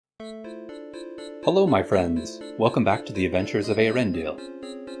Hello my friends, welcome back to the adventures of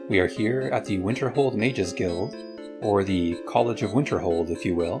Eärendil. We are here at the Winterhold Mages Guild, or the College of Winterhold if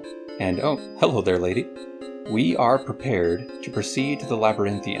you will, and oh, hello there lady. We are prepared to proceed to the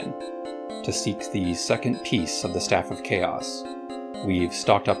Labyrinthian, to seek the second piece of the Staff of Chaos. We've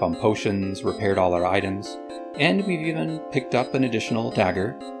stocked up on potions, repaired all our items, and we've even picked up an additional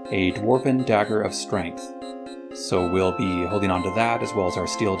dagger, a Dwarven Dagger of Strength. So we'll be holding on to that, as well as our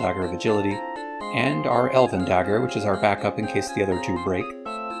Steel Dagger of Agility, and our Elven Dagger, which is our backup in case the other two break.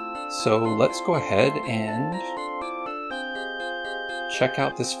 So let's go ahead and check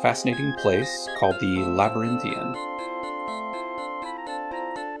out this fascinating place called the Labyrinthian.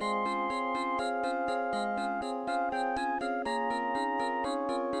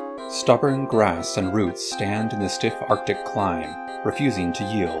 Stubborn grass and roots stand in the stiff Arctic climb, refusing to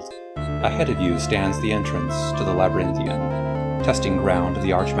yield. Ahead of you stands the entrance to the Labyrinthian, testing ground of the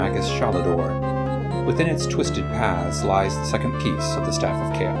Archmagus Shalidor. Within its twisted paths lies the second piece of the Staff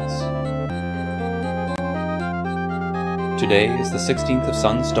of Chaos. Today is the 16th of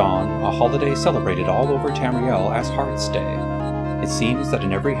Sun's Dawn, a holiday celebrated all over Tamriel as Heart's Day. It seems that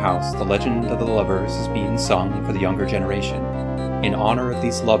in every house the legend of the lovers is being sung for the younger generation. In honor of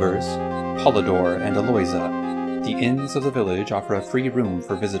these lovers, Polydor and Aloysa, the inns of the village offer a free room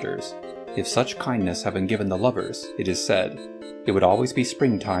for visitors. If such kindness had been given the lovers, it is said, it would always be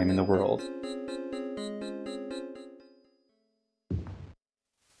springtime in the world.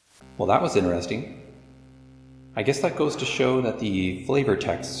 Well, that was interesting. I guess that goes to show that the flavor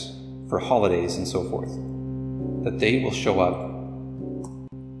texts for holidays and so forth, that they will show up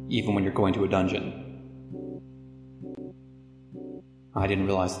even when you're going to a dungeon. I didn't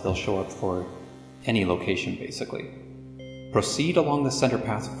realize that they'll show up for any location, basically. Proceed along the center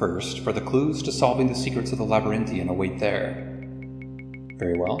path first, for the clues to solving the secrets of the Labyrinthian await there.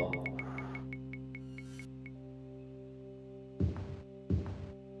 Very well.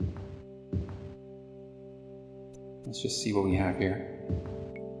 Let's just see what we have here.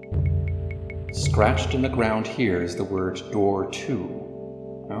 Scratched in the ground here is the word door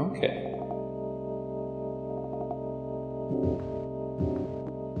 2. Okay.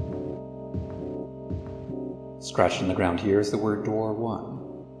 Scratched in the ground here is the word door 1.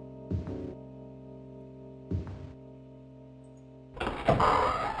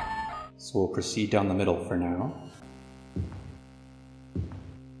 So we'll proceed down the middle for now.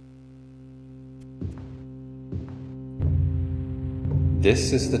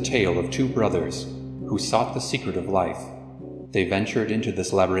 This is the tale of two brothers who sought the secret of life. They ventured into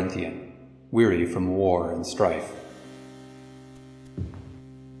this Labyrinthian, weary from war and strife.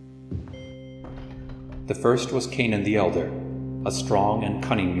 The first was Kanen the Elder, a strong and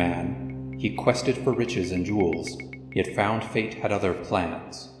cunning man. He quested for riches and jewels, yet found fate had other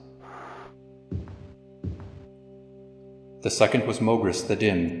plans. The second was Mogrus the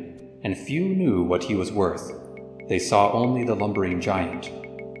Dim, and few knew what he was worth. They saw only the lumbering giant,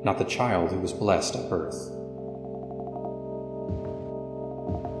 not the child who was blessed at birth.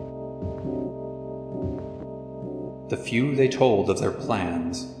 The few they told of their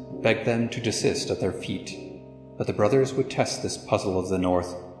plans, begged them to desist at their feet, but the brothers would test this puzzle of the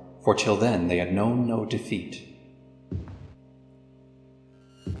north, for till then they had known no defeat.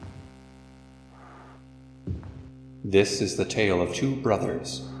 This is the tale of two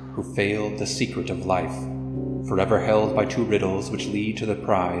brothers who failed the secret of life, forever held by two riddles which lead to the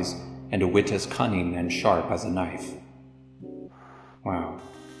prize, and a wit as cunning and sharp as a knife. Wow.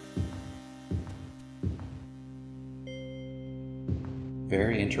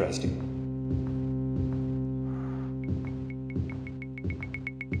 Very interesting.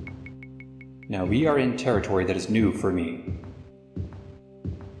 Now we are in territory that is new for me.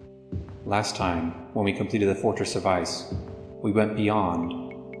 Last time, when we completed the Fortress of Ice, we went beyond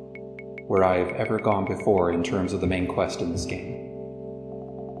where I have ever gone before in terms of the main quest in this game.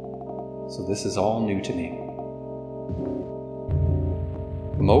 So this is all new to me.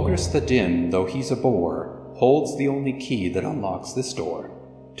 Mogrus the Dim, though he's a bore, holds the only key that unlocks this door.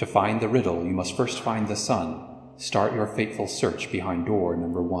 To find the riddle, you must first find the sun. Start your fateful search behind door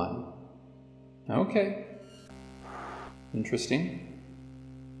number 1. Okay. Interesting.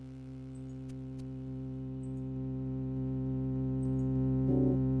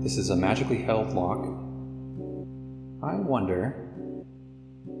 This is a magically held lock. I wonder...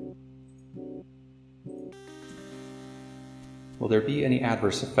 will there be any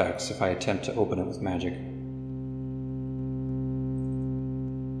adverse effects if I attempt to open it with magic?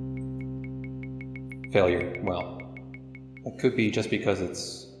 Failure. Well, that could be just because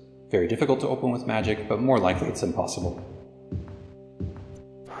it's very difficult to open with magic, but more likely it's impossible.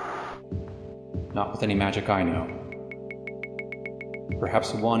 Not with any magic I know.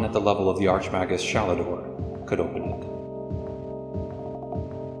 Perhaps one at the level of the Archmagus Shalidor could open it.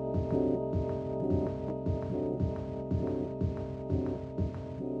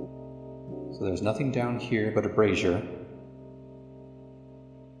 So there's nothing down here but a brazier.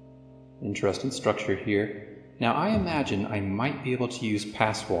 Interesting structure here. Now I imagine I might be able to use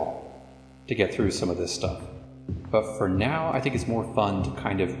pass wall to get through some of this stuff. But for now, I think it's more fun to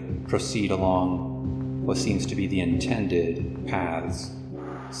kind of proceed along what seems to be the intended paths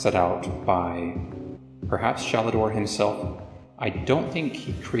set out by perhaps Shalidor himself. I don't think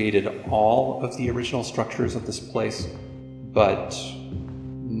he created all of the original structures of this place, but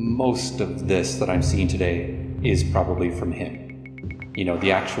most of this that I'm seeing today is probably from him. You know,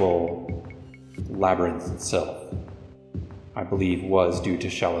 the actual labyrinth itself, I believe, was due to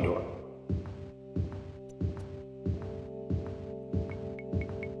Shalidor.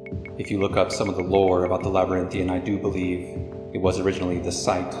 If you look up some of the lore about the Labyrinthian, I do believe it was originally the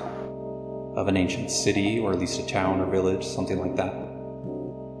site of an ancient city, or at least a town or village, something like that.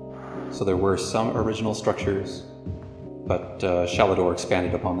 So there were some original structures, but Shalidor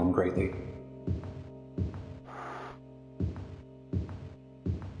expanded upon them greatly.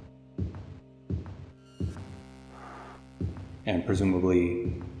 And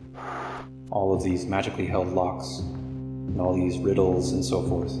presumably all of these magically held locks and all these riddles and so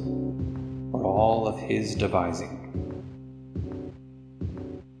forth were all of his devising.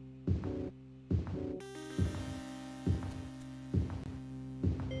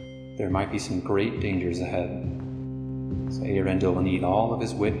 There might be some great dangers ahead, so Eärendil will need all of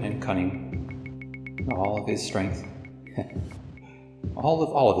his wit and cunning, and all of his strength,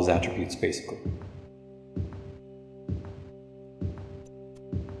 all of his attributes, basically.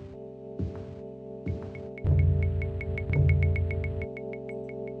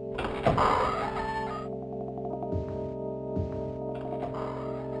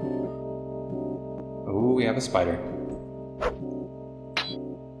 Oh, we have a spider.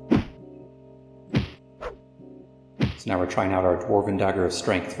 So now we're trying out our Dwarven Dagger of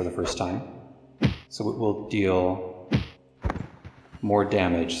Strength for the first time. So it will deal more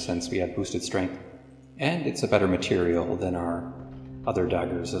damage since we have boosted strength. And it's a better material than our other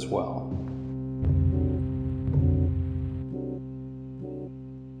daggers as well.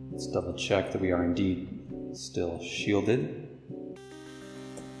 Let's double check that we are indeed still shielded.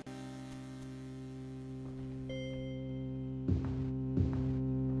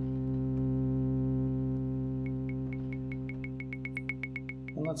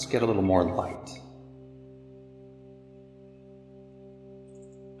 And let's get a little more light.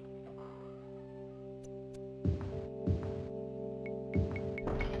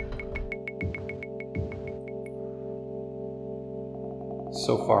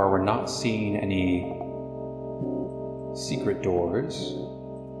 So far, we're not seeing any secret doors.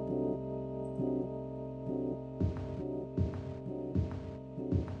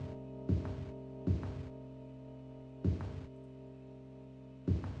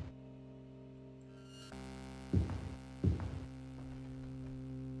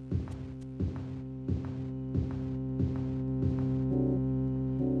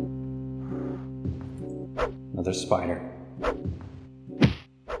 Another spider.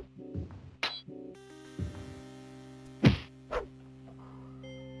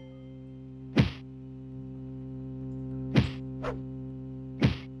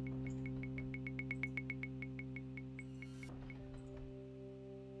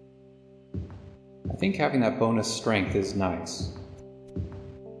 I think having that bonus strength is nice.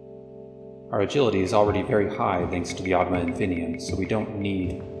 Our agility is already very high thanks to the Augma Infinium, so we don't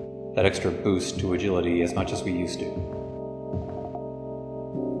need that extra boost to agility as much as we used to.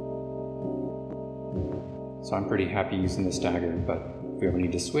 So I'm pretty happy using this dagger, but if we ever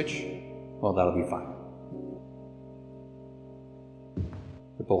need to switch, well, that'll be fine.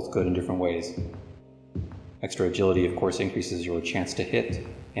 They're both good in different ways. Extra agility, of course, increases your chance to hit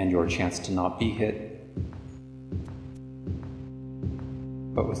and your chance to not be hit.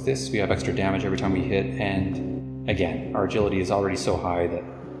 But with this, we have extra damage every time we hit, and again, our agility is already so high that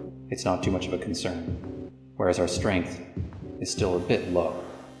it's not too much of a concern, whereas our strength is still a bit low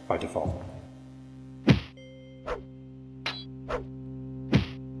by default.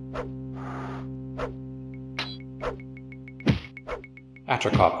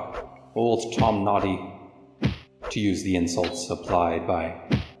 Atracop, old Tom Noddy, to use the insults applied by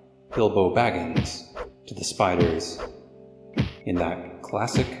Bilbo Baggins to the spiders in that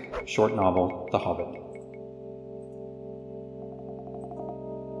classic short novel, The Hobbit.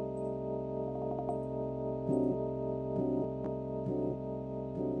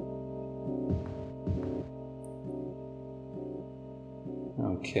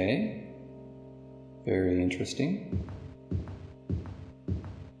 Okay. Very interesting.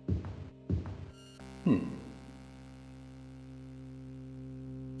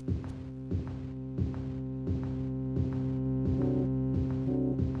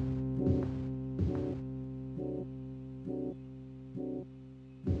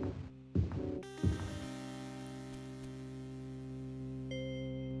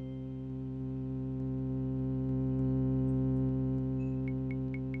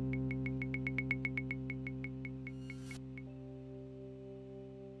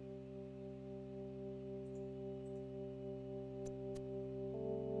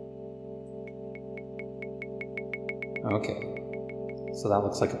 Okay, so that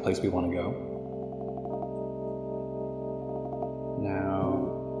looks like a place we want to go. Now,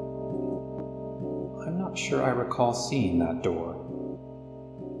 I'm not sure I recall seeing that door.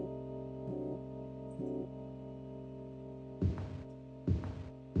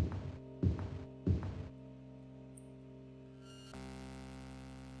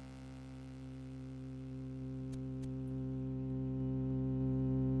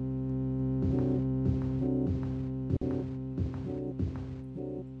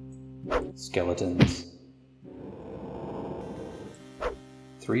 Skeletons.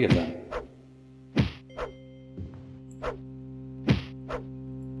 3 of them.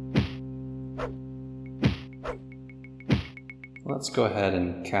 Let's go ahead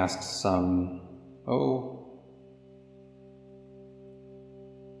and cast some...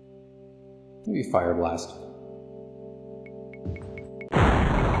 maybe Fire Blast.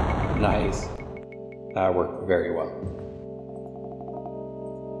 Nice. That worked very well.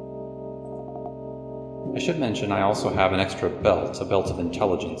 I should mention I also have an extra belt, a belt of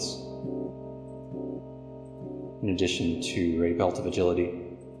intelligence, in addition to a belt of agility.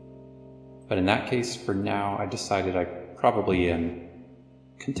 But in that case, for now, I decided I probably am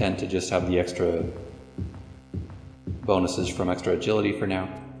content to just have the extra bonuses from extra agility for now.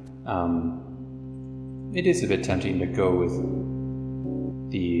 It is a bit tempting to go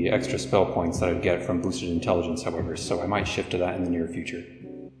with the extra spell points that I'd get from boosted intelligence, however, so I might shift to that in the near future.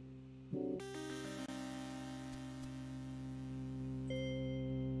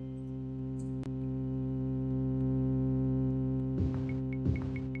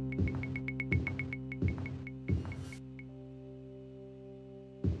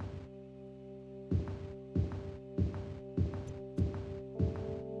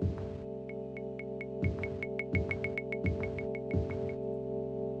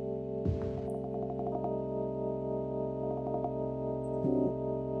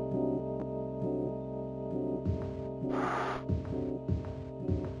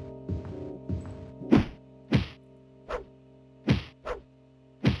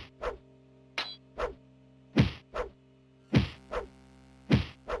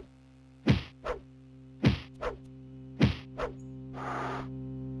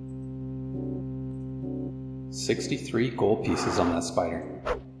 $63 gold pieces on that spider.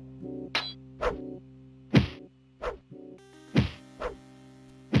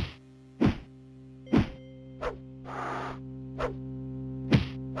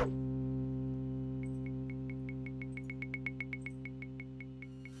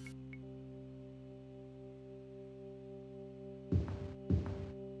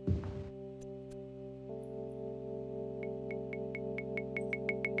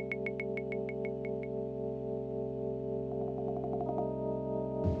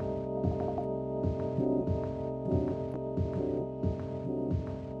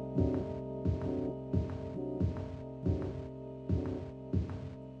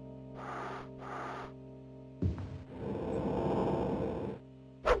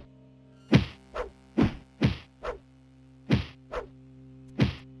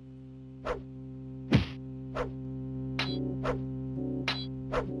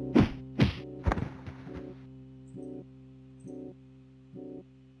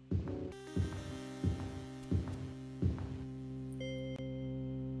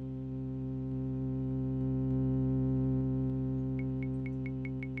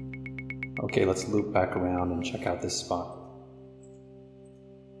 Okay, let's loop back around and check out this spot.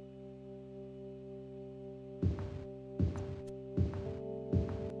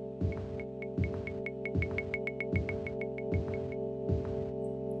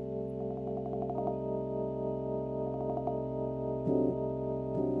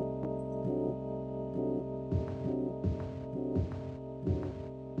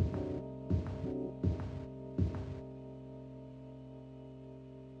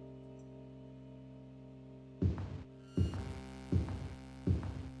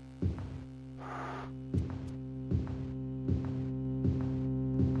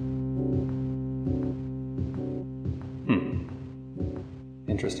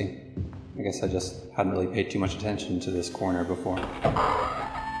 interesting. I guess I just hadn't really paid too much attention to this corner before.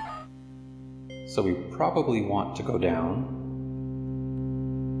 So we probably want to go down.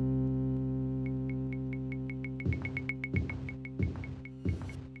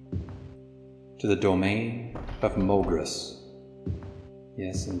 To the domain of Mogrus.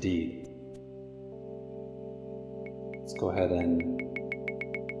 Yes, indeed. Let's go ahead and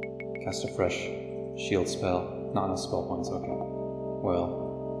cast a fresh shield spell. Not enough spell points, okay.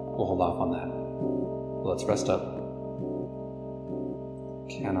 Well, we'll hold off on that. Let's rest up.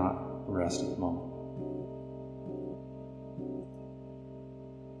 Cannot rest at the moment.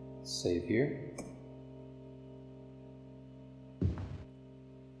 Save here.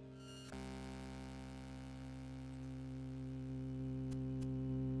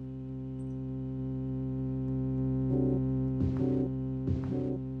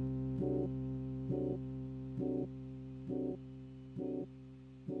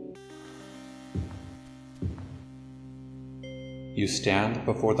 You stand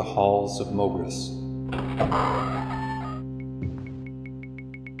before the halls of Mogrus.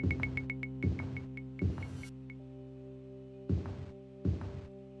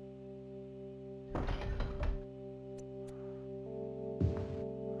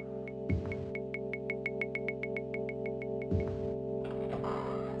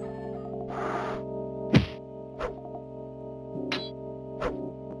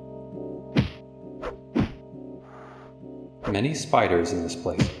 Many spiders in this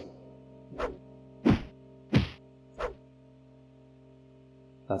place.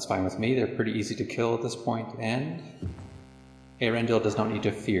 That's fine with me, they're pretty easy to kill at this point, and Eärendil does not need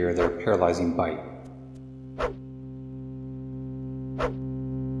to fear their paralyzing bite.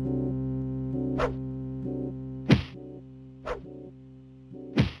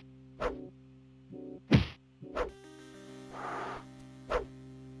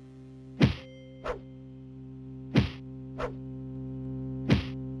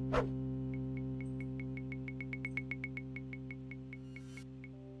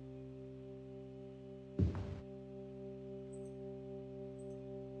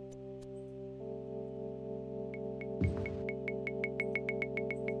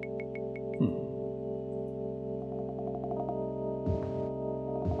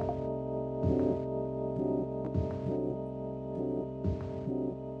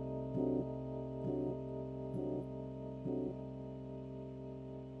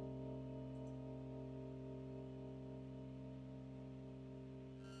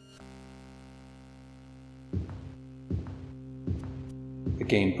 The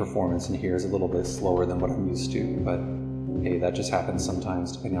game performance in here is a little bit slower than what I'm used to, but hey, that just happens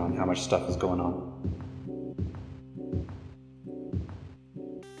sometimes depending on how much stuff is going on.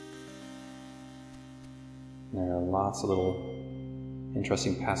 There are lots of little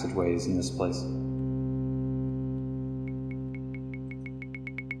interesting passageways in this place.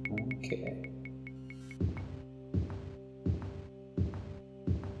 Okay.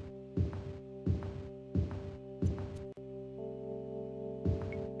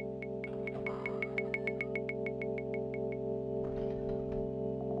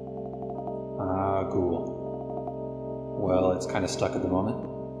 Cool. Well, it's kind of stuck at the moment.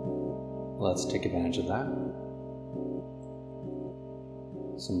 Let's take advantage of that.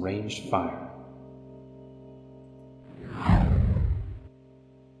 Some ranged fire.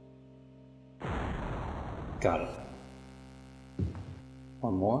 Got it.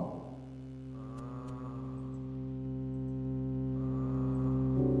 One more.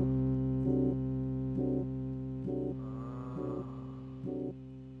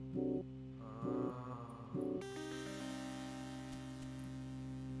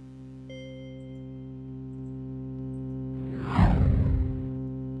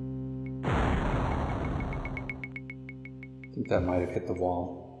 I think that might have hit the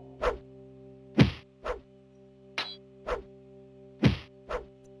wall.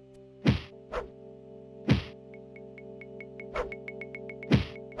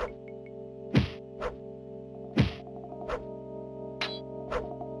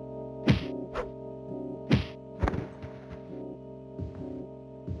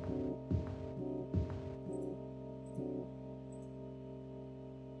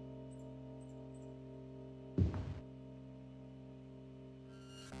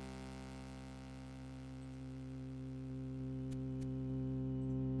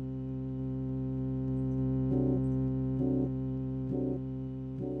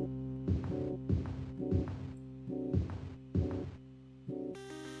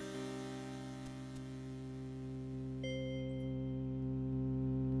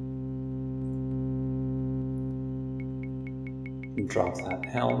 Drop that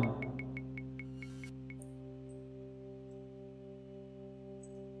helm.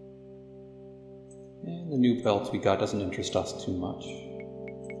 And the new belt we got doesn't interest us too much.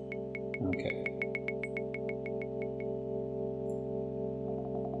 Okay.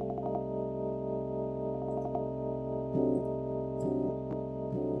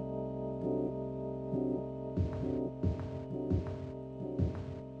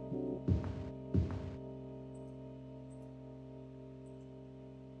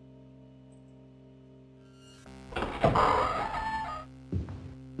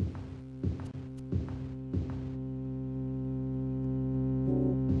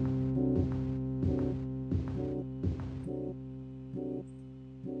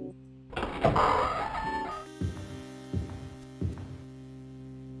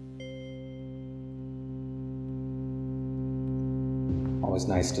 Always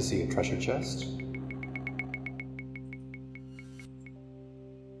nice to see a treasure chest.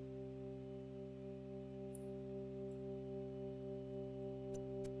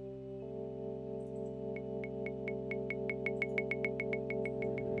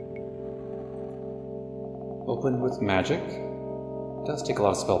 Open with magic. Does take a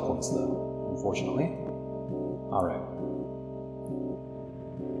lot of spell points though, unfortunately. Alright.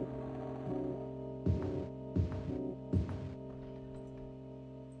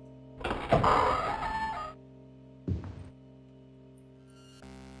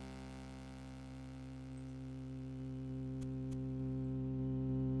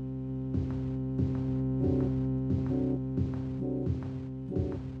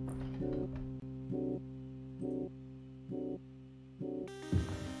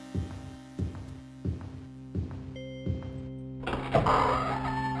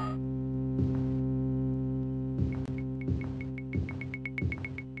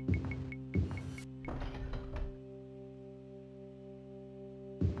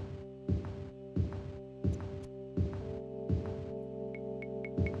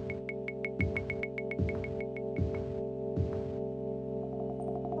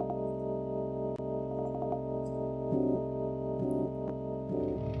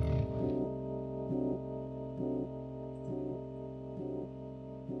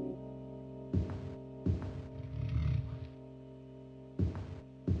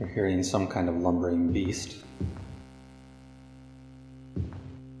 We're hearing some kind of lumbering beast.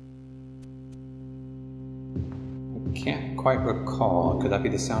 I can't quite recall. Could that be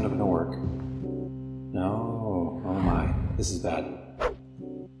the sound of an orc? No. Oh my. This is bad.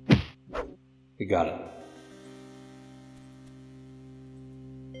 We got it.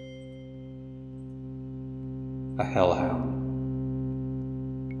 A hellhound.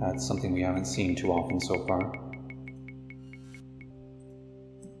 That's something we haven't seen too often so far.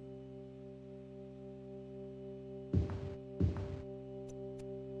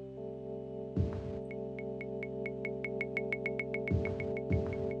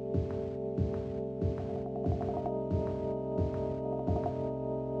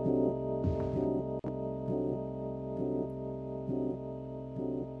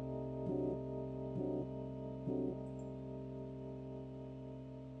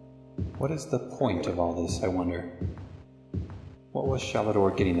 What is the point of all this, I wonder? What was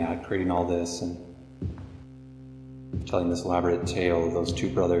Shalidor getting at, creating all this and telling this elaborate tale of those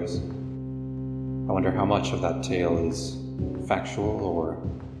two brothers? I wonder how much of that tale is factual or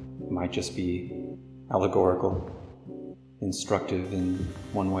might just be allegorical, instructive in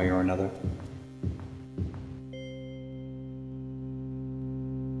one way or another.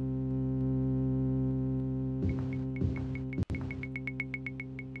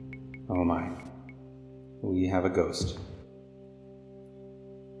 Oh my, we have a ghost.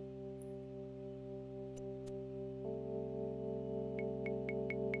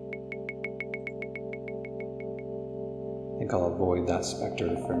 I think I'll avoid that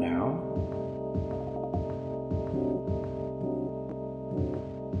specter for now.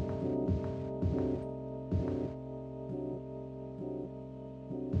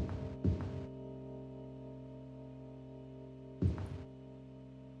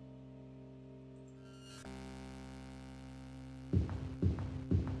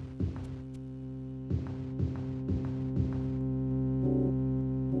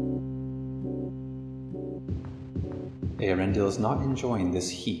 Eärendil is not enjoying this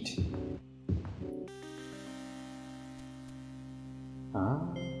heat.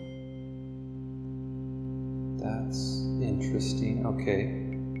 That's interesting. Okay.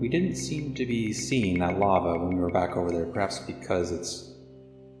 We didn't seem to be seeing that lava when we were back over there, perhaps because it's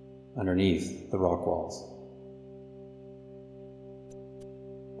underneath the rock walls.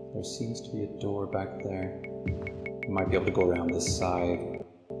 There seems to be a door back there. We might be able to go around this side.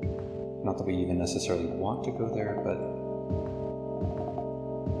 Not that we even necessarily want to go there, but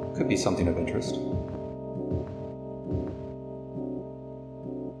could be something of interest.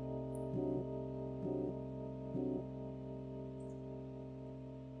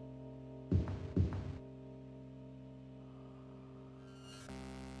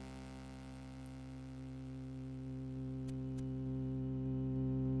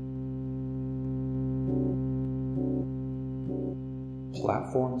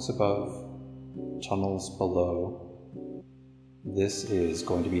 Platforms above, tunnels below. This is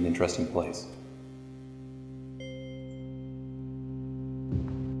going to be an interesting place.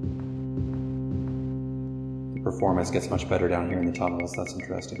 The performance gets much better down here in the tunnels, that's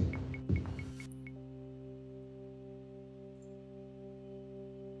interesting.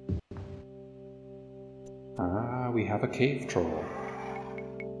 Ah, we have a cave troll.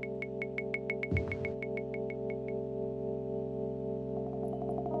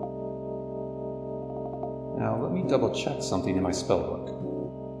 Now let me double check something in my spellbook.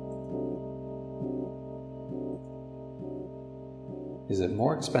 Is it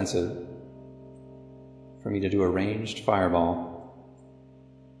more expensive for me to do a ranged fireball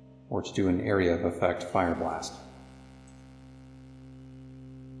or to do an area of effect fire blast?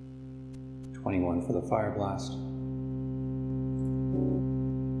 21 for the fire blast.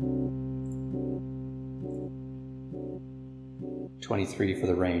 $23 for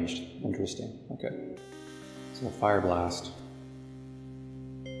the ranged. Interesting. Okay. So the fire blast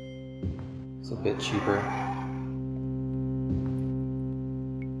is a bit cheaper.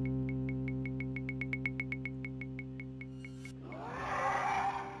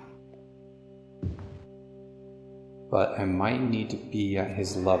 But I might need to be at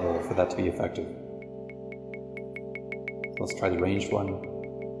his level for that to be effective. Let's try the ranged one.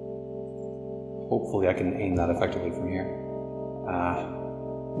 Hopefully I can aim that effectively from here.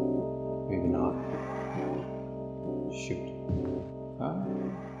 Maybe not. Shoot.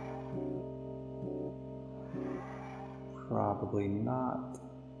 Probably not.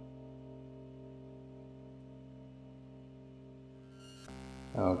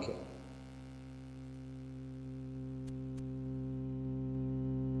 Okay.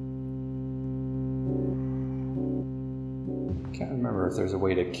 Can't remember if there's a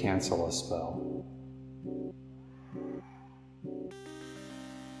way to cancel a spell.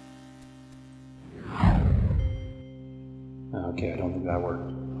 Okay, I don't think that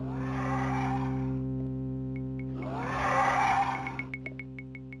worked.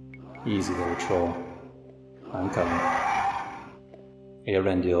 Easy little troll. I'm coming.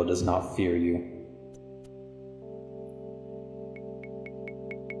 Eärendil does not fear you.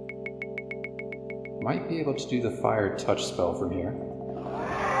 Might be able to do the fire touch spell from here.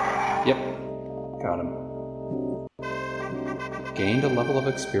 Yep, got him. Gained a level of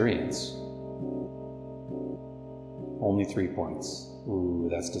experience. Only 3 points. Ooh,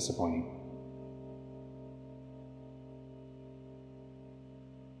 that's disappointing.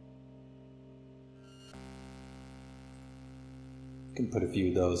 Can put a few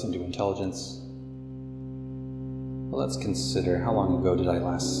of those into intelligence. Well, let's consider, how long ago did I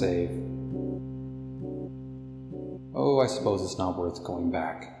last save? Oh, I suppose it's not worth going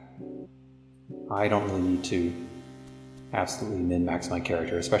back. I don't really need to absolutely min-max my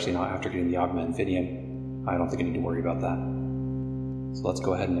character, especially not after getting the Augment Infidium. I don't think I need to worry about that. So let's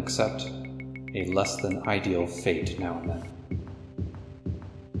go ahead and accept a less than ideal fate now and then.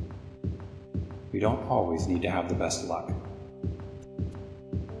 We don't always need to have the best luck.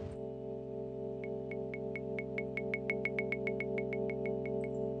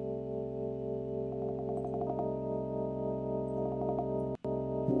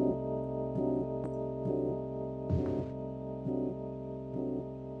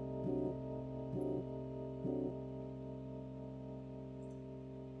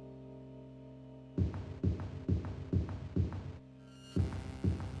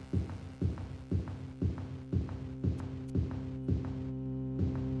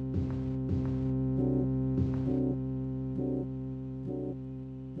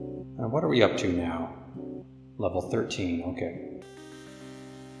 What are we up to now? Level 13, okay.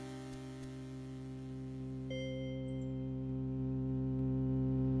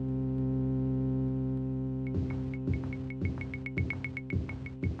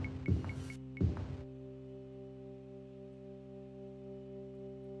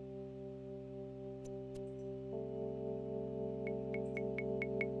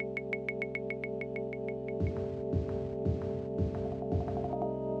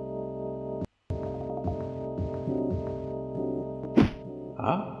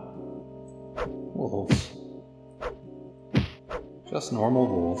 Wolves. Just normal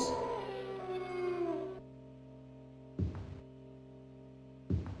wolves.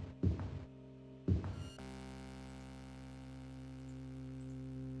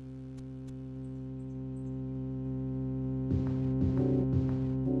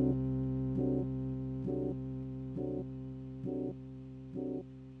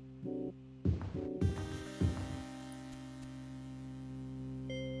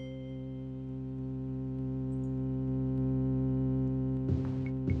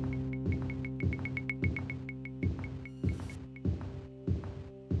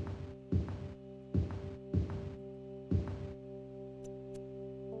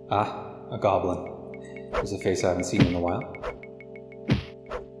 Ah, a goblin. There's a face I haven't seen in a while.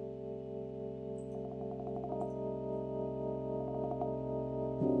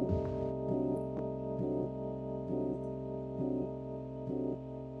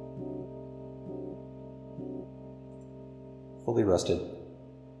 Fully rested.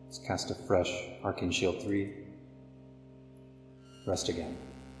 Let's cast a fresh Arcane Shield 3. Rest again.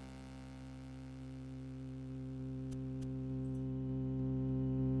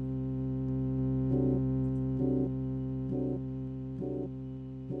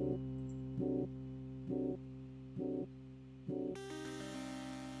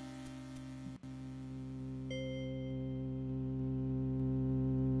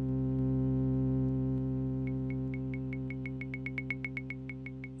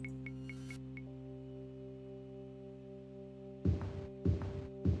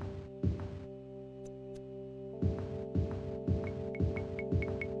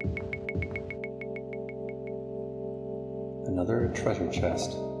 Another treasure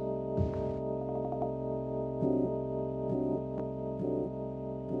chest.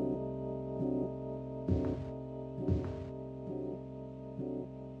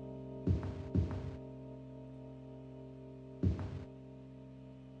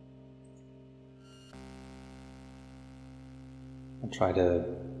 I'll try to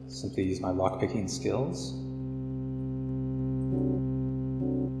simply use my lockpicking skills.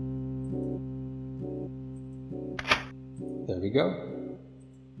 There we go.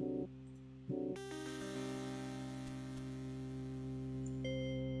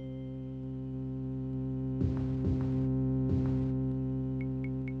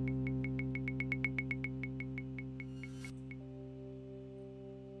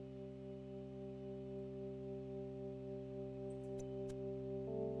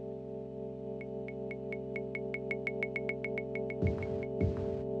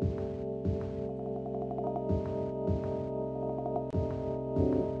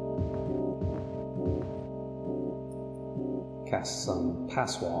 Cast some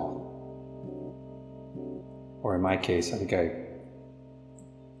pass wall. Or in my case, I think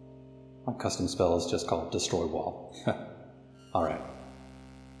my custom spell is just called destroy wall. Alright.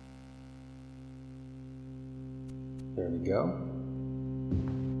 There we go.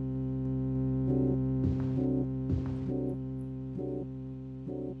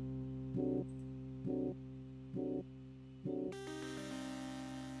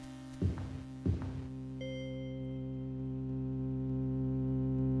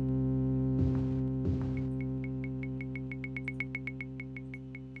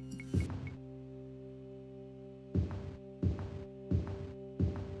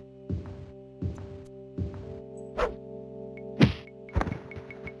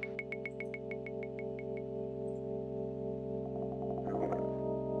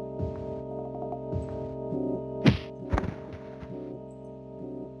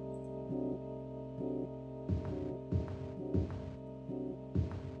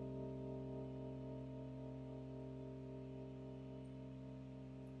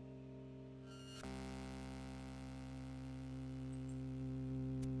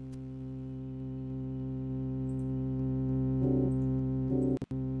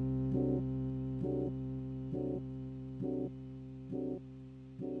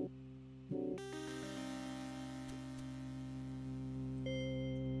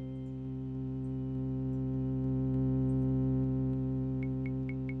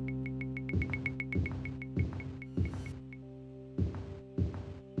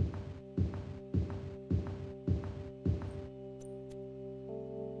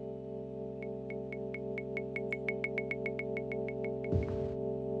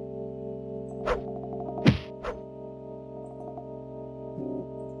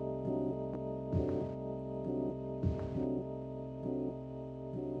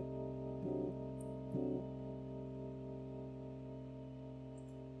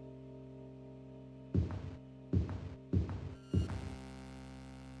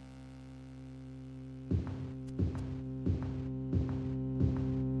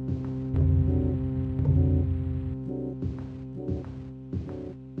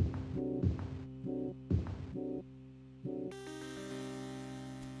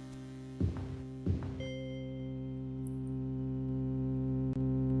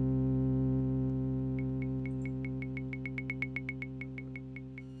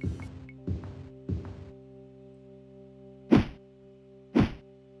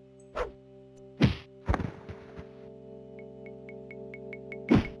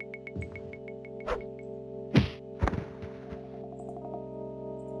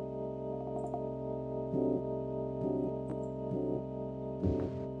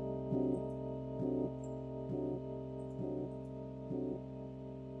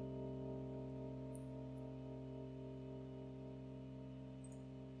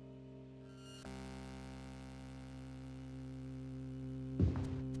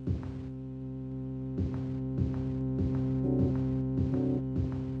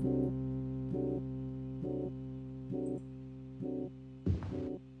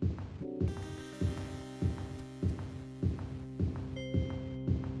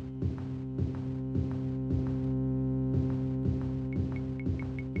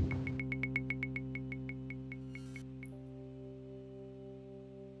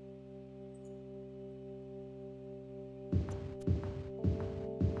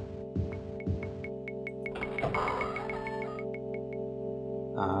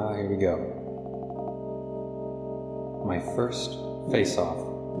 we go. My first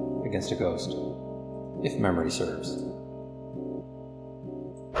face-off against a ghost, if memory serves.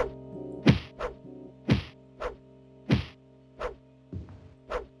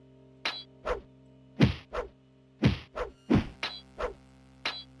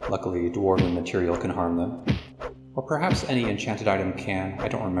 Luckily, dwarven material can harm them. Or perhaps any enchanted item can. I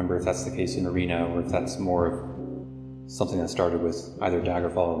don't remember if that's the case in Arena, or if that's more of something that started with either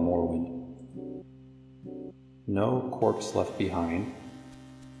Daggerfall or Morrowind. No corpse left behind,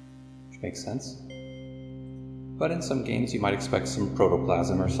 which makes sense. But in some games you might expect some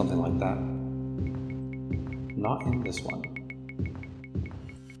protoplasm or something like that. Not in this one.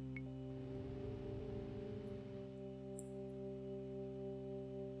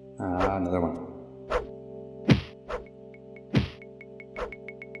 Another one.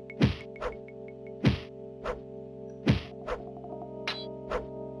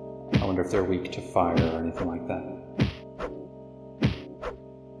 I wonder if they're weak to fire or anything like that.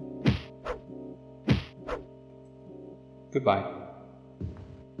 Goodbye.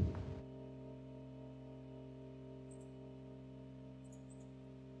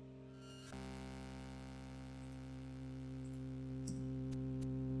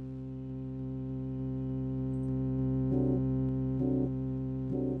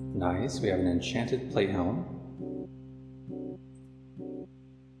 Nice, we have an enchanted plate helm.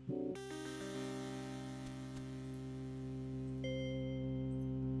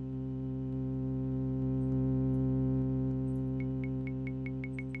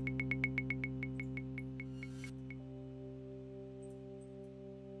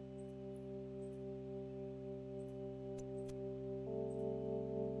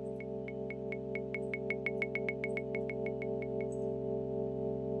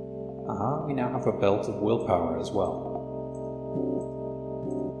 We now have a belt of willpower as well,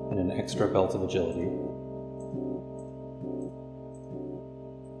 and an extra belt of agility.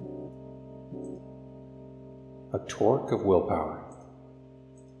 A torque of willpower.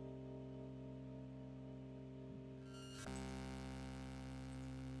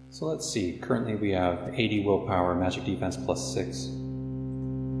 So let's see, currently we have 80 willpower, magic defense plus 6.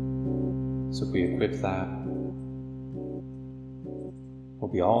 So if we equip that,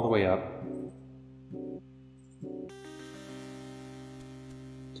 we'll be all the way up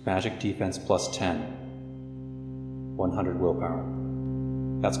to magic defense plus 10. 100 willpower.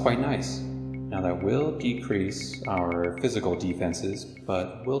 That's quite nice. Now that will decrease our physical defenses,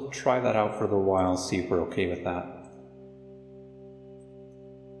 but we'll try that out for a little while, see if we're okay with that.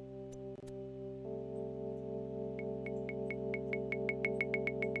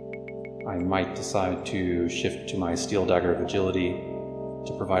 I might decide to shift to my Steel Dagger of Agility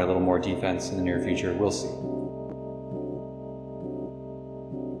to provide a little more defense in the near future. We'll see.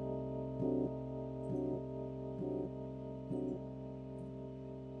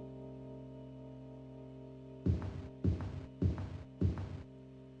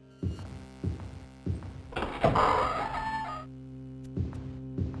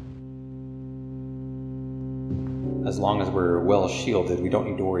 As long as we're well shielded, we don't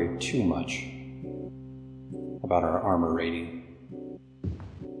need to worry too much about our armor rating.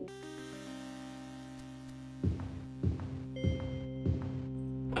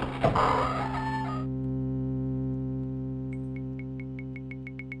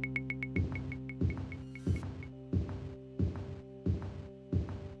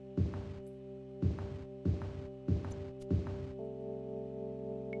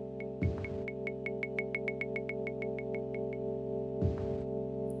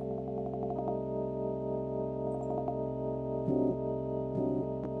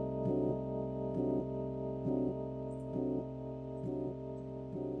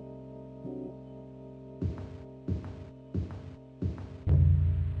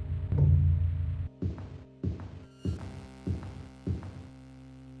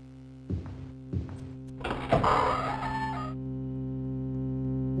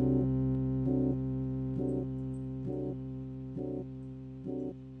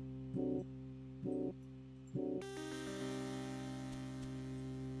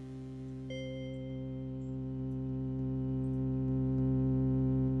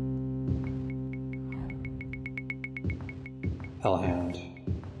 Hellhound.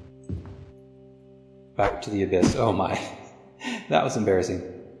 Back to the abyss. Oh my. That was embarrassing.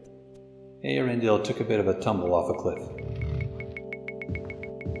 Eärendil took a bit of a tumble off a cliff.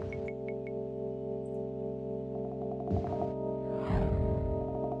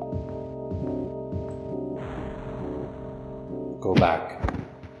 Go back.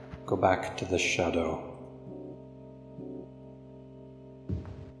 Go back to the shadow.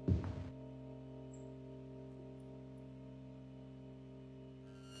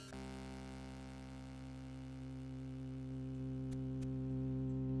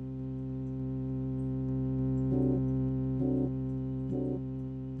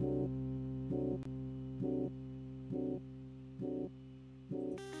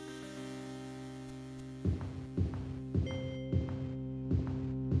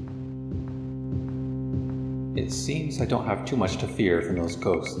 It seems I don't have too much to fear from those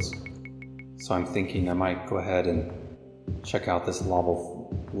ghosts, so I'm thinking I might go ahead and check out this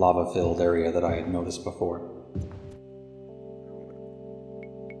lava-filled area that I had noticed before.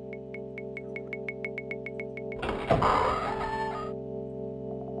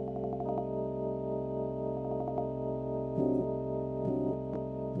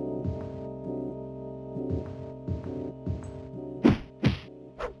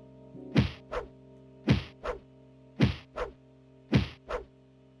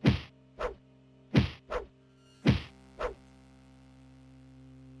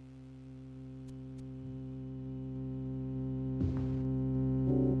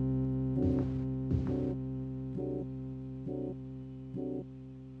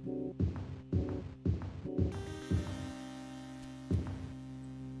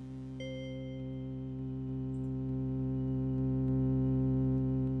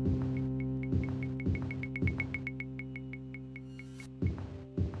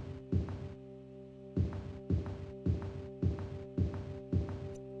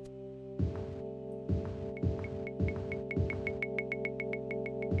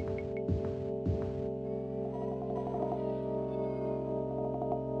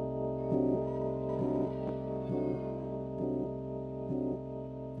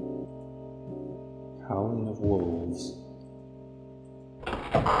 Howling of wolves.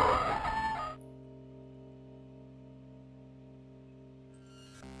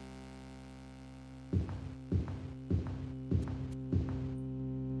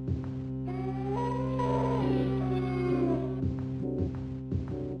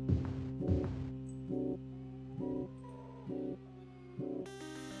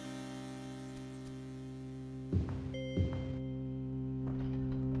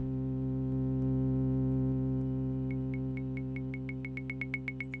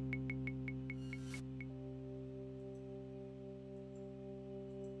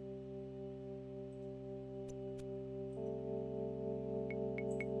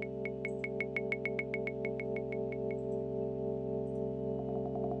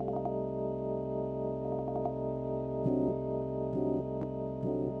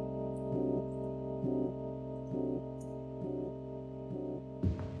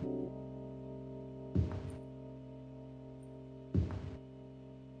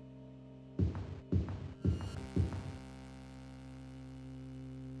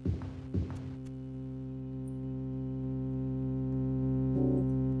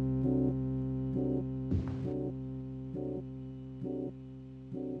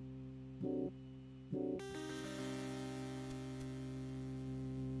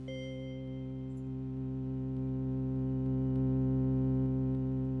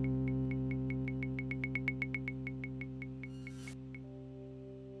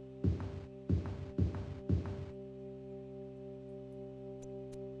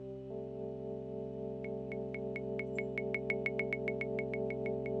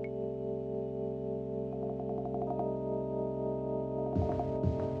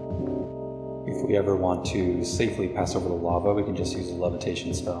 If we ever want to safely pass over the lava, we can just use a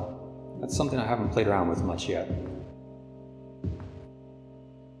levitation spell. That's something I haven't played around with much yet.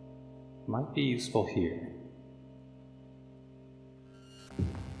 Might be useful here.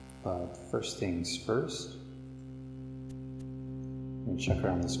 But first things first, I'm going to check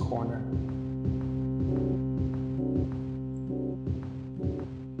around this corner.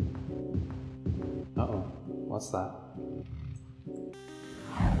 Uh-oh, what's that?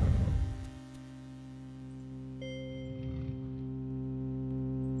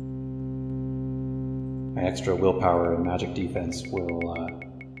 My extra willpower and magic defense will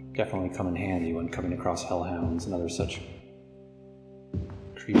definitely come in handy when coming across hellhounds and other such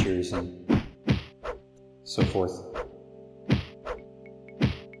creatures and so forth.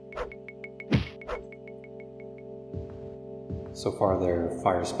 So far their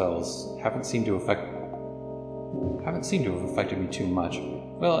fire spells haven't seemed to have affected me too much.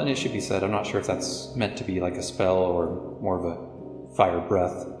 Well, and it should be said, I'm not sure if that's meant to be like a spell or more of a fire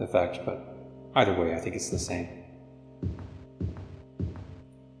breath effect, but either way, I think it's the same.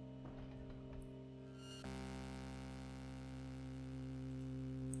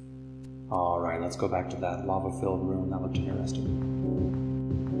 Alright, let's go back to that lava-filled room. That looked interesting.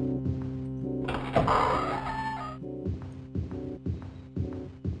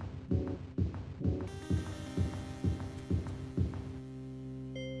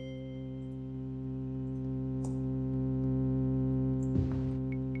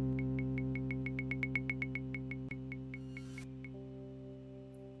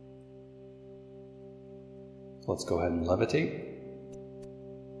 Let's go ahead and levitate.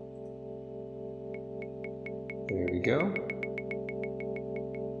 we go.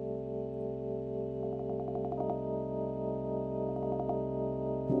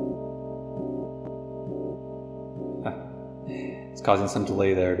 It's causing some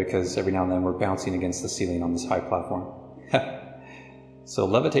delay there because every now and then we're bouncing against the ceiling on this high platform. So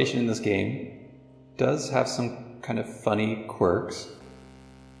levitation in this game does have some kind of funny quirks.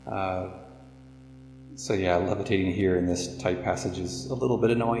 So yeah, levitating here in this tight passage is a little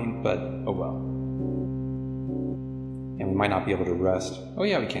bit annoying, but oh well. And we might not be able to rest. Oh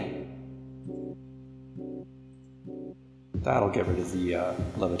yeah, we can. That'll get rid of the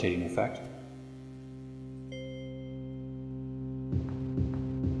levitating effect.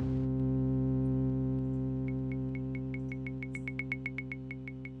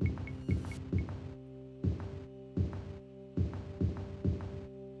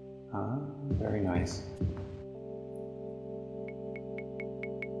 Very nice.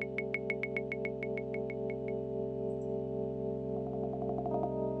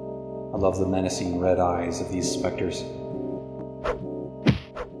 I love the menacing red eyes of these specters.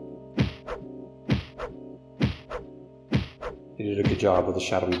 They did a good job with the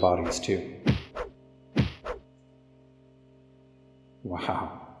shadowy bodies too.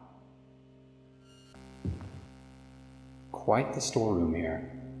 Wow. Quite the storeroom here.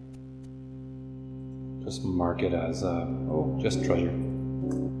 Just mark it as, oh, just treasure.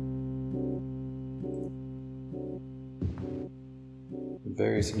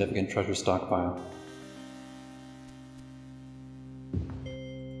 Very significant treasure stockpile.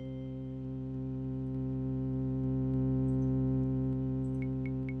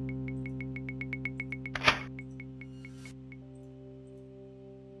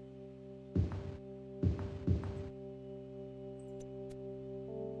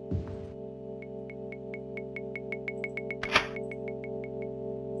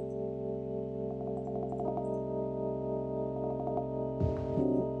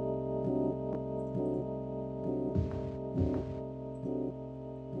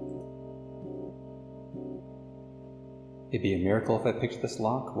 It'd be a miracle if I picked this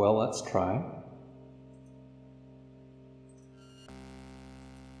lock. Well, let's try.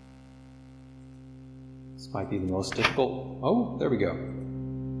 This might be the most difficult... Oh, there we go.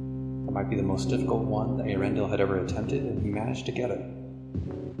 That might be the most difficult one that Eärendil had ever attempted, and he managed to get it.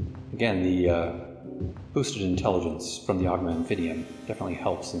 Again, the boosted intelligence from the Augmentidium definitely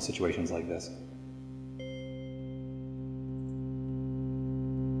helps in situations like this.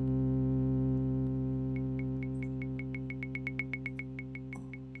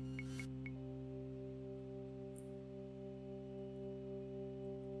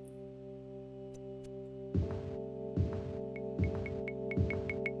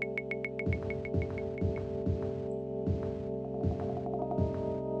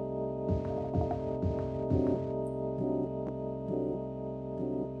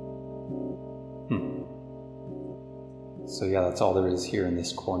 So yeah, that's all there is here in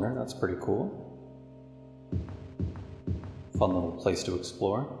this corner. That's pretty cool. Fun little place to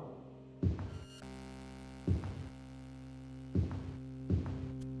explore.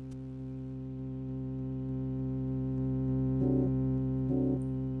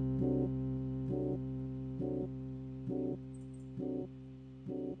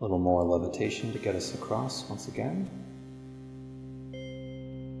 A little more levitation to get us across once again.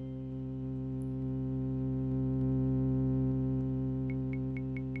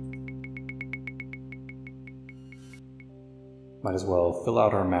 Might as well fill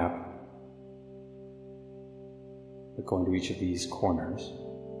out our map by going to each of these corners.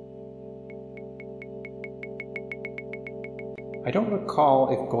 I don't recall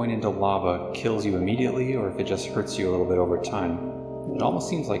if going into lava kills you immediately or if it just hurts you a little bit over time. It almost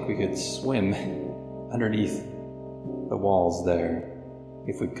seems like we could swim underneath the walls there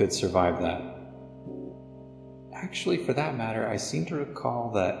if we could survive that. Actually, for that matter, I seem to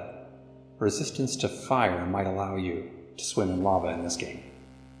recall that resistance to fire might allow you to swim in lava in this game.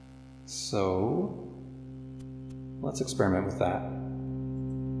 So let's experiment with that.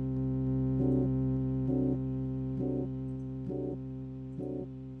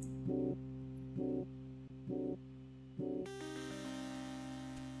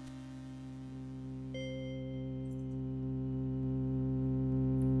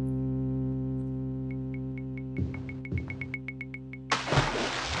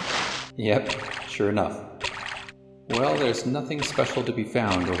 Yep, sure enough. Well, there's nothing special to be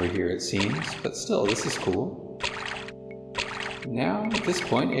found over here, it seems, but still, this is cool. Now, at this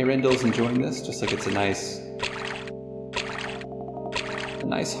point, Eärendil's enjoying this, just like it's a nice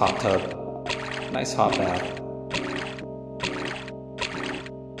hot tub, nice hot bath.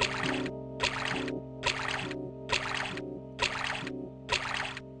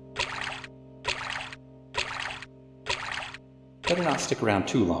 Can't stick around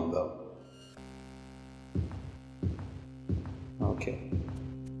too long, though. Okay.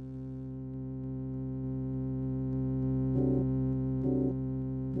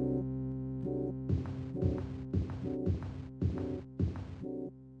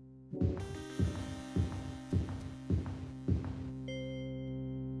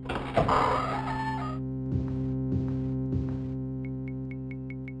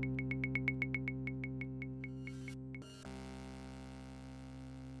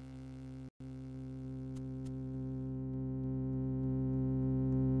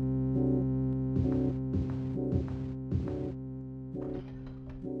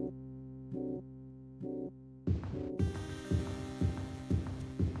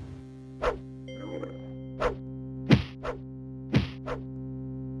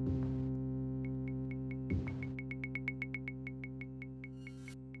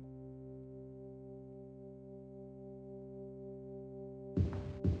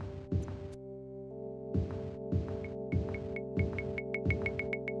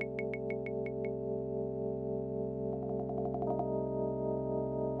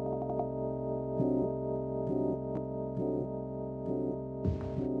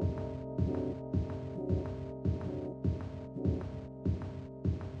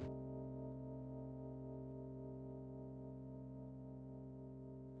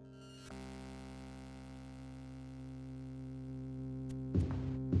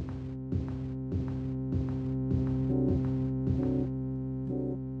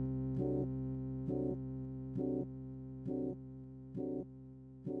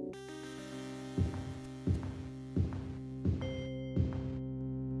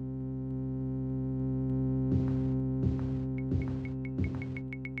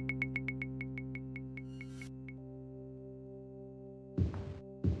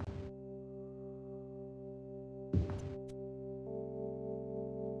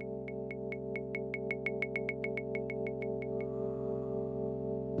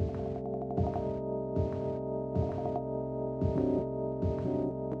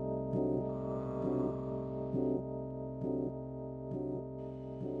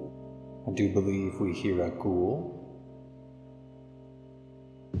 I do believe we hear a ghoul.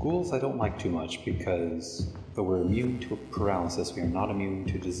 Ghouls I don't like too much because though we're immune to paralysis, we are not immune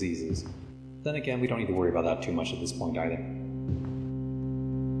to diseases. Then again, we don't need to worry about that too much at this point either.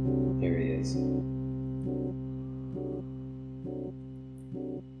 There he is.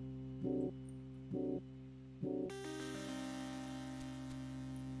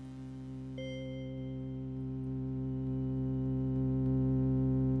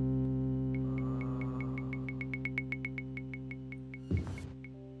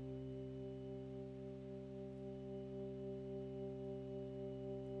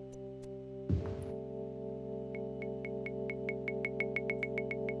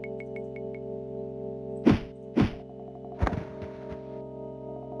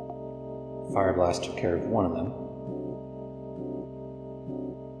 Fire Blast took care of one of them.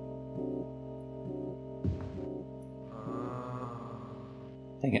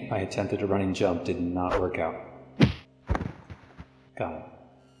 Dang it, I attempted a running jump, did not work out. Got it.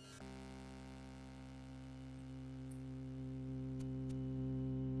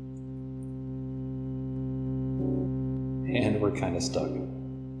 And we're kind of stuck.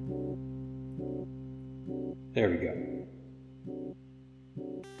 There we go.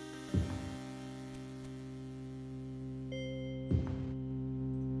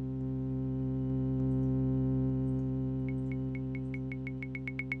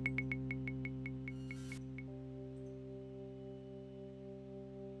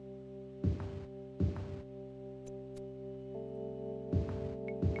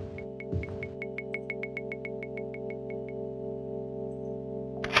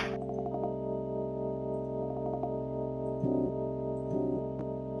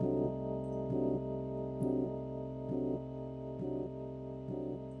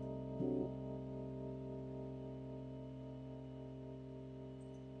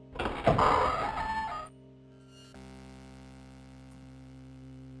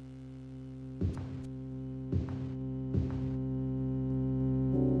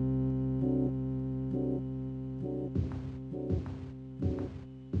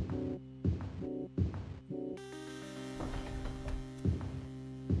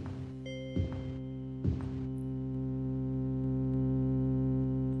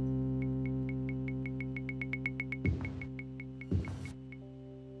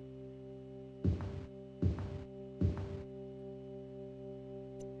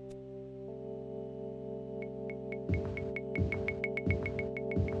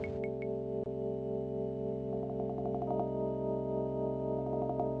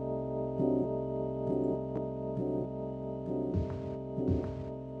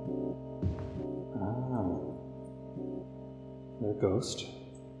 ghost.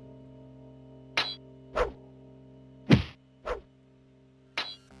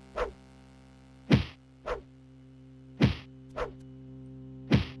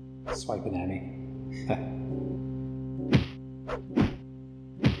 Swiping at me.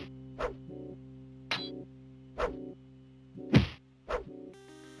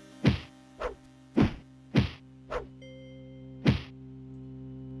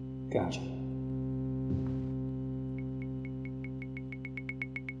 Gotcha.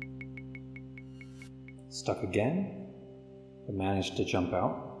 Stuck again, but managed to jump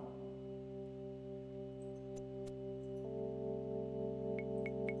out.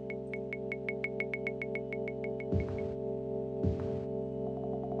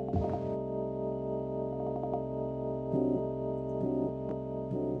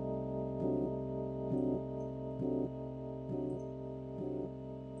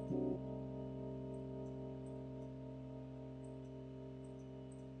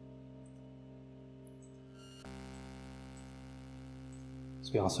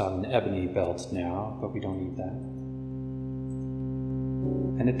 We also have an ebony belt now, but we don't need that.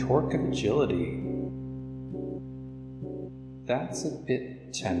 And a torque of agility. That's a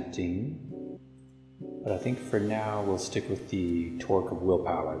bit tempting, but I think for now we'll stick with the torque of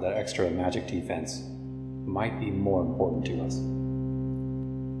willpower. That extra magic defense might be more important to us.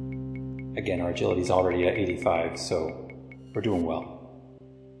 Again, our agility is already at 85, so we're doing well.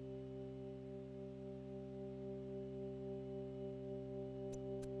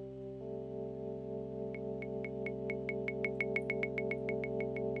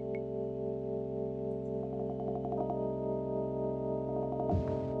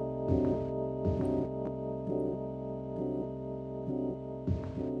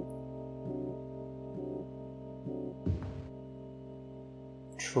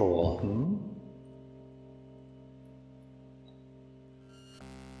 Troll,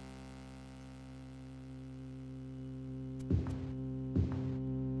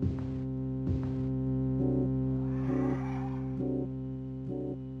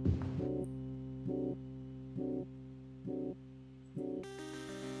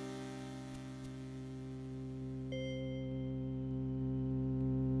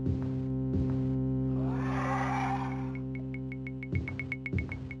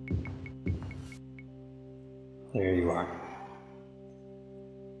 There you are.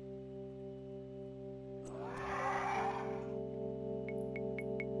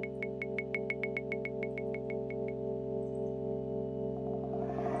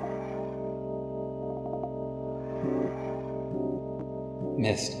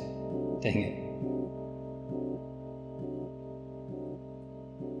 Missed. Dang it.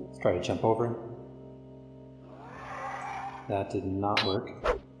 Let's try to jump over him. That did not work.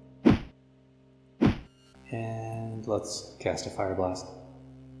 And let's cast a fire blast.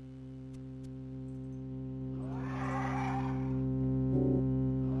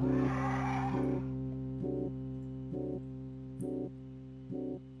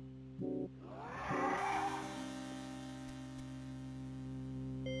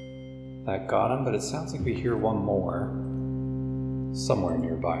 That got him, but it sounds like we hear one more somewhere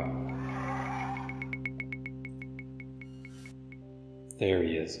nearby. There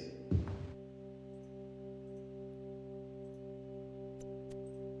he is.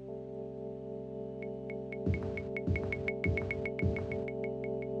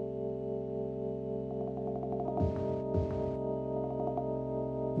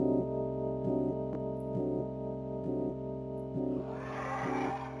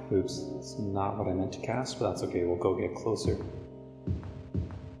 Oops, it's not what I meant to cast, but that's okay, we'll go get closer.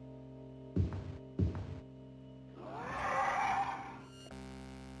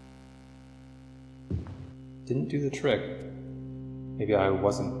 Didn't do the trick. Maybe I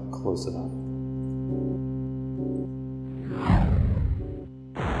wasn't close enough.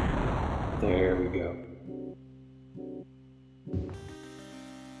 There we go.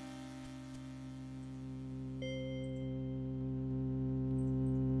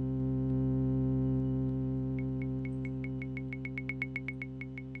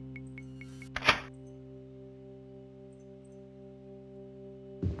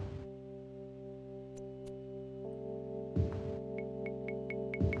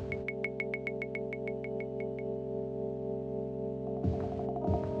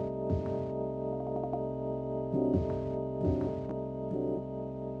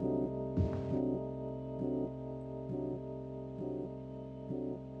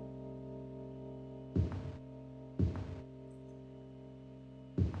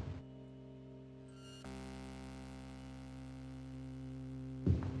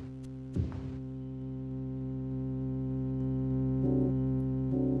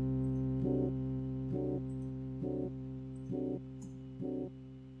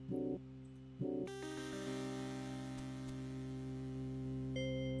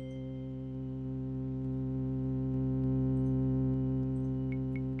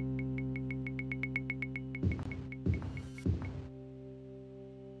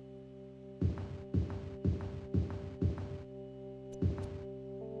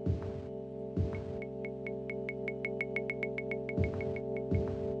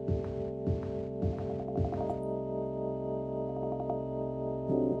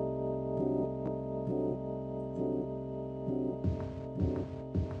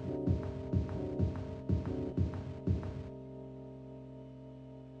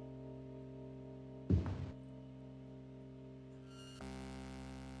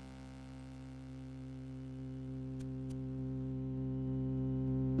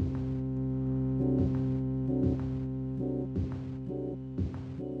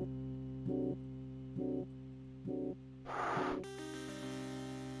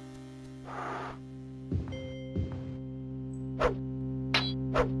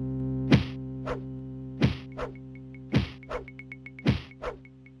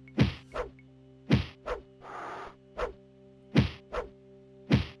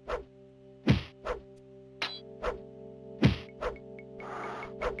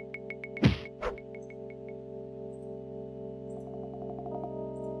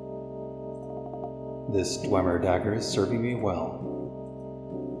 This Dwemer dagger is serving me well.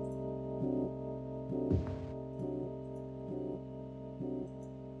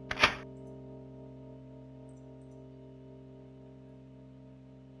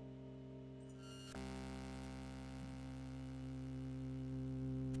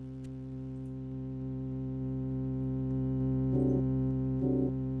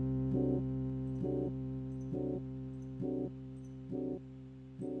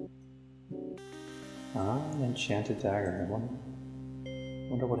 An enchanted dagger. I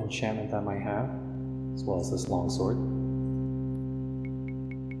wonder what enchantment that might have, as well as this longsword.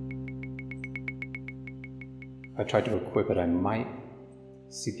 If I tried to equip it, I might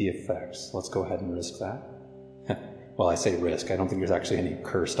see the effects. Let's go ahead and risk that. Well, I say risk. I don't think there's actually any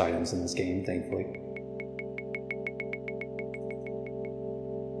cursed items in this game, thankfully.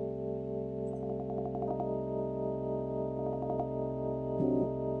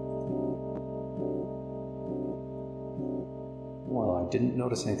 Well, I didn't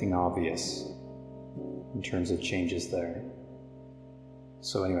notice anything obvious in terms of changes there.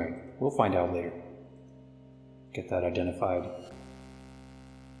 So anyway, we'll find out later. Get that identified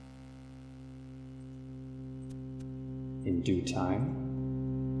in due time.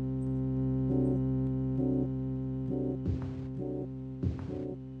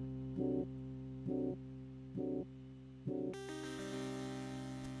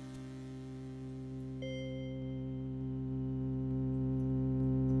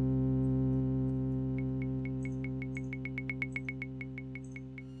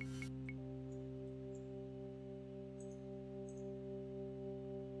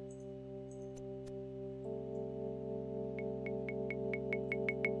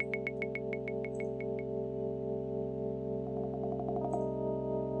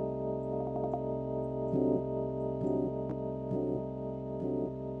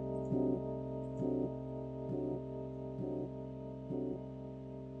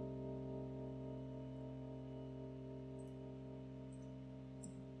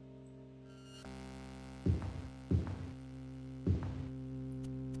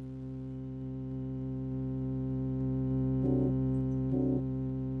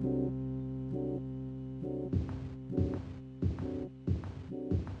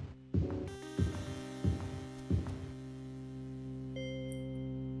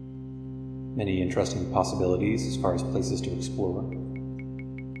 Many interesting possibilities as far as places to explore,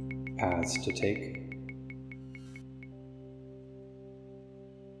 paths to take,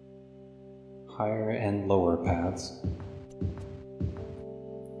 higher and lower paths.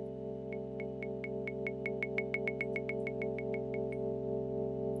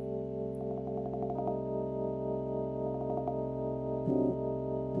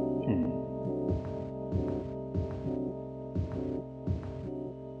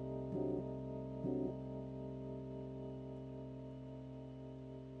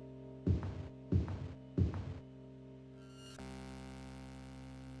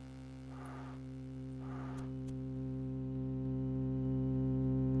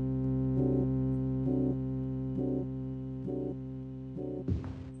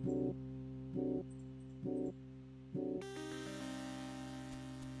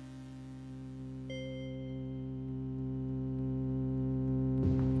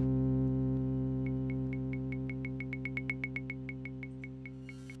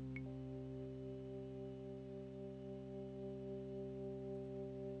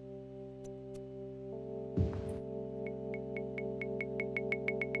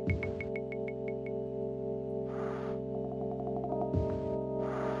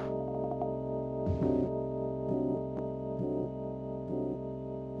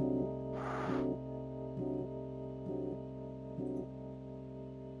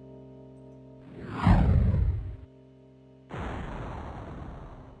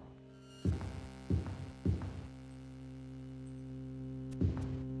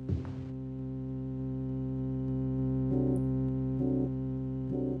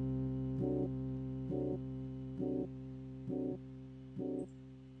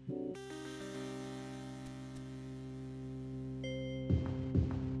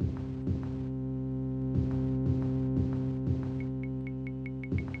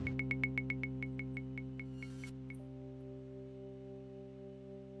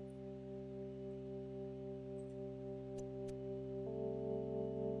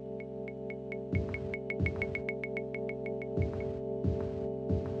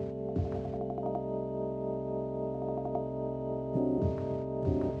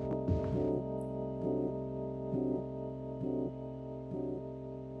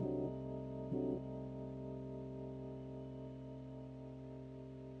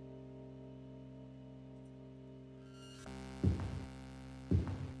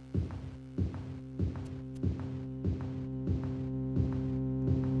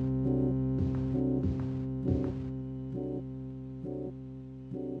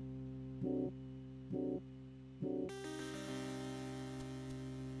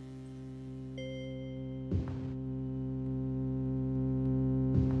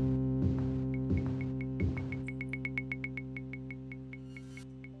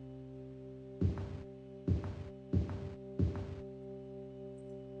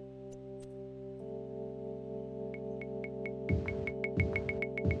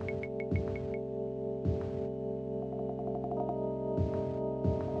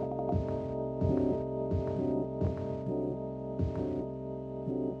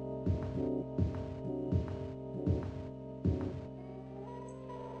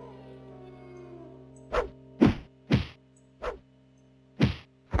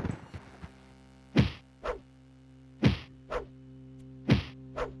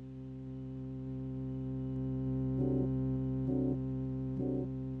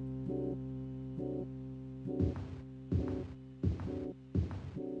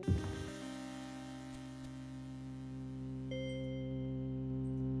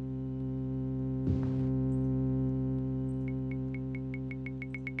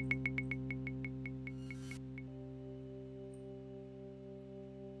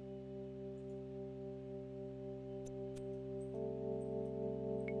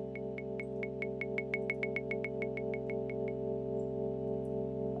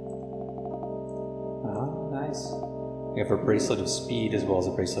 nice. We have a bracelet of speed as well as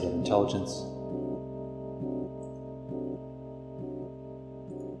a bracelet of intelligence.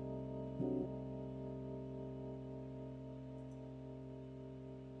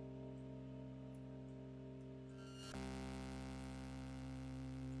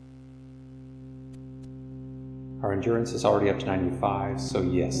 Our endurance is already up to 95, so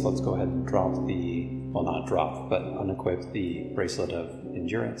yes, let's go ahead and drop the, well, not drop, but unequip the bracelet of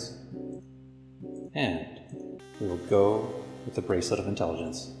endurance. And we will go with the bracelet of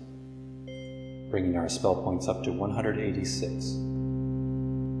intelligence, bringing our spell points up to 186.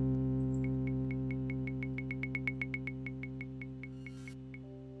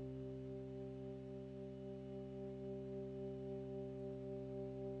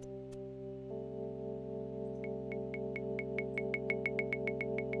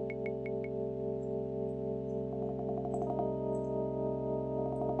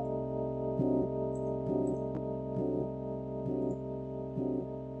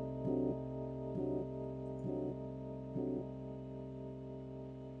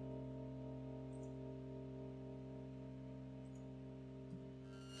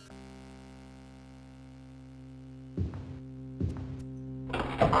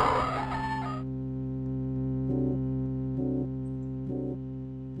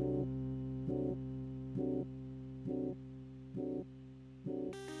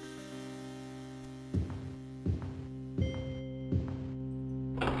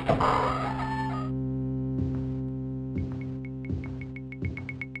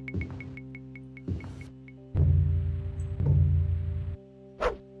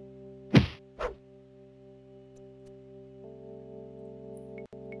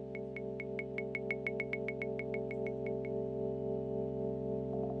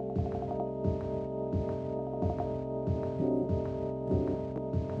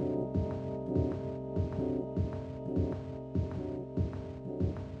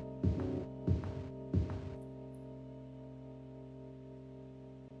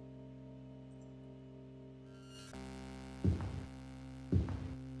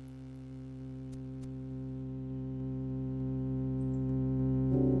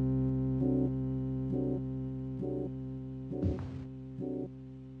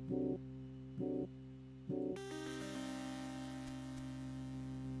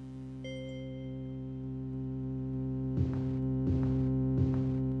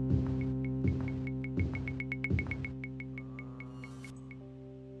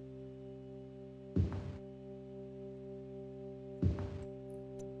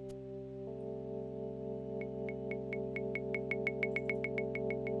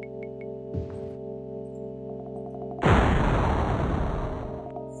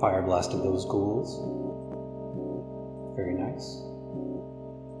 Fire blasted those ghouls. Very nice.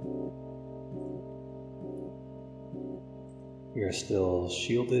 We are still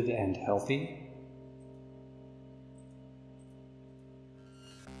shielded and healthy.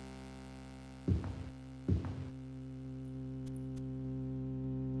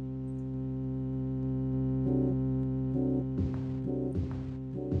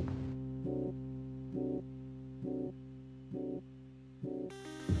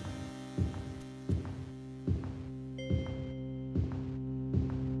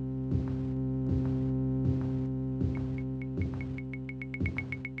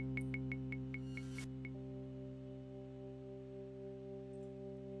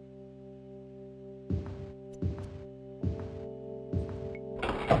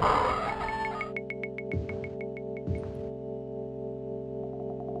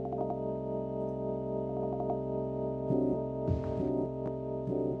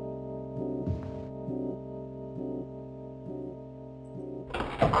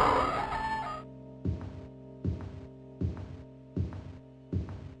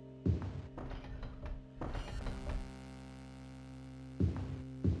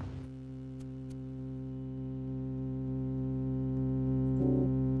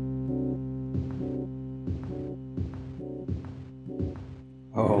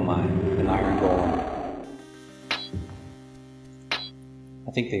 Oh my, an iron golem.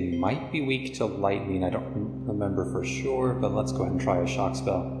 I think they might be weak to lightning, I don't remember for sure, but let's go ahead and try a shock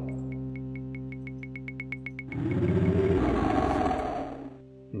spell.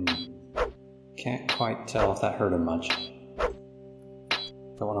 Can't quite tell if that hurt him much.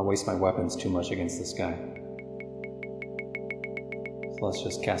 Don't want to waste my weapons too much against this guy. So let's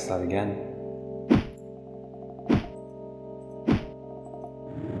just cast that again.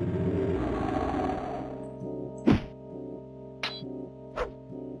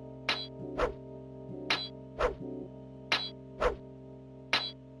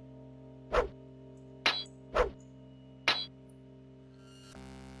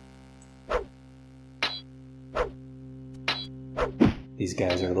 These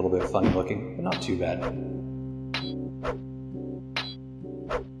guys are a little bit funny looking, but not too bad.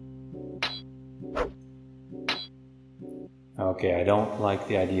 Okay, I don't like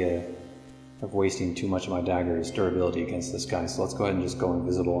the idea of wasting too much of my dagger's durability against this guy, so let's go ahead and just go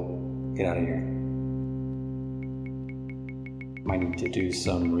invisible. Get out of here. Might need to do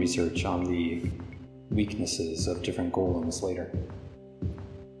some research on the weaknesses of different golems later.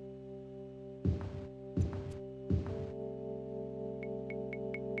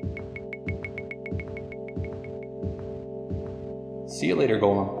 See you later,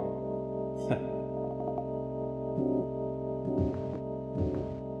 golem.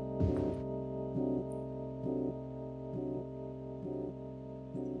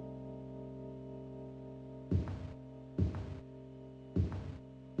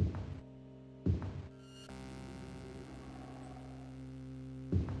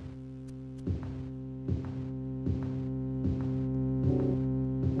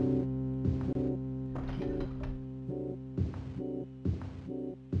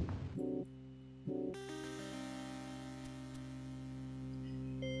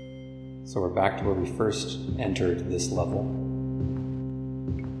 So we're back to where we first entered this level.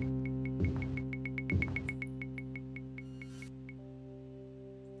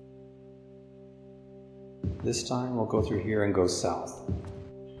 This time we'll go through here and go south.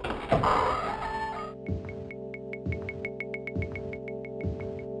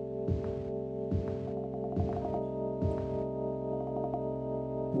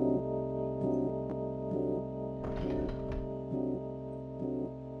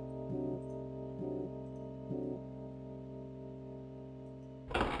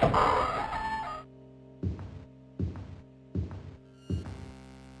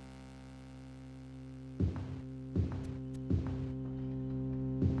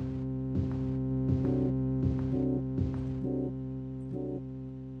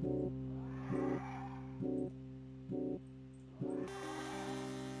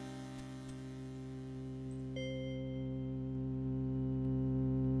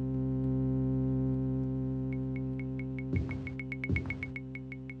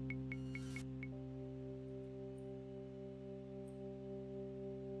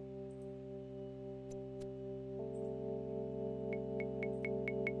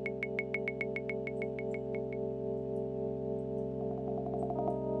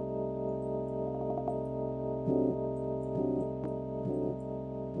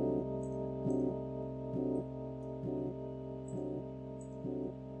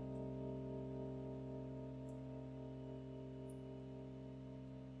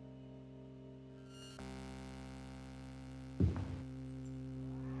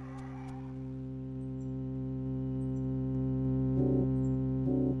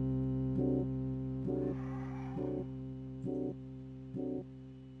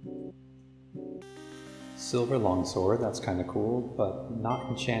 Silver longsword, that's kind of cool, but not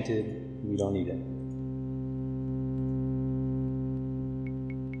enchanted, we don't need it.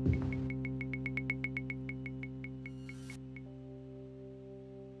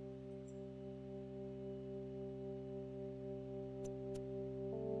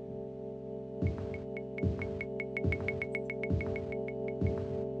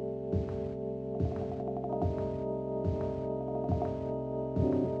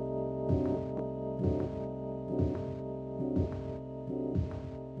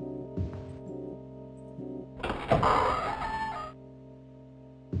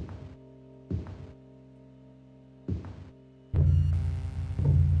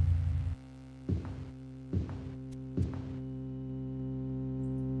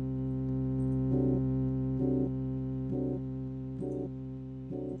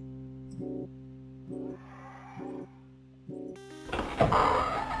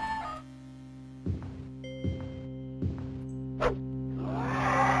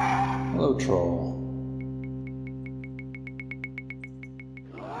 Hello, troll.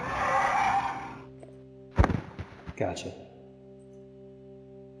 Gotcha.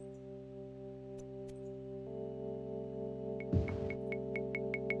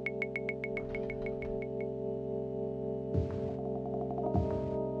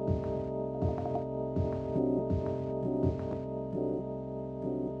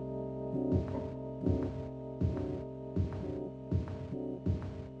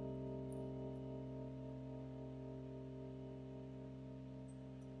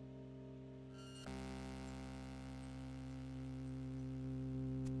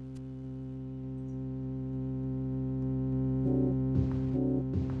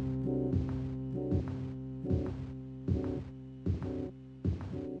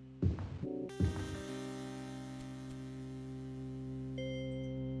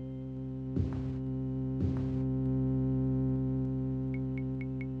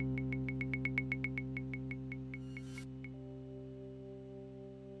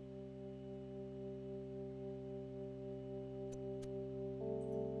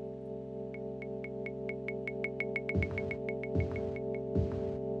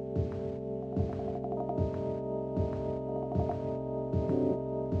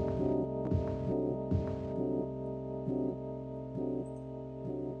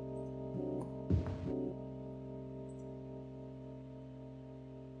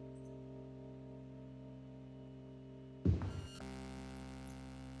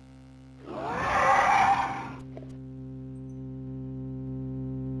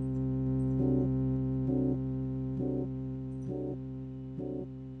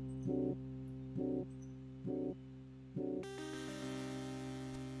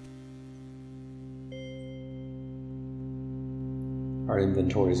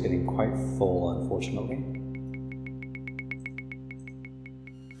 inventory is getting quite full, unfortunately.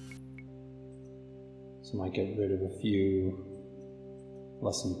 So I might get rid of a few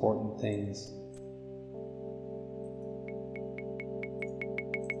less important things.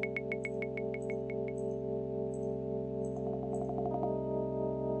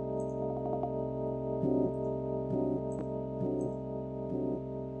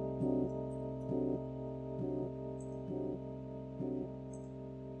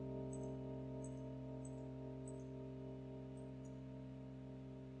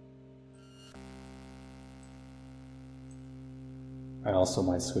 I also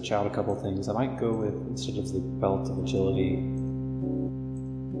might switch out a couple things. I might go with, instead of the belt of agility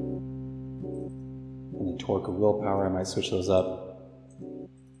and the torque of willpower, I might switch those up.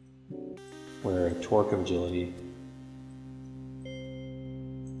 Where a torque of agility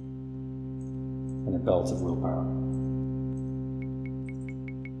and a belt of willpower.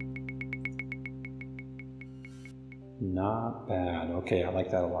 Not bad. Okay, I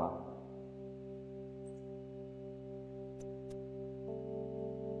like that a lot.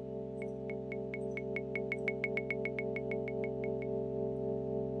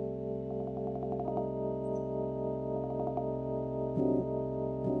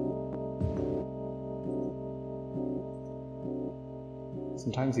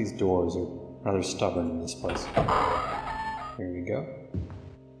 Sometimes these doors are rather stubborn in this place. Here we go.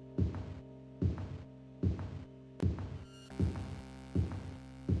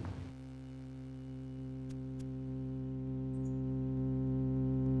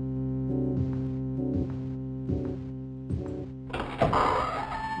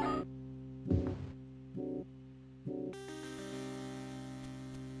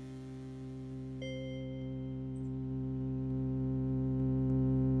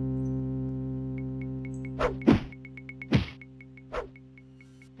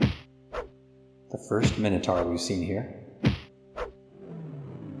 The first Minotaur we've seen here.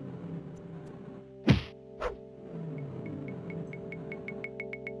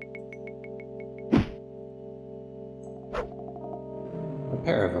 A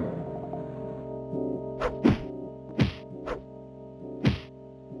pair of them.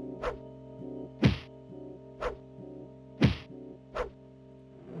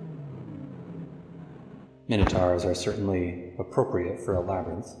 Minotaurs are certainly appropriate for a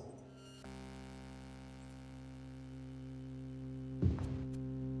labyrinth.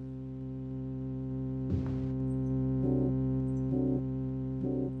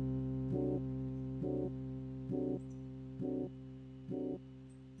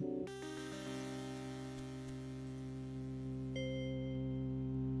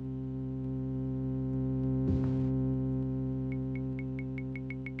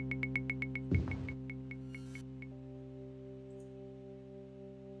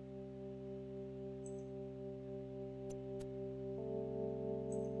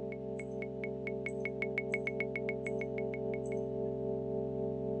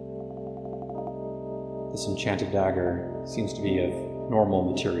 This enchanted dagger seems to be of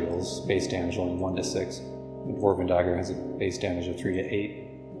normal materials, base damage only 1 to 6. The dwarven dagger has a base damage of 3 to 8.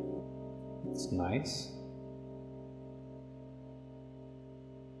 It's nice.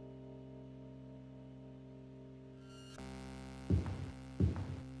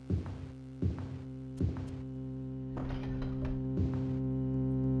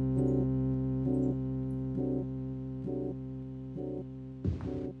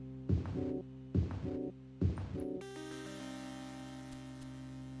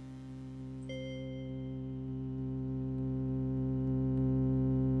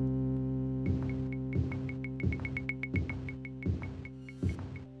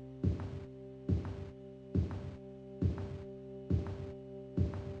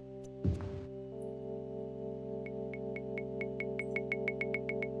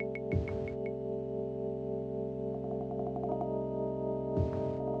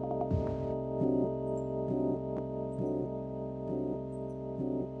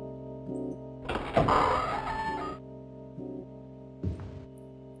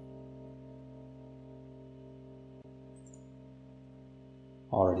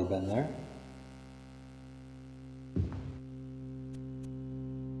 Already been there.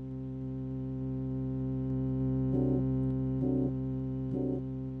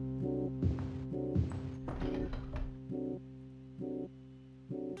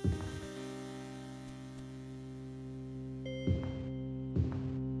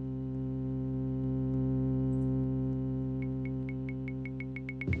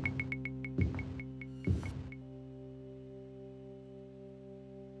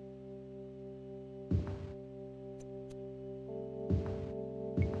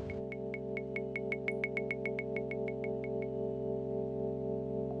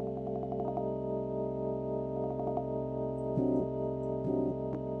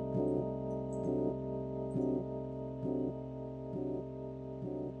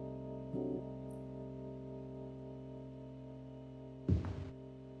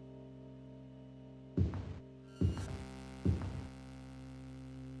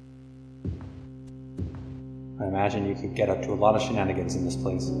 imagine you could get up to a lot of shenanigans in this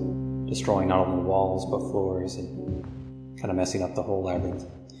place, destroying not only walls but floors and kind of messing up the whole labyrinth.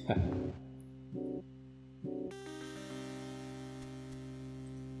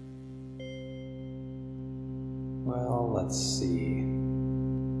 Well, let's see. I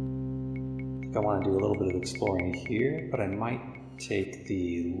think I want to do a little bit of exploring here, but I might take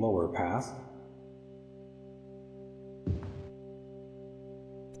the lower path.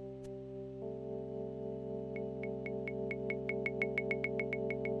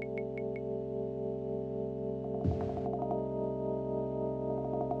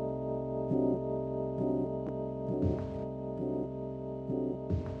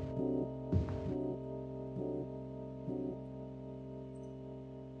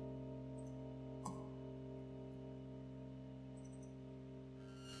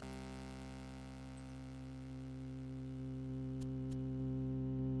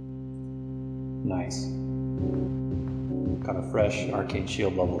 Nice. Got a fresh arcane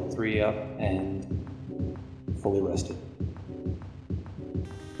shield level 3 up and fully rested.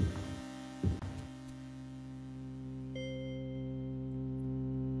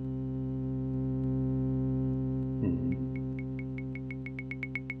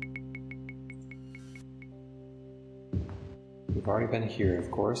 We've already been here,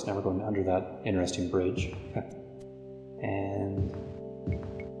 of course. Now we're going under that interesting bridge. And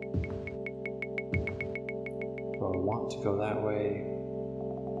do I want to go that way?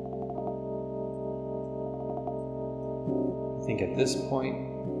 I think at this point,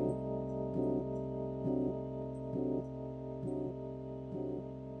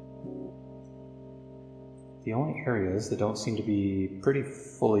 the only areas that don't seem to be pretty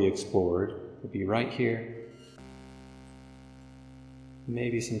fully explored would be right here.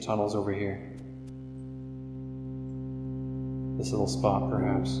 Maybe some tunnels over here. This little spot,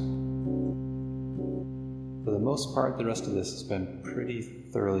 perhaps. For the most part, the rest of this has been pretty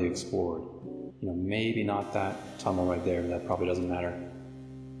thoroughly explored. You know, maybe not that tunnel right there, that probably doesn't matter.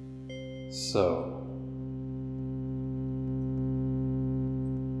 So,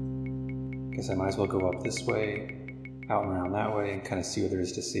 guess I might as well go up this way, out and around that way, and kind of see what there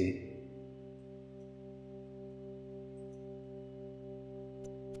is to see.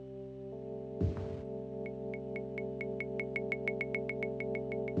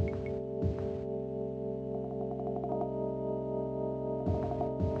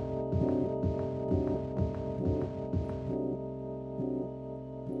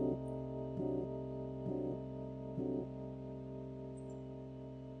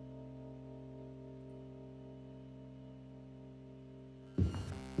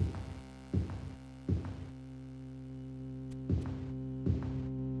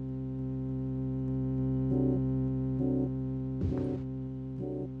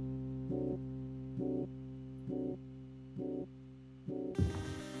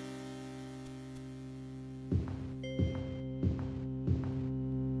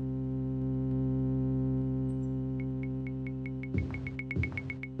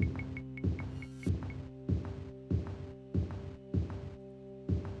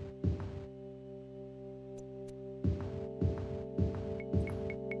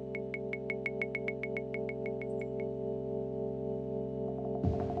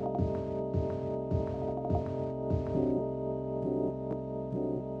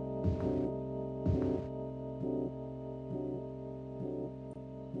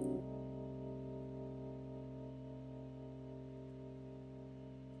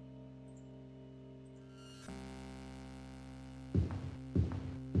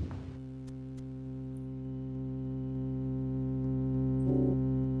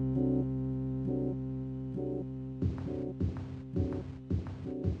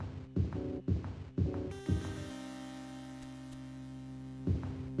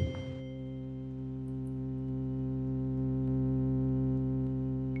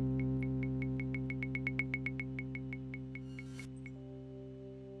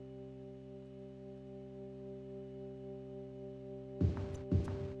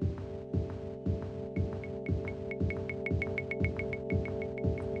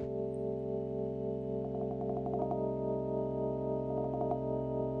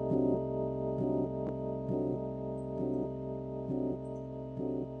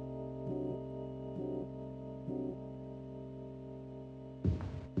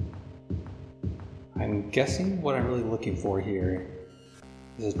 I'm guessing what I'm really looking for here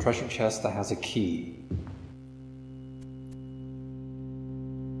is a treasure chest that has a key.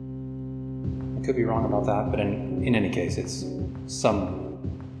 I could be wrong about that, but in any case, it's some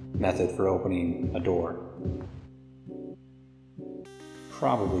method for opening a door.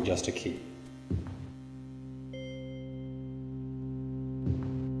 Probably just a key.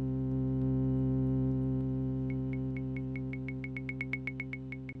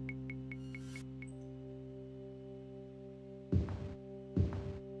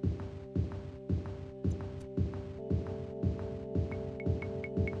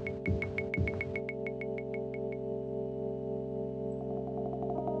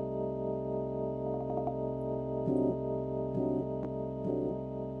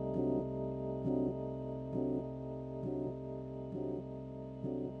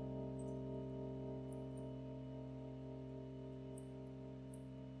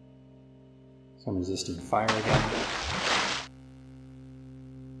 So I'm resisting fire again.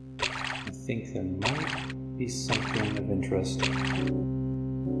 I think there might be something of interest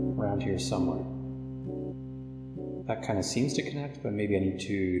around here somewhere. That kind of seems to connect, but maybe I need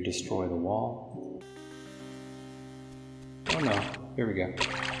to destroy the wall. Oh no, here we go.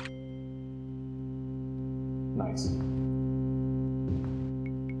 Nice.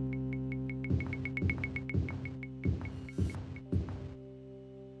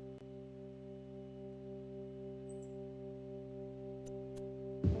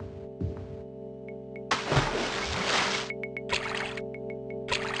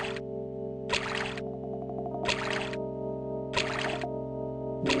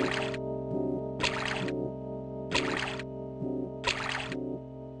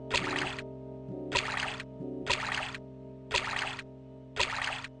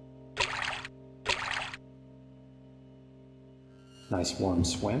 Nice warm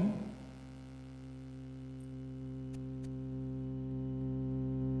swim.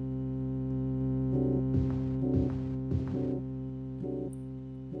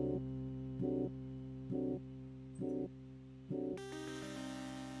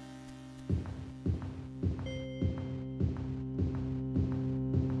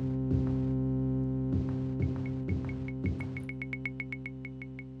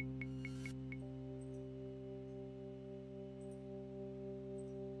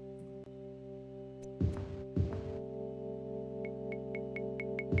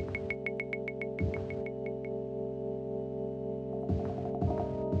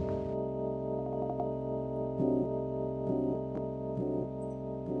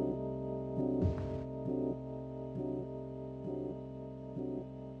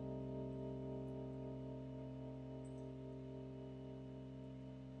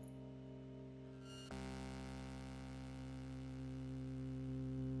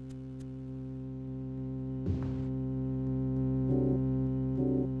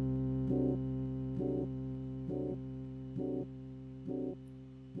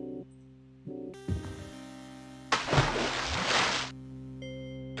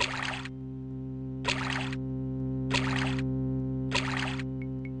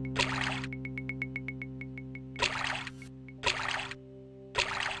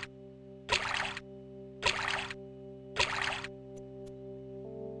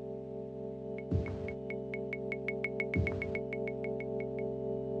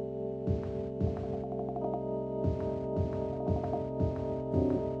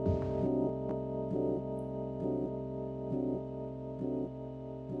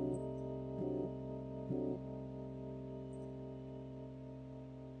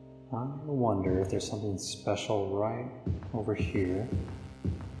 I wonder if there's something special right over here.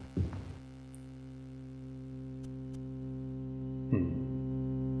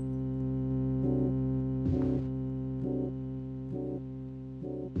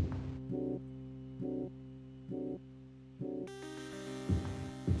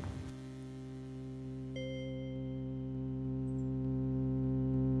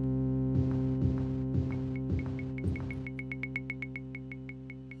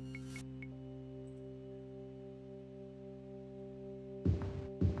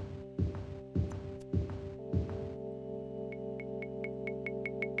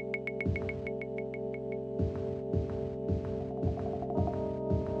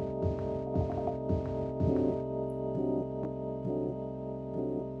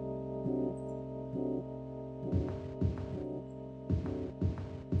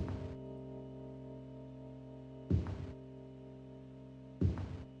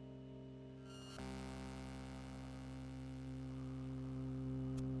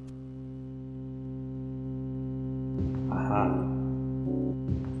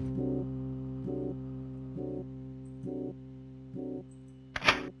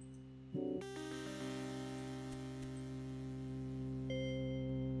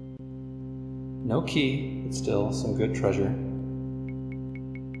 No key, but still some good treasure.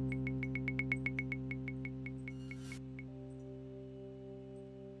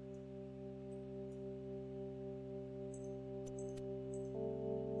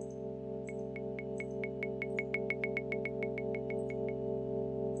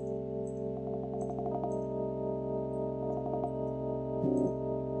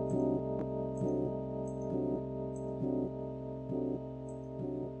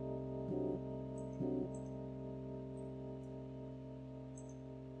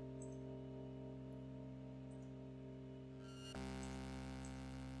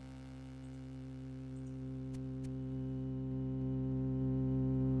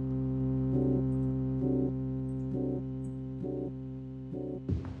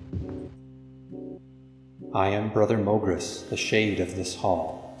 I am Brother Mogrus, the shade of this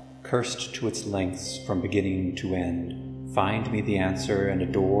hall, cursed to its lengths from beginning to end. Find me the answer, and a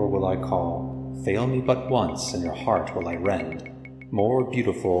door will I call. Fail me but once, and your heart will I rend. More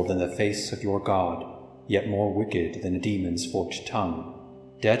beautiful than the face of your god, yet more wicked than a demon's forked tongue.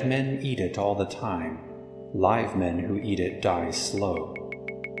 Dead men eat it all the time. Live men who eat it die slow.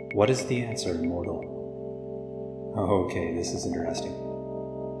 What is the answer, mortal? Okay, this is interesting.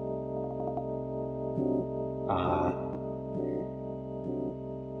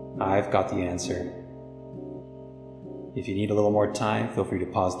 I've got the answer. If you need a little more time, feel free to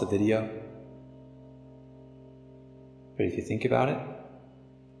pause the video. But if you think about it,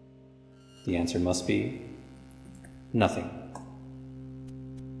 the answer must be nothing.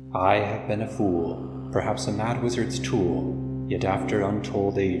 I have been a fool, perhaps a mad wizard's tool, yet after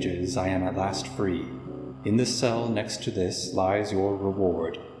untold ages I am at last free. In the cell next to this lies your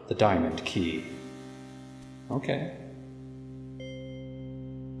reward, the diamond key. Okay.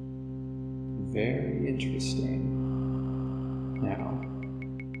 Very interesting. Now,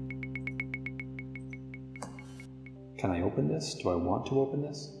 can I open this? Do I want to open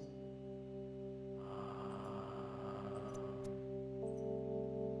this?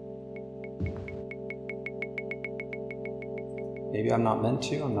 Maybe I'm not meant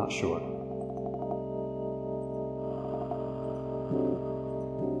to, I'm not sure.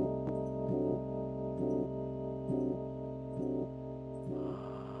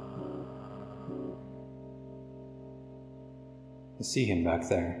 I see him back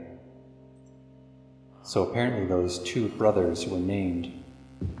there. So apparently those two brothers who were named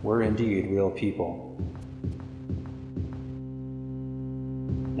were indeed real people.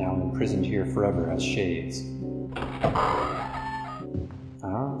 Now imprisoned here forever as shades.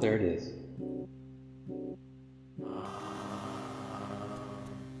 Ah, there it is.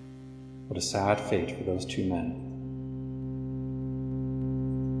 What a sad fate for those two men.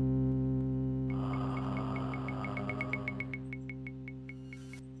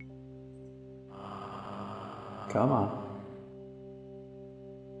 Come on.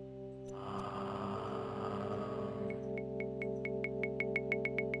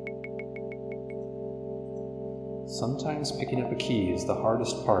 Sometimes picking up a key is the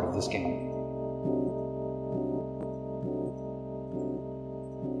hardest part of this game.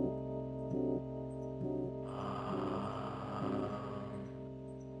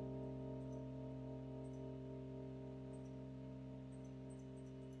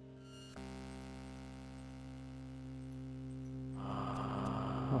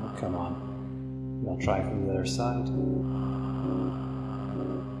 Oh, come on. I'll try from the other side.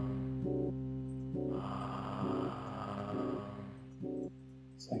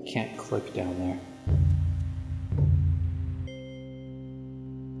 So I can't click down there.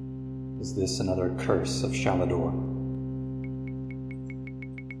 Is this another curse of Shalidor?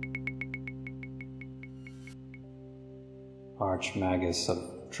 Archmagus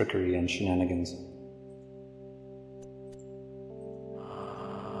of trickery and shenanigans.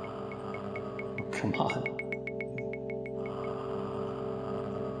 Come on.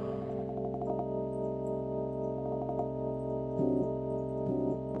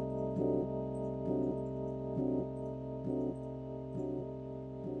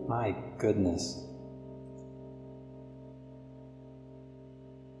 My goodness.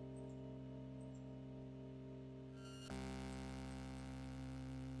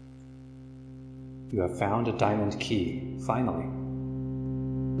 You have found a diamond key, finally.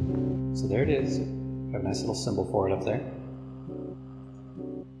 So there it is. We have a nice little symbol for it up there.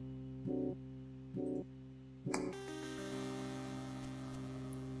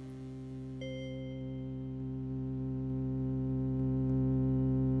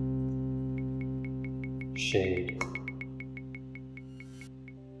 Shade.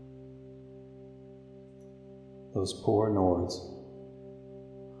 Those poor Nords.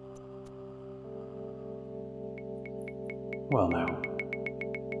 Well now.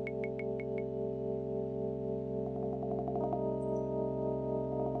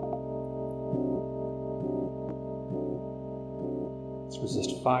 Let's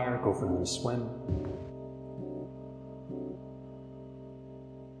resist fire, go for another swim.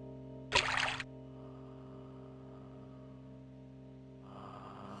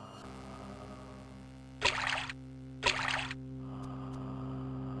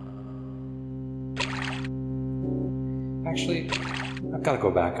 Actually, I've got to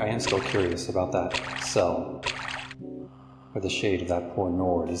go back. I am still curious about that cell where the shade of that poor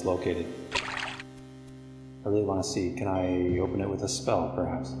Nord is located. I really want to see, can I open it with a spell,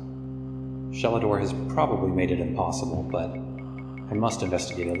 perhaps? Shalidor has probably made it impossible, but I must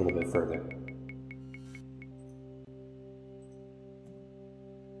investigate a little bit further.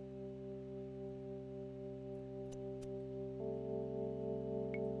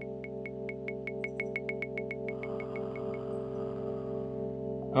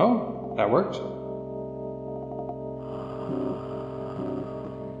 Oh, that worked?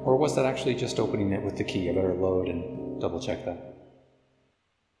 Or was that actually just opening it with the key? I better load and double check that.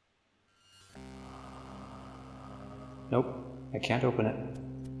 Nope, I can't open it.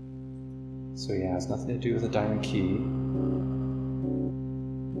 So yeah, it's nothing to do with the diamond key.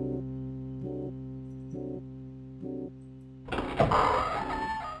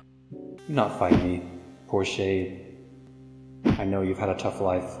 Do not fight me, poor Shade. I know you've had a tough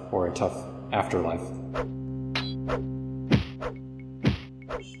life, or a tough afterlife.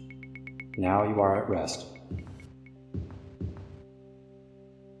 Now you are at rest.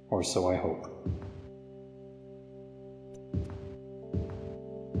 Or so I hope.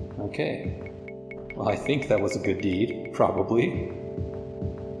 Okay. Well, I think that was a good deed, probably.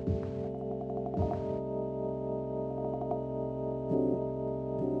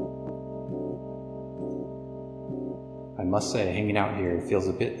 I must say, hanging out here feels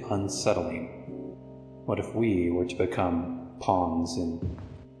a bit unsettling. What if we were to become pawns in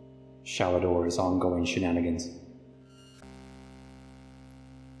Shalidor's ongoing shenanigans?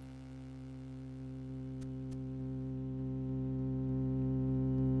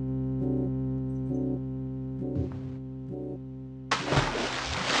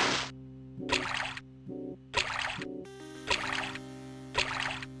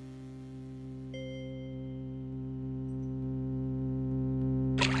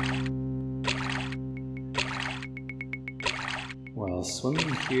 Well,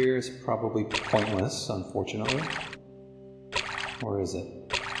 swimming here is probably pointless, unfortunately. Or is it?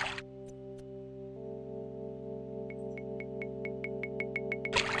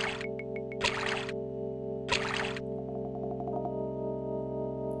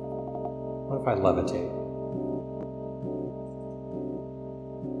 What if I levitate?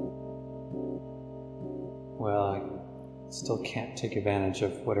 Well, I still can't take advantage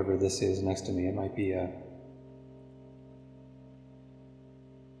of whatever this is next to me. It might be a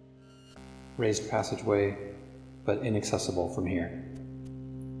raised passageway, but inaccessible from here.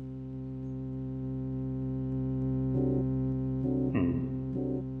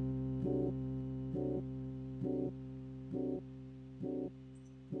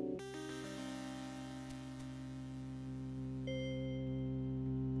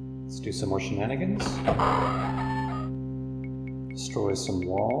 Let's do some more shenanigans. Destroy some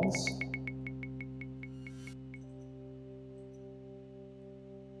walls.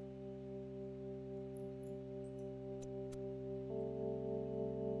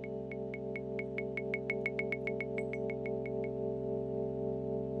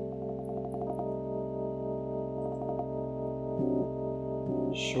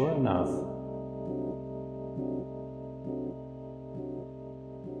 Sure enough.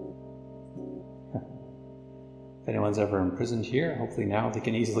 If anyone's ever imprisoned here, hopefully now they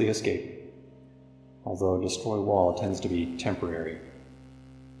can easily escape. Although destroy wall tends to be temporary.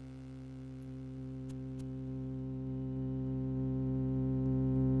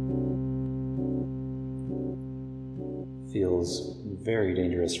 Feels very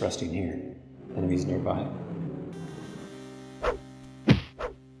dangerous resting here. Enemies nearby.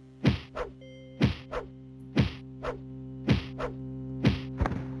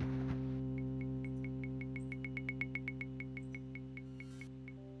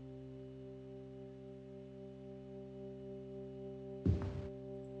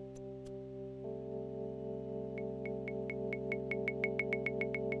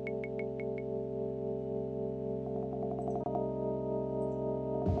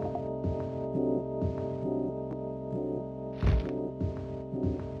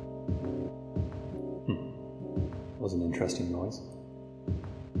 Was an interesting noise.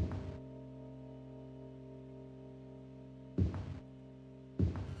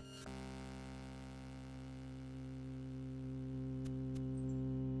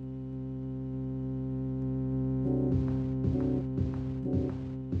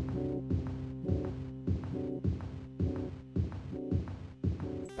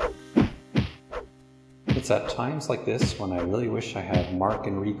 It's at times like this when I really wish I had mark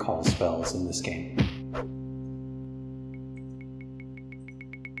and recall spells in this game.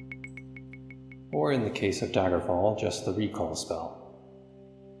 Or in the case of Daggerfall, just the recall spell.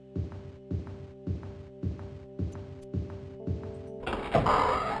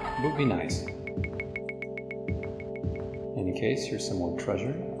 Would be nice. In any case, here's some more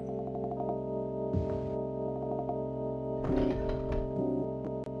treasure.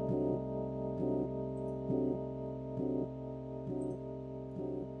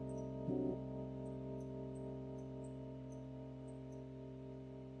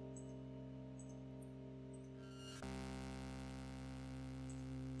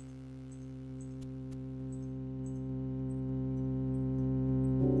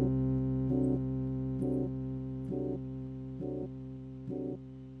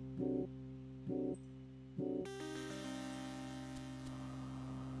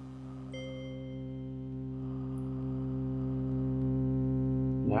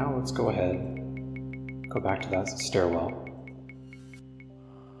 let's go ahead, go back to that stairwell.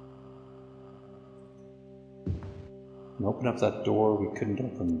 And open up that door we couldn't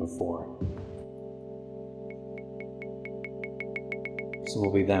open before. So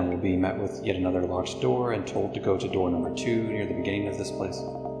we'll be met with yet another locked door and told to go to door number 2 near the beginning of this place.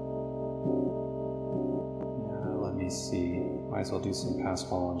 Now, let me see. Might as well do some pass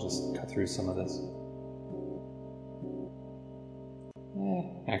fall and just cut through some of this.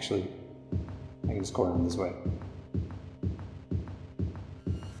 Actually, I can just go around this way.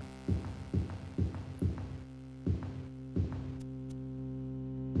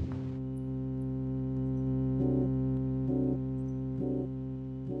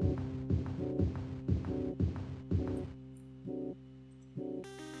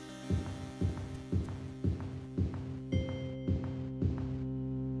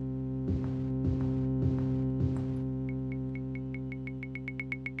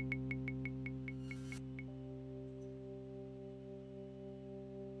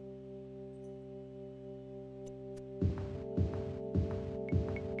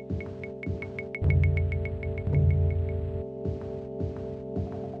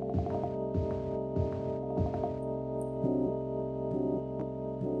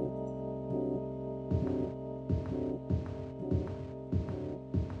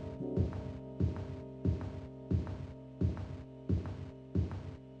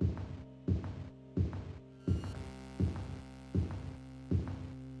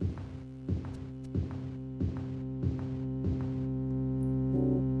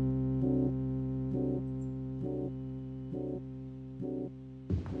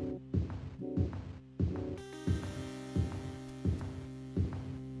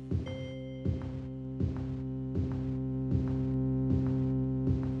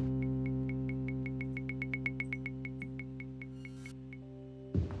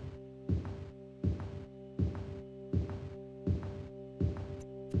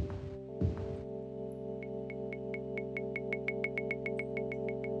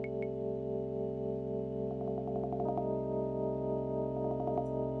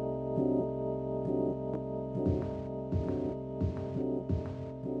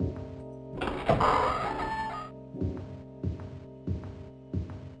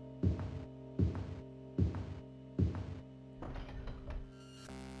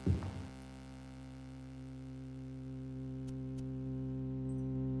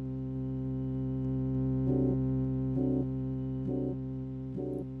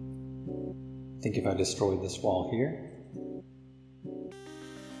 I think if I destroy this wall here,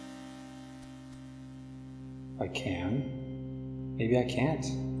 I can. Maybe I can't.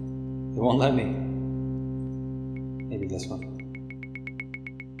 It won't let me. Maybe this one.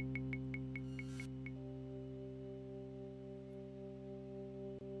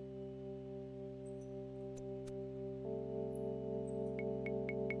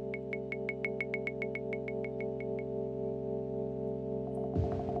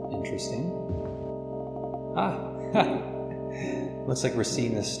 Interesting. Looks like we're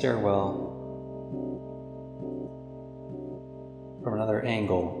seeing this stairwell from another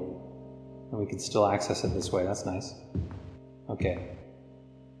angle, and we can still access it this way. That's nice. Okay.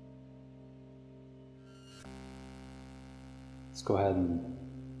 Let's go ahead and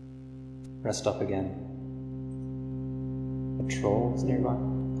rest up again. A troll is nearby.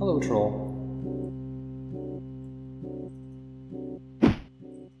 Hello, troll.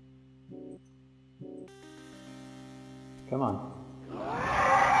 Come on.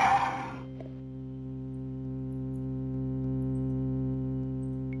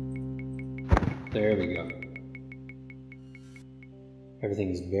 There we go. Everything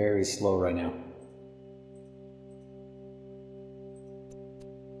is very slow right now.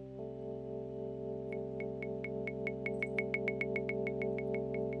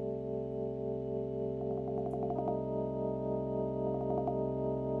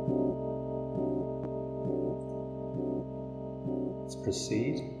 Let's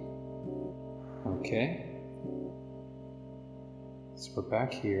proceed. Okay. So we're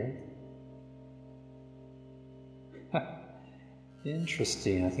back here.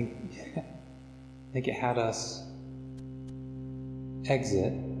 Interesting. I think it had us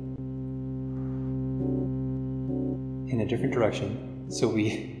exit in a different direction. So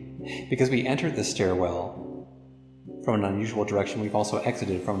because we entered the stairwell from an unusual direction, we've also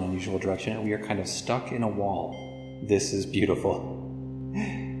exited from an unusual direction, and we are kind of stuck in a wall. This is beautiful.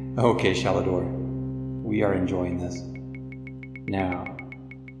 Okay, Shalidor, we are enjoying this. Now,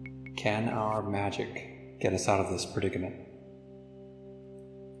 can our magic get us out of this predicament?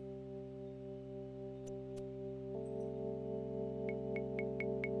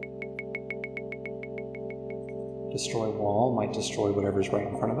 Destroy wall might destroy whatever's right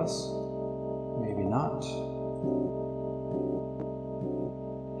in front of us. Maybe not.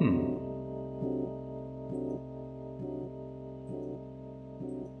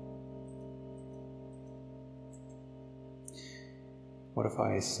 What if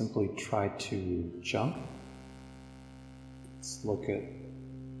I simply try to jump? Let's look at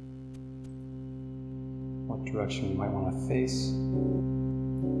what direction we might want to face.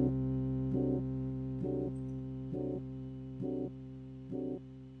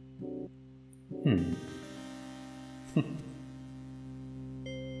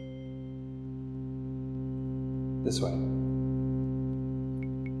 This way.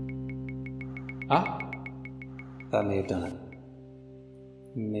 Ah! That may have done it.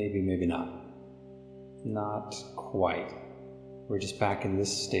 Maybe, maybe not. Not quite. We're just back in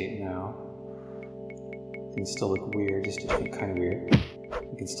this state now. Things still look weird, just a different kind of weird.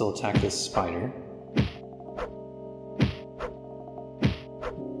 We can still attack this spider.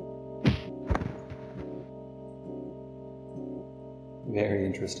 Very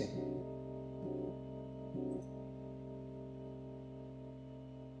interesting.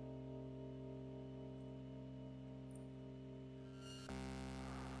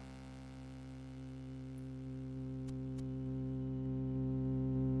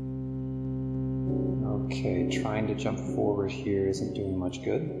 Okay, trying to jump forward here isn't doing much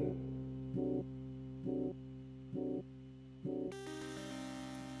good.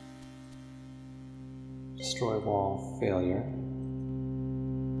 Destroy wall, failure.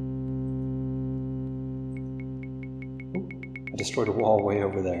 I destroyed a wall way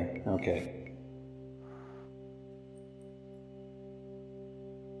over there. Okay.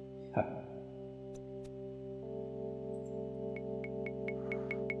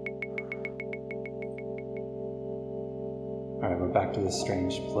 Alright, we're back to this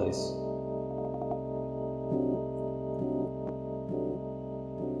strange place.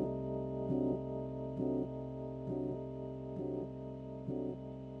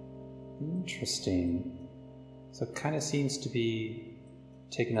 Interesting. So it kind of seems to be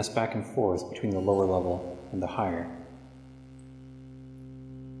taking us back and forth between the lower level and the higher.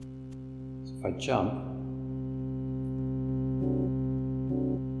 So if I jump,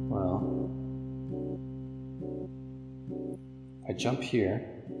 well, if I jump here,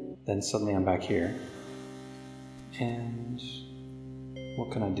 then suddenly I'm back here. And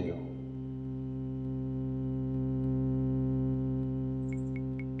what can I do?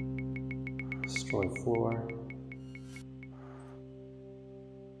 Destroy floor.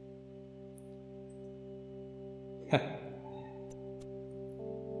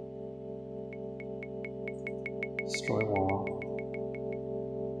 Destroy wall.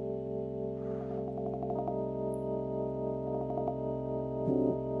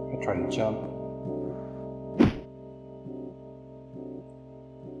 I try to jump.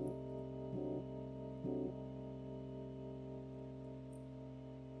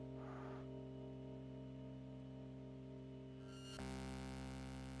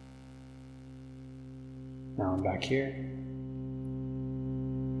 Now I'm back here.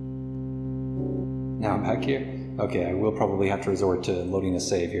 Now I'm back here. Okay, I will probably have to resort to loading a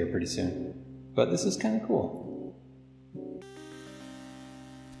save here pretty soon. But this is kind of cool.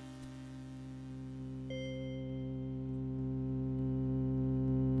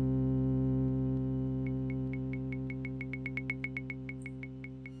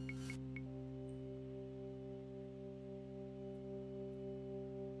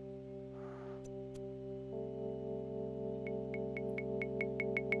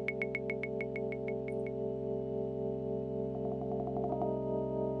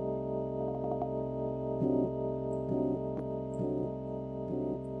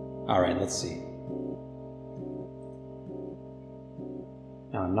 Alright, let's see.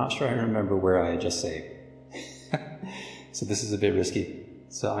 Now, I'm not sure I remember where I just saved. So this is a bit risky.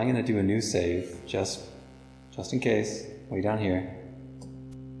 So I'm going to do a new save, just in case, way down here.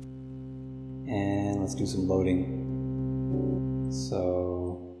 And let's do some loading.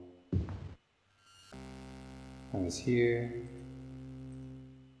 So I was here.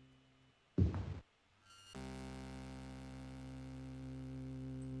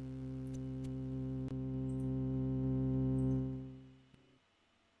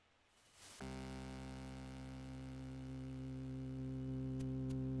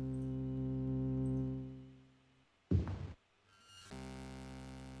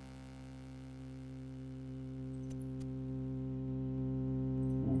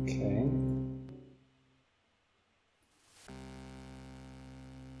 Okay.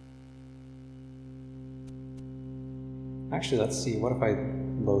 Actually, let's see. What if I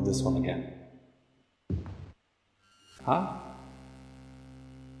load this one again? Ah,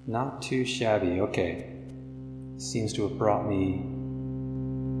 not too shabby, okay. Seems to have brought me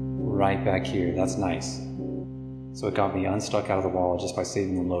right back here, that's nice. So it got me unstuck out of the wall just by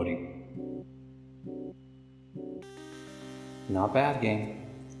saving and loading. Not bad, game.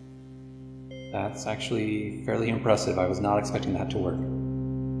 That's actually fairly impressive. I was not expecting that to work.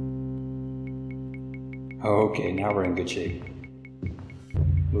 Okay, now we're in good shape.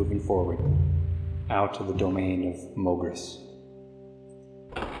 Moving forward. Out to the domain of Mogrus.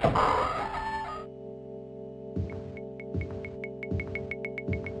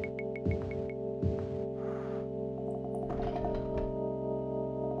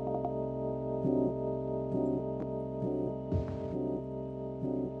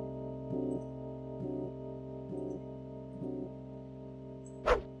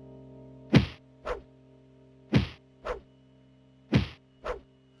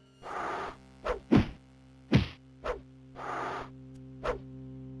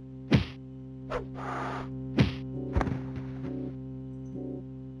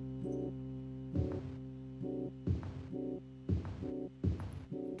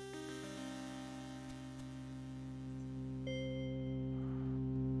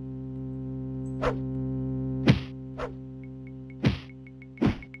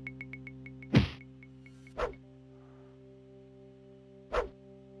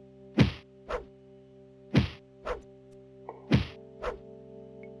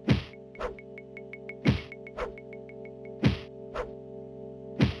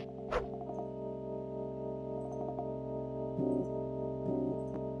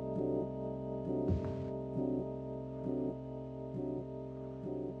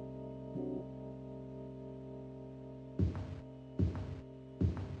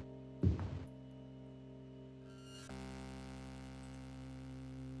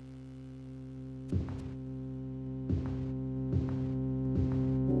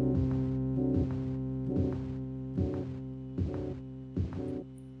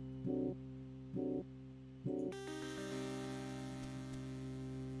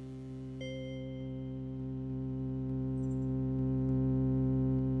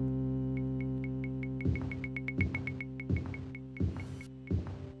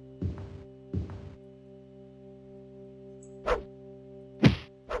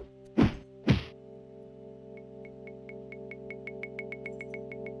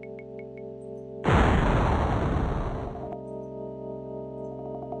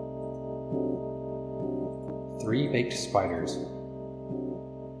 Three baked spiders.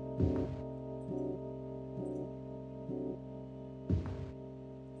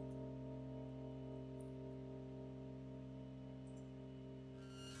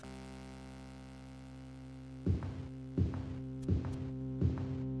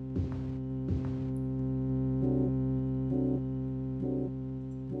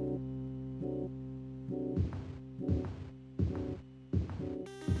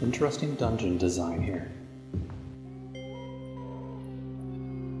 Interesting dungeon design here.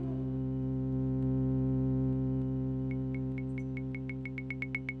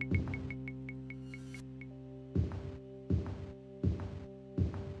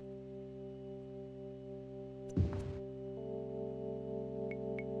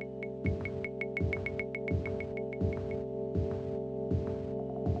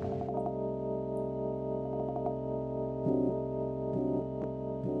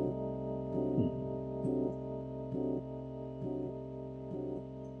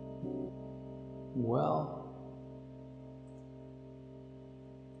 Well,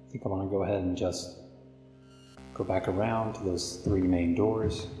 I think I want to go ahead and just go back around to those three main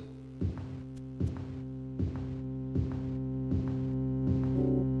doors.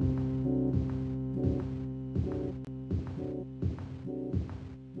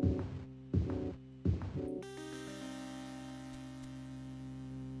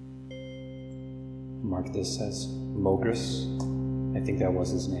 Mark this as Mogrus. I think that was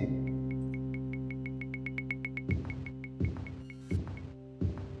his name.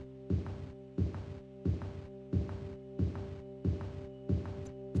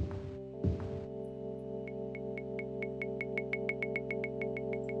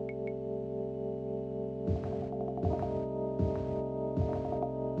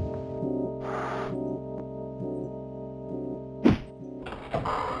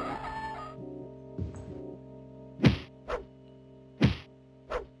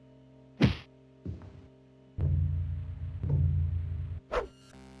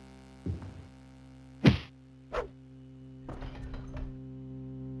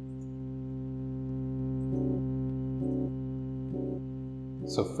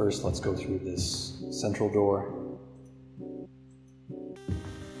 So first, let's go through this central door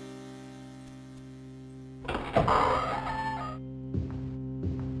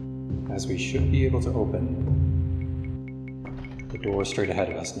As we should be able to open the door straight ahead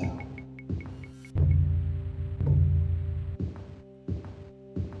of us now.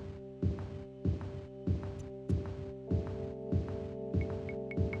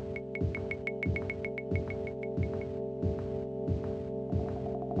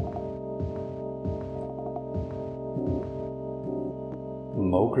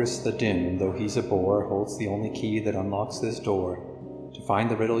 Mogrus the Dim, though he's a bore, holds the only key that unlocks this door. To find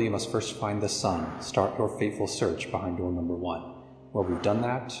the riddle, you must first find the sun. Start your fateful search behind door number 1. Well, we've done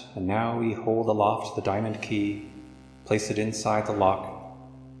that, and now we hold aloft the diamond key, place it inside the lock.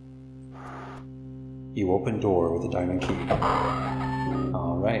 You open door with the diamond key.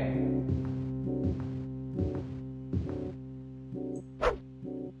 Alright.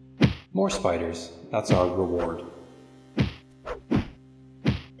 More spiders. That's our reward.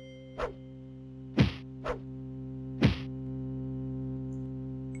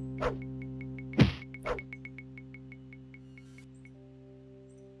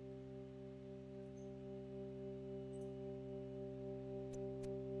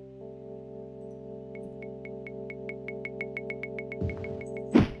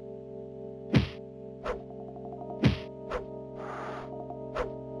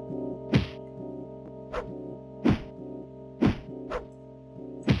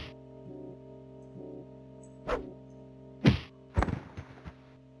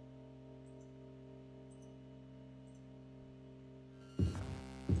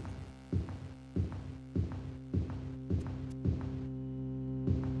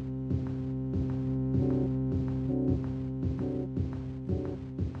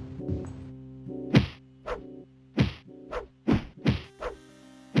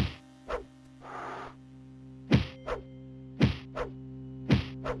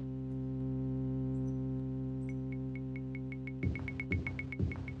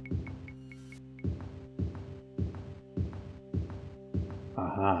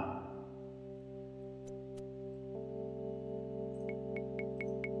 Aha.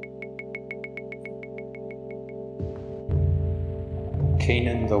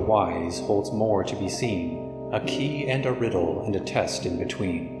 Kanen the Wise holds more to be seen, a key and a riddle and a test in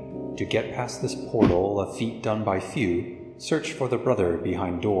between. To get past this portal, a feat done by few, search for the brother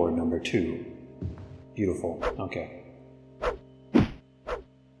behind door number 2. Beautiful. Okay.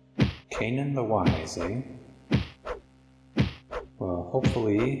 Kanen the Wise, eh? Well,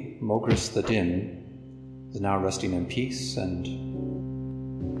 hopefully Mogrus the Dim is now resting in peace,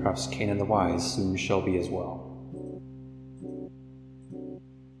 and perhaps Kanen the Wise soon shall be as well.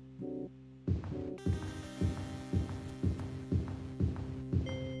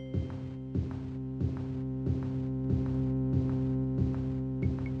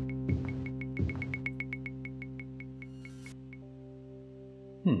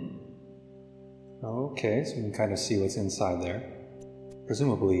 Okay, so we can kind of see what's inside there.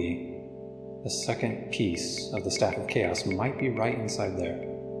 Presumably, the second piece of the Staff of Chaos might be right inside there.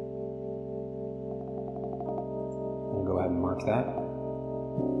 I'll go ahead and mark that,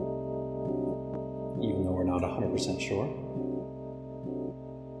 even though we're not 100% sure.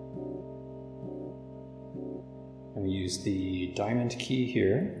 I'm going to use the diamond key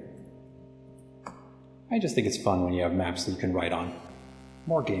here. I just think it's fun when you have maps that you can write on.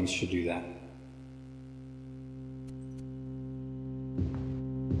 More games should do that.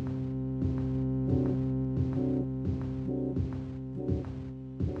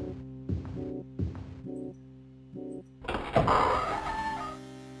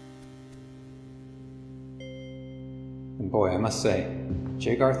 Boy, I must say,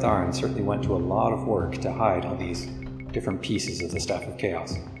 Jagar Tharn certainly went to a lot of work to hide all these different pieces of the Staff of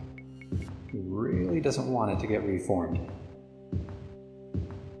Chaos. He really doesn't want it to get reformed.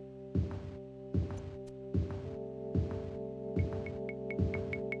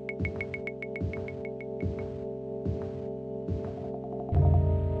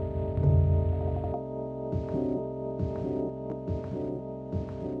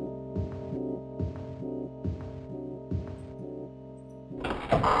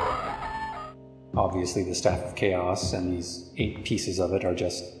 Obviously, the Staff of Chaos and these 8 pieces of it are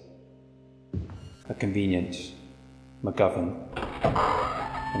just a convenient MacGuffin,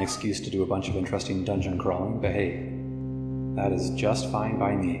 an excuse to do a bunch of interesting dungeon crawling, but hey, that is just fine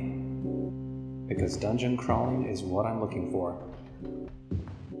by me, because dungeon crawling is what I'm looking for,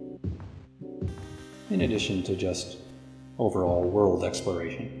 in addition to just overall world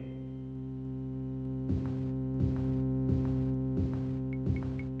exploration.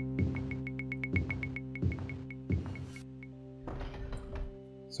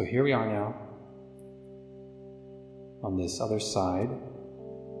 So here we are now, on this other side,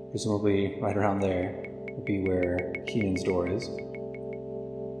 presumably right around there, would be where Kanen's door is.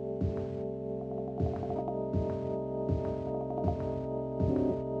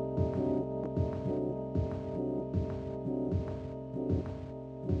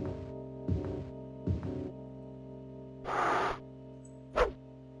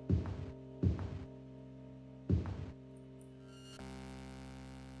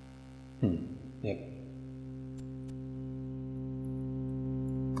 Yep.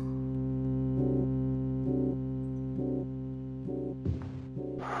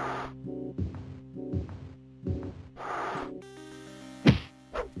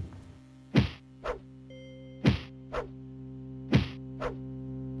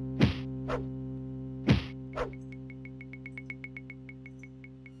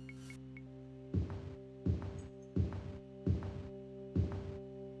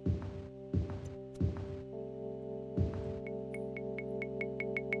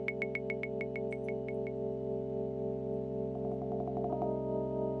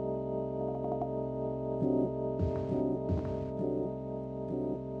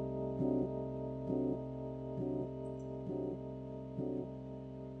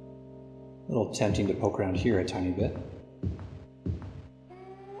 A little tempting to poke around here a tiny bit.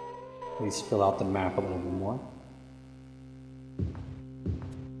 At least fill out the map a little bit more.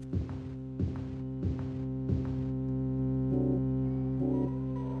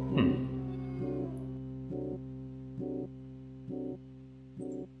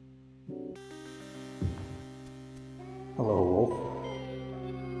 Hello, wolf.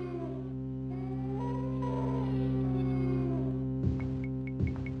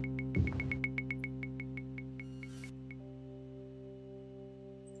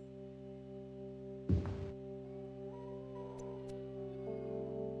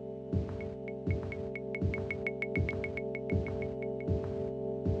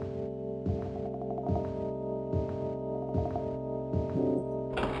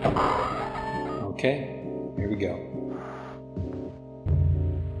 Okay, here we go.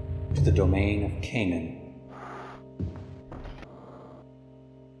 To the domain of Kanen.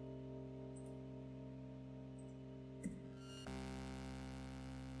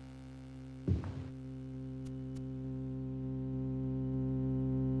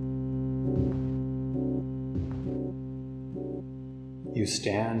 You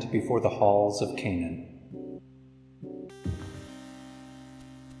stand before the halls of Kanen.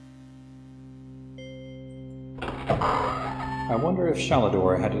 I wonder if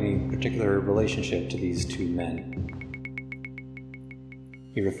Shalidor had any particular relationship to these two men.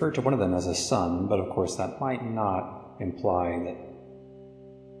 He referred to one of them as a son, but of course that might not imply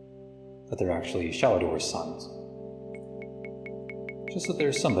that they're actually Shalidor's sons. Just that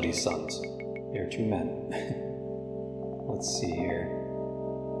they're somebody's sons. They're two men. Let's see here.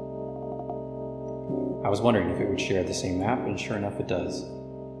 I was wondering if it would share the same map, and sure enough it does.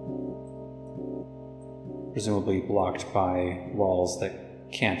 Presumably blocked by walls that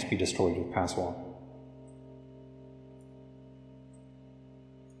can't be destroyed with pass wall.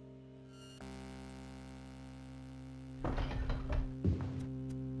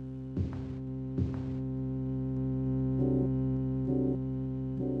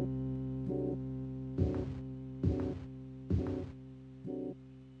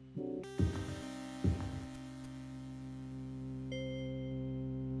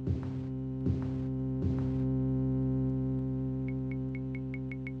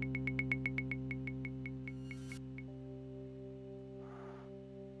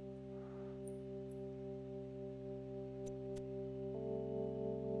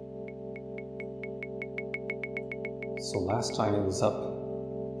 So last time it was up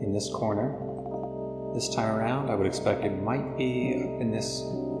in this corner. This time around I would expect it might be up in this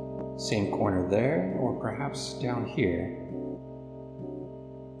same corner there, or perhaps down here.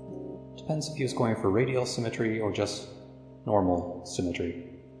 Depends if he was going for radial symmetry or just normal symmetry.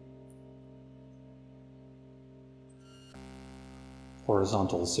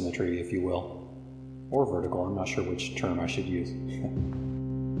 Horizontal symmetry, if you will. Or vertical, I'm not sure which term I should use.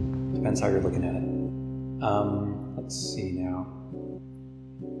 Depends how you're looking at it. Let's see now.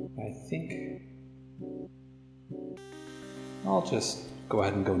 I think I'll just go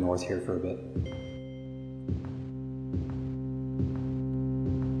ahead and go north here for a bit.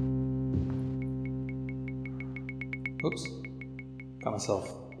 Oops. Got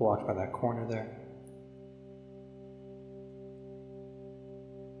myself blocked by that corner there.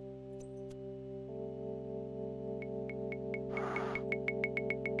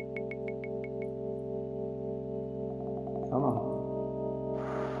 Come on.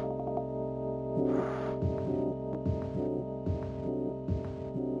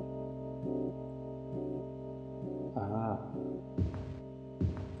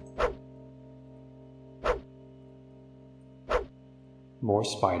 More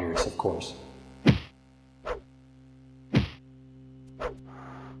spiders, of course.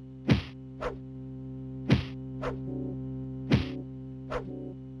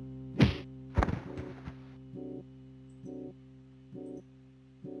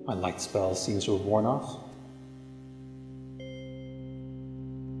 My light spell seems to have worn off.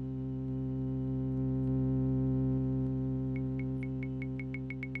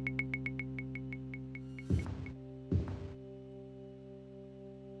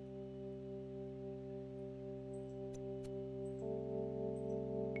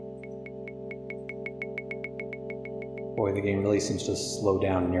 Boy, the game really seems to slow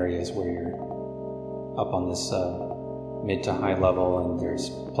down in areas where you're up on this mid to high level and there's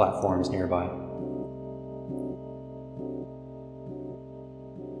platforms nearby.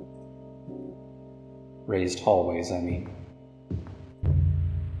 Raised hallways, I mean.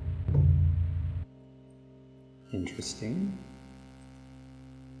 Interesting.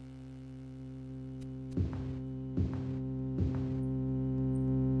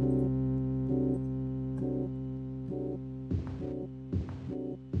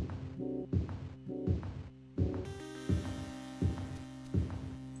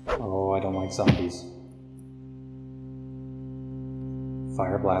 Oh, I don't like zombies.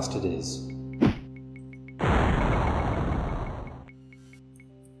 Fire blast it is.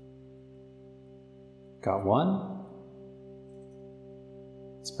 Got one.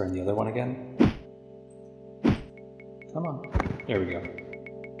 Let's burn the other one again. Come on. There we go.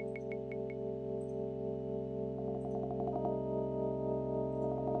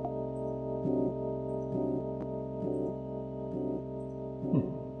 Hmm.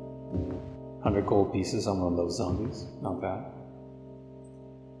 100 gold pieces on one of those zombies. Not bad.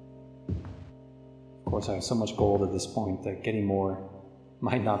 Of course, I have so much gold at this point that getting more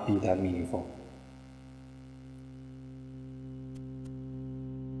might not be that meaningful.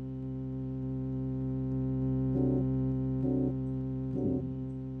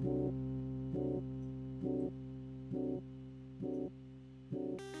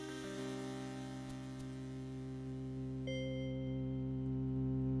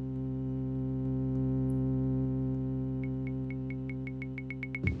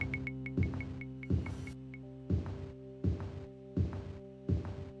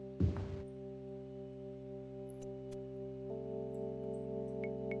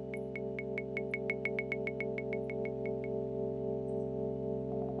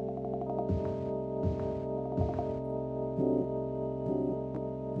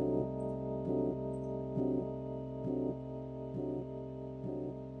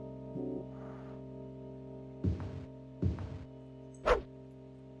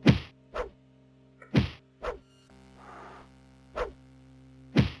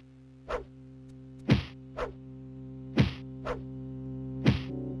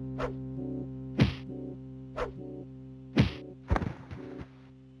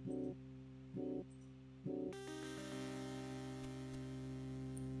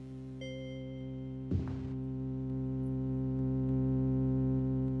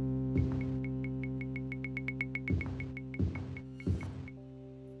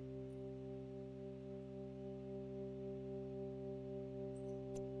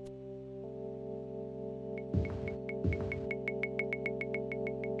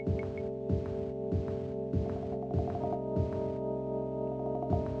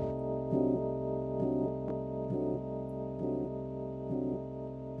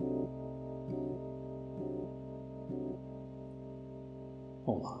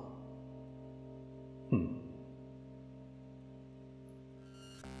 Hold on.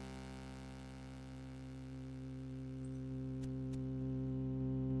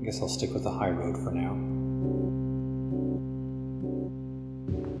 I guess I'll stick with the high road for now.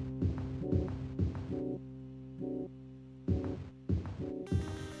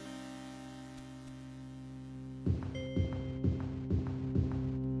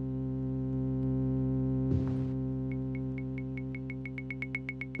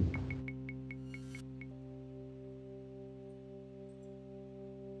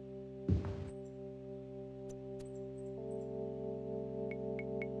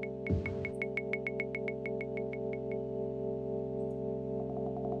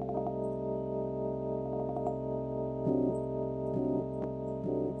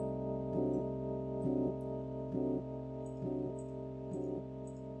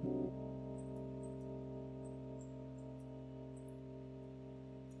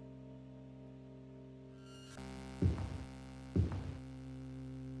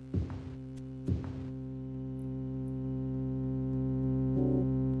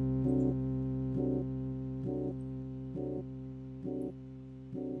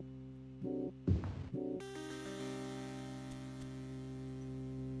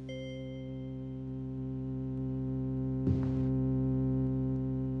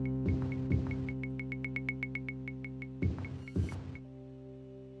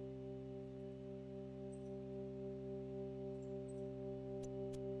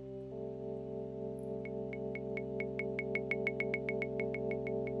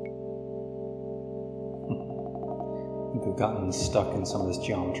 we've gotten stuck in some of this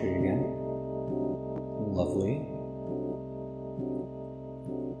geometry again. Lovely.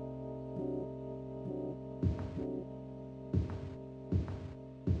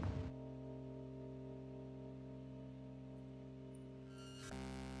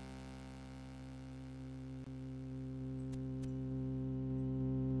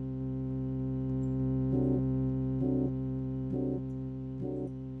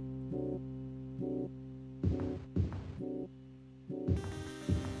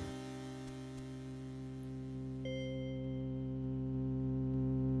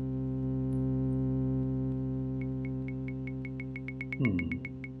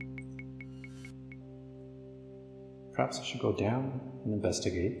 Perhaps I should go down and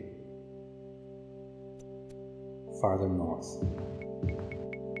investigate. Farther north.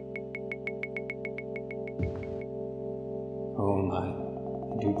 Oh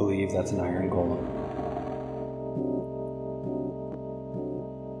my, I do believe that's an iron golem.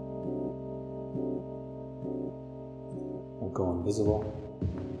 We'll go invisible.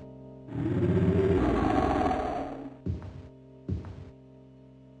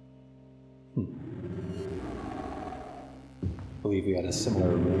 I believe we had a similar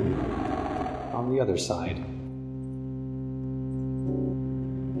room on the other side.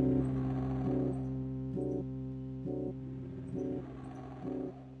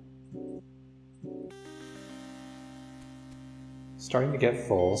 Starting to get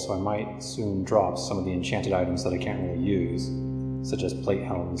full, so I might soon drop some of the enchanted items that I can't really use, such as plate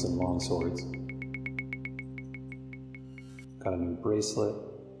helms and longswords. Got a new bracelet.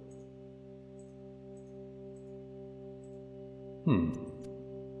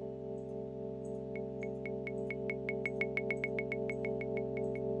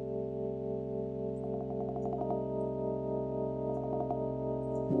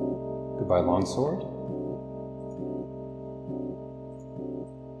 Goodbye, longsword.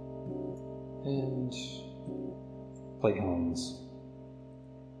 And plate helms.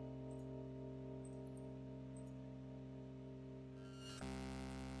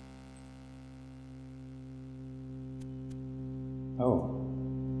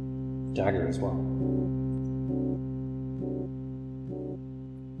 Oh, dagger as well.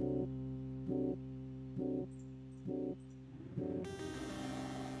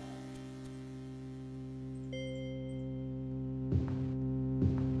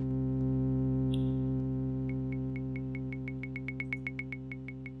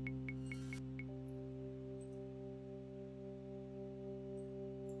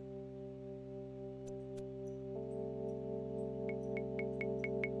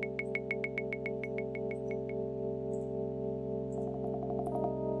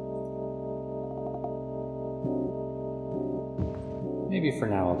 Maybe for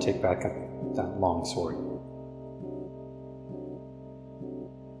now I'll take back that longsword.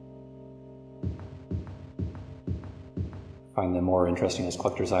 Find them more interesting as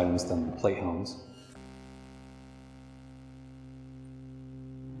collector's items than plate helms.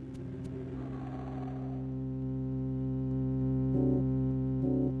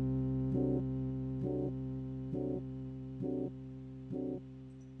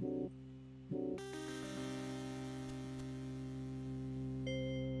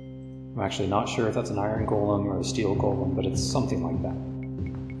 I'm actually not sure if that's an iron golem or a steel golem, but it's something like that.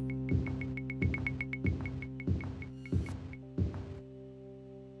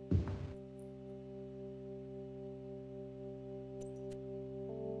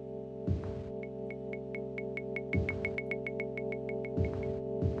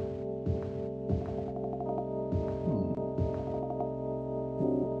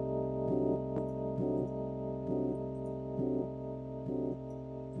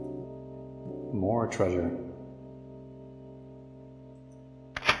 More treasure.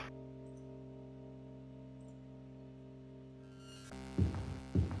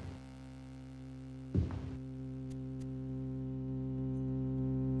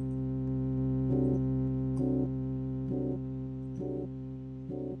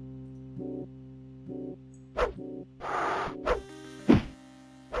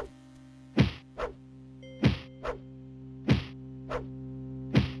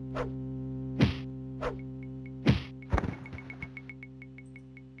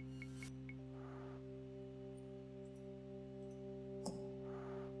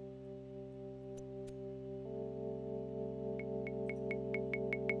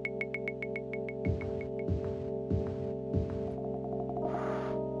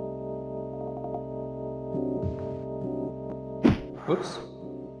 Whoops.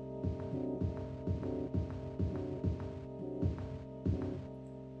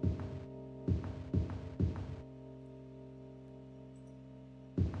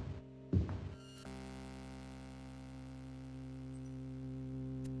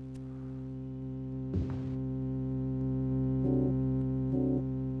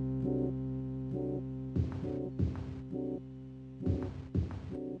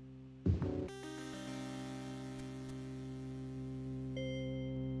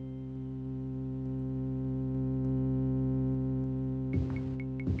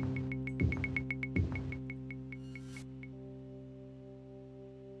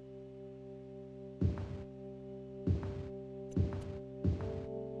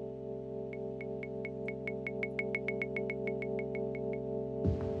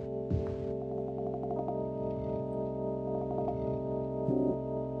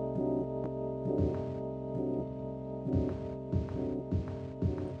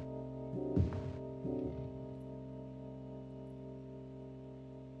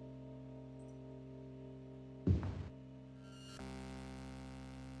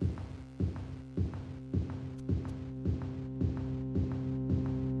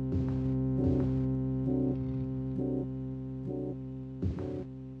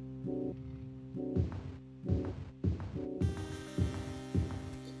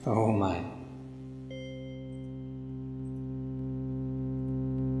 Oh my.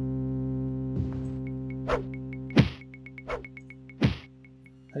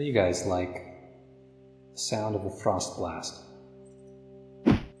 How do you guys like the sound of a frost blast?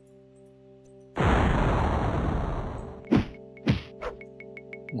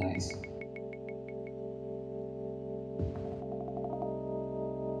 Nice.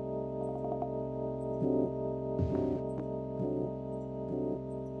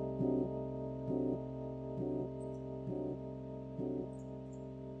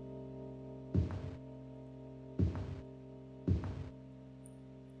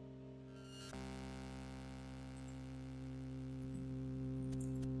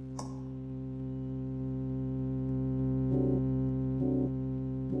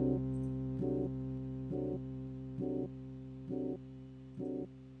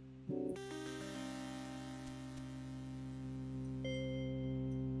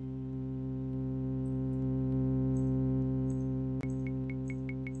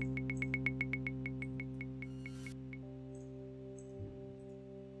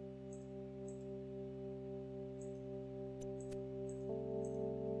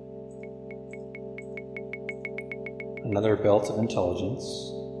 Another belt of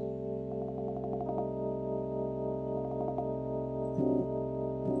intelligence.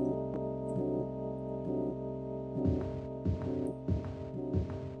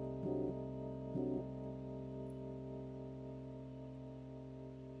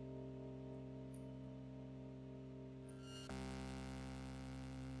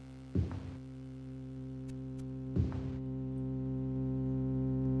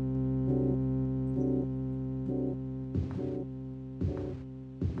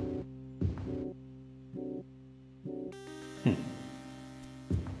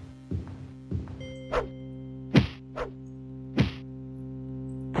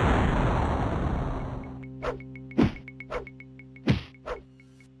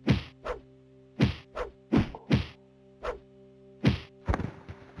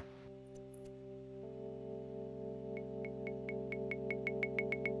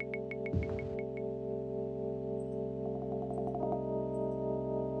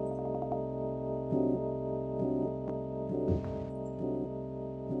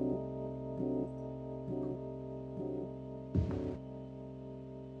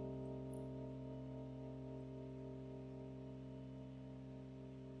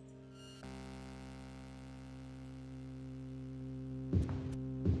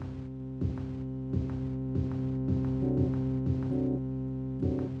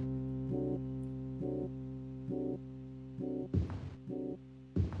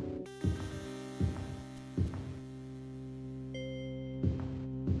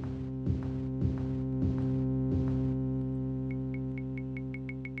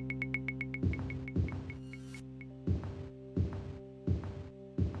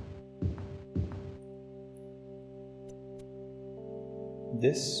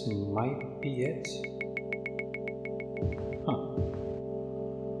 This might be it. Huh.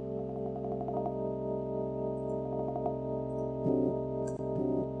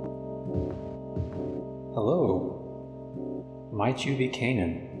 Hello. Might you be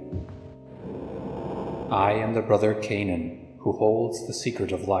Kanen? I am the brother Kanen, who holds the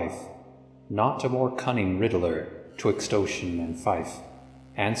secret of life, not a more cunning riddler twixt ocean and fife.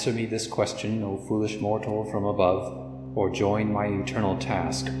 Answer me this question, O foolish mortal from above, or join my eternal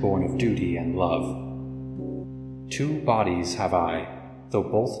task born of duty and love. 2 bodies have I, though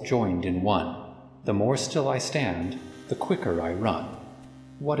both joined in one. The more still I stand, the quicker I run.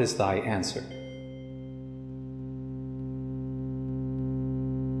 What is thy answer?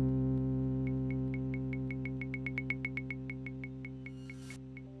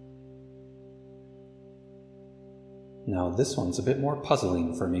 Now this one's a bit more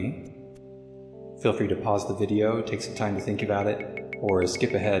puzzling for me. Feel free to pause the video, take some time to think about it, or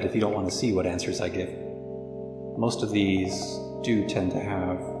skip ahead if you don't want to see what answers I give. Most of these do tend to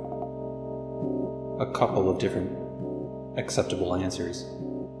have a couple of different acceptable answers.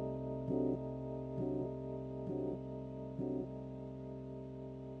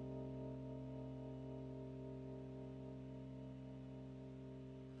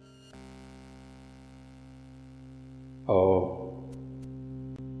 Oh,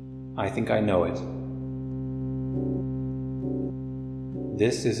 I think I know it.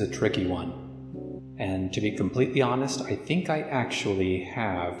 This is a tricky one, and to be completely honest, I think I actually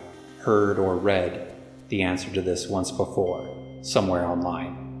have heard or read the answer to this once before, somewhere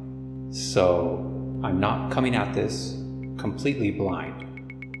online. So I'm not coming at this completely blind.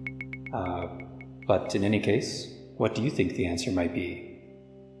 But in any case, what do you think the answer might be?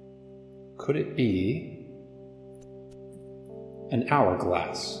 Could it be an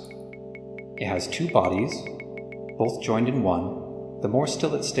hourglass? It has two bodies, both joined in one. The more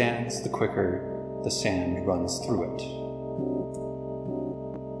still it stands, the quicker the sand runs through it.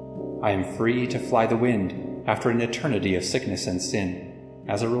 I am free to fly the wind after an eternity of sickness and sin.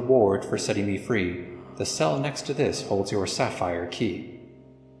 As a reward for setting me free, the cell next to this holds your sapphire key.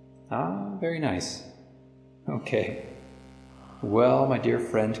 Ah, very nice. Okay. Well, my dear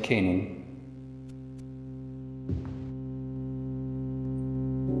friend Kanen,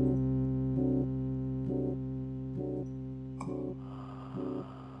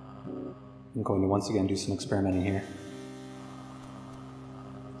 I'm going to once again do some experimenting here.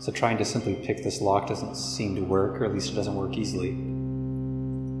 So trying to simply pick this lock doesn't seem to work, or at least it doesn't work easily.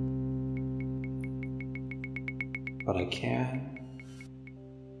 But I can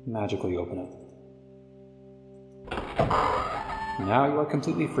magically open it. Now you are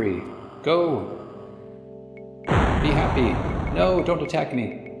completely free. Go! Be happy! No, don't attack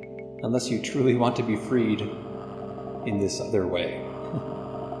me! Unless you truly want to be freed in this other way.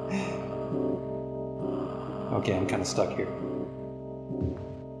 Okay, I'm kind of stuck here.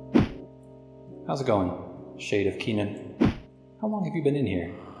 How's it going, Shade of Kanen? How long have you been in here?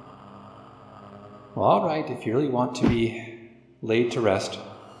 Well, alright, if you really want to be laid to rest,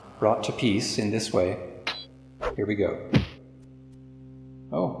 brought to peace in this way, here we go.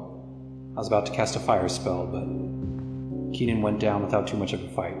 Oh, I was about to cast a fire spell, but Kanen went down without too much of a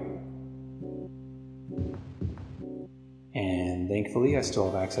fight. And thankfully, I still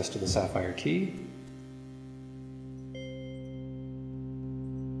have access to the sapphire key.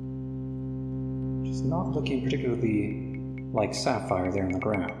 Just not looking particularly like sapphire there on the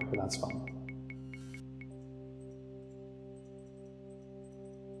ground, but that's fine.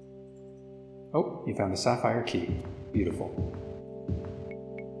 Oh, you found a sapphire key. Beautiful.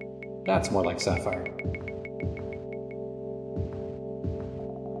 That's more like sapphire.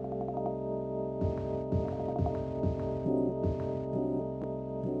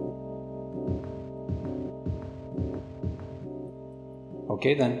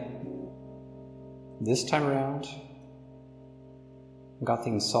 Okay then. This time around, I got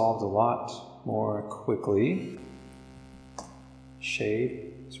things solved a lot more quickly.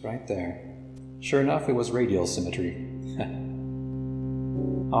 Shade is right there. Sure enough, it was radial symmetry.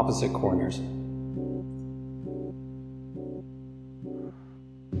 Opposite corners.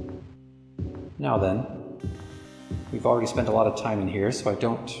 Now then, we've already spent a lot of time in here, so I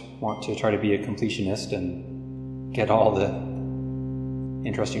don't want to try to be a completionist and get all the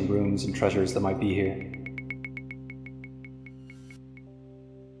interesting rooms and treasures that might be here.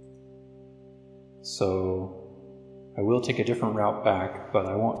 So I will take a different route back, but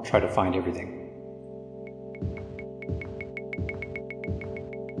I won't try to find everything.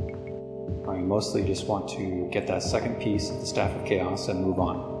 I mostly just want to get that second piece of the Staff of Chaos and move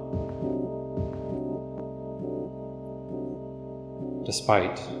on.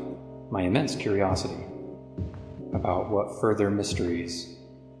 Despite my immense curiosity about what further mysteries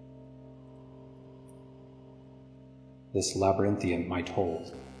this Labyrinthian might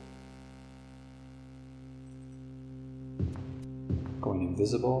hold. Going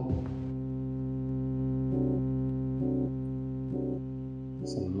invisible.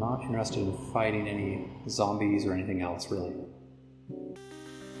 So I'm not interested in fighting any zombies or anything else, really.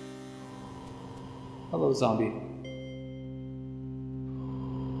 Hello, zombie.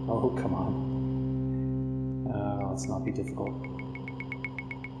 Oh, come on. Let's not be difficult.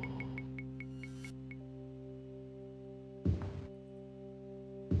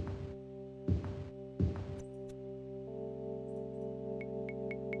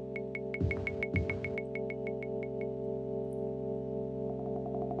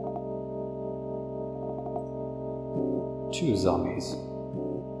 Two zombies.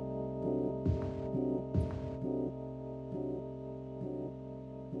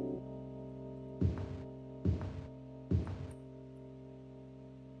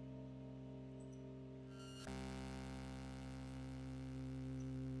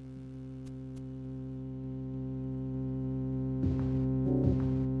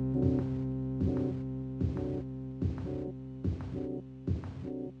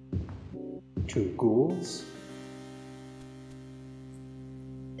 Two ghouls.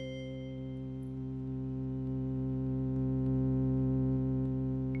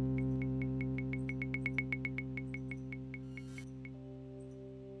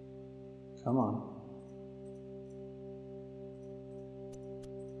 Come on.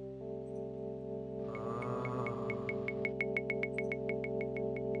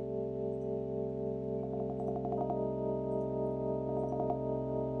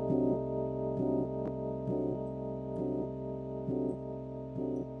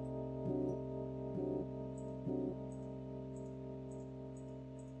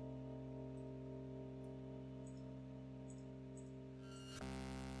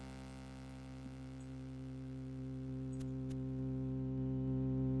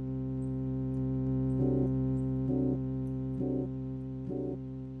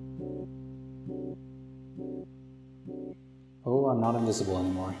 not invisible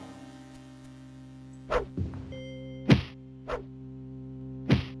anymore.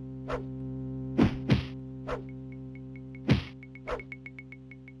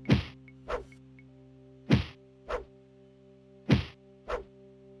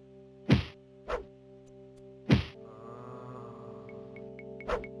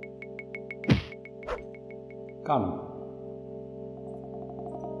 Got him.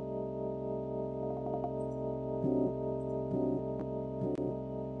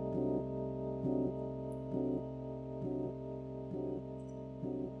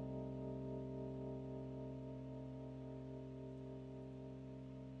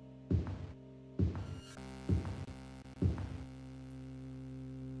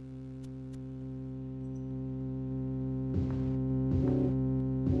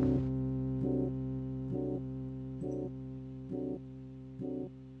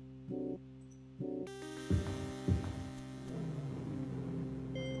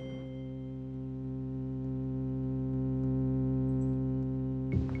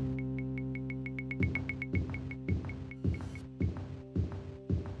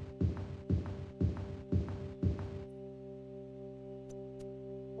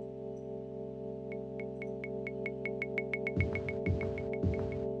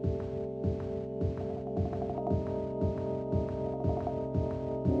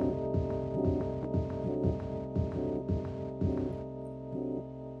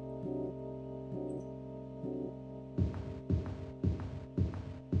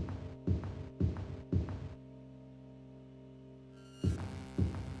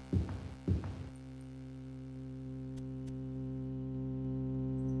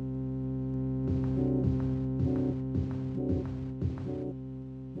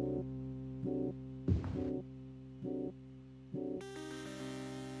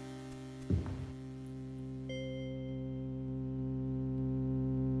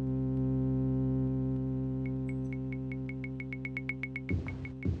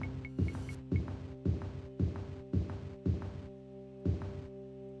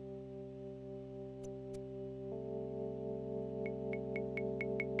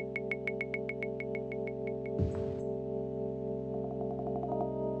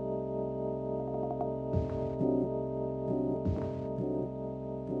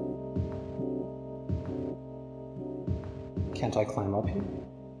 Can't I climb up here?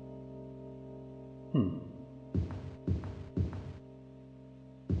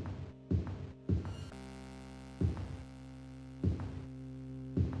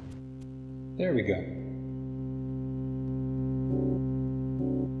 There we go.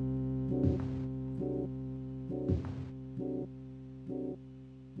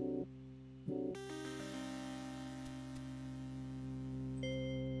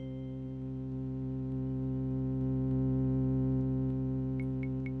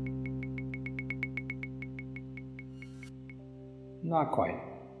 Not quite.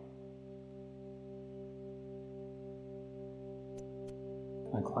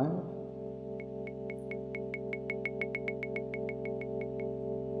 Can I climb it?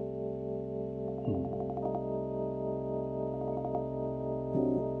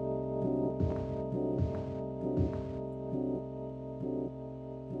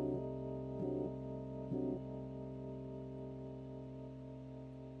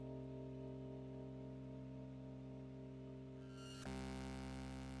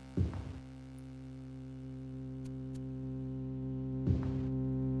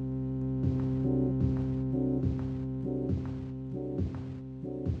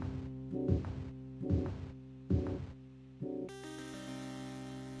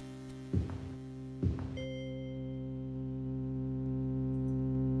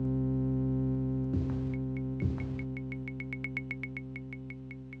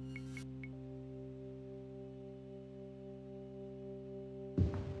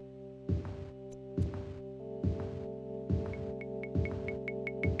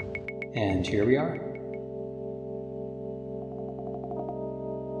 And here we are.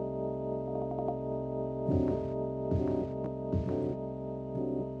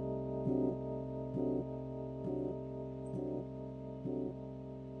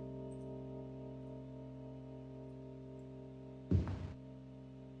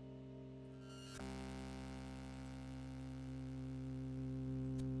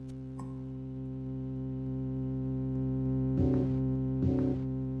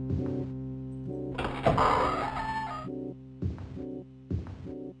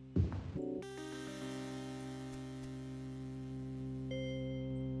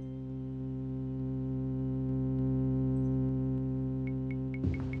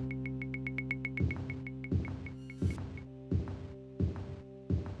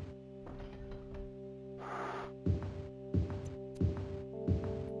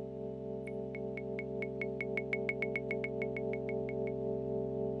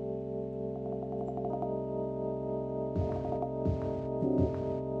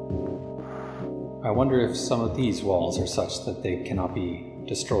 I wonder if some of these walls are such that they cannot be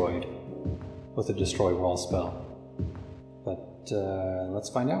destroyed with a destroy wall spell. But let's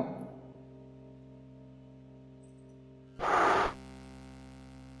find out.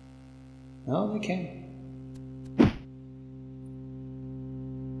 No, they can.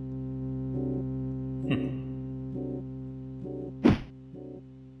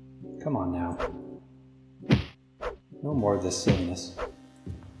 Come on now. No more of this silliness.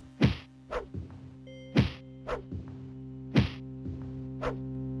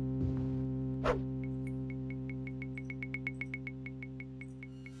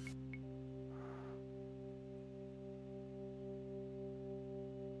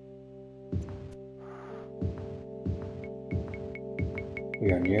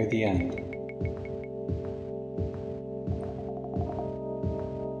 We are near the end.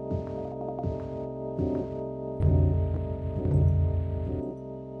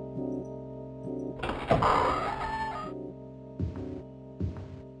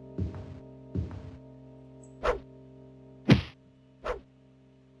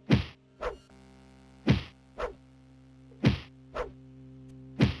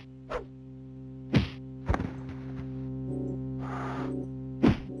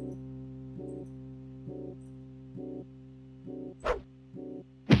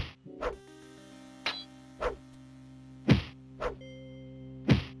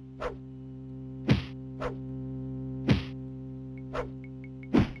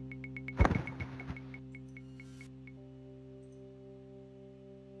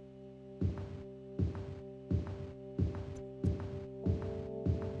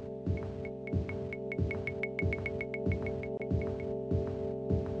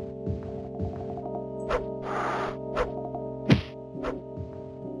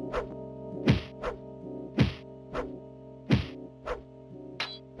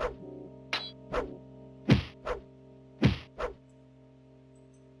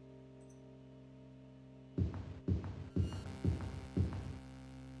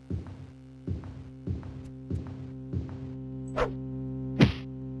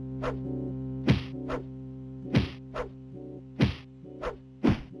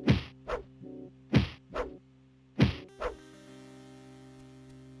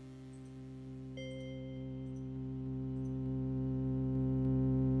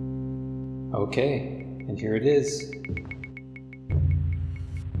 Okay, and here it is.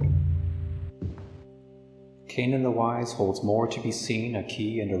 Kanen the Wise holds more to be seen, a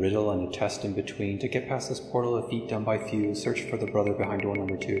key and a riddle and a test in between. To get past this portal, a feat done by few, search for the brother behind door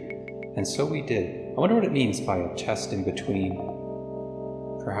number 2. And so we did. I wonder what it means by a test in between.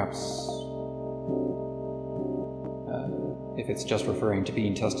 Perhaps if it's just referring to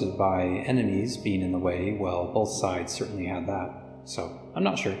being tested by enemies being in the way, well, both sides certainly had that. So, I'm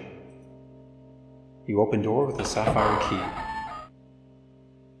not sure. You open door with a sapphire key.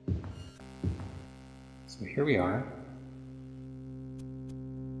 So here we are.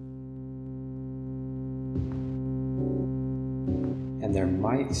 And there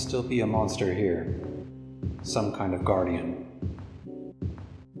might still be a monster here. Some kind of guardian.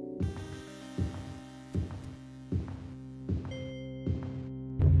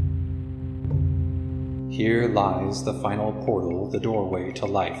 Here lies the final portal, the doorway to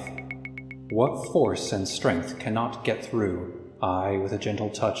life. What force and strength cannot get through, I with a gentle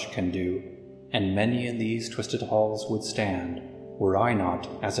touch can do, and many in these twisted halls would stand, were I not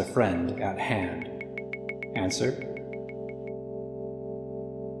as a friend at hand. Answer?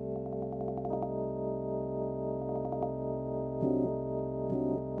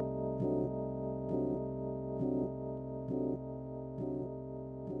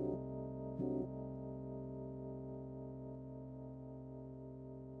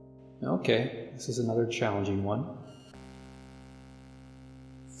 Okay, this is another challenging one.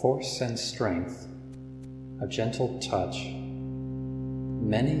 Force and strength, a gentle touch.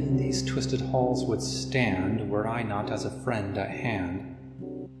 Many in these twisted halls would stand, were I not as a friend at hand.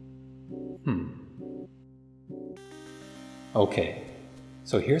 Okay,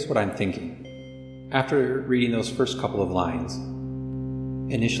 so here's what I'm thinking. After reading those first couple of lines,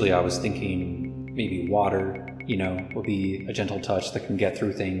 initially I was thinking maybe water, will be a gentle touch that can get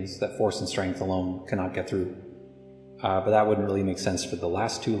through things that force and strength alone cannot get through. But that wouldn't really make sense for the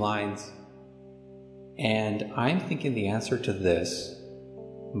last two lines. And I'm thinking the answer to this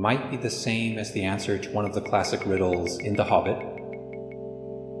might be the same as the answer to one of the classic riddles in The Hobbit.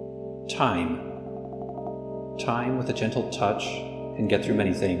 Time. Time with a gentle touch can get through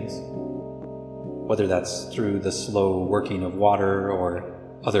many things. Whether that's through the slow working of water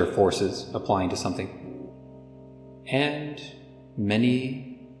or other forces applying to something. And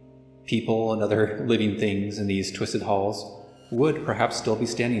many people and other living things in these twisted halls would perhaps still be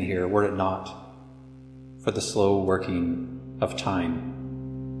standing here were it not for the slow working of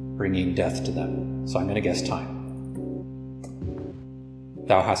time, bringing death to them. So I'm going to guess time.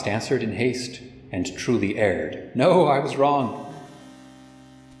 Thou hast answered in haste, and truly erred. No, I was wrong.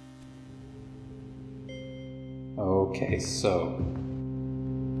 Okay, so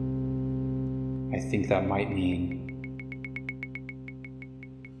I think that might mean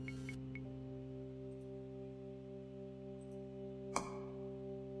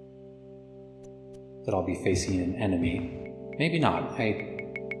that I'll be facing an enemy. Maybe not.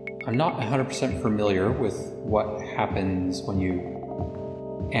 I'm not 100% familiar with what happens when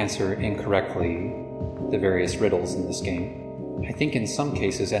you answer incorrectly the various riddles in this game. I think in some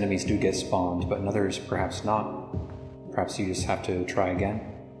cases enemies do get spawned, but in others perhaps not. Perhaps you just have to try again.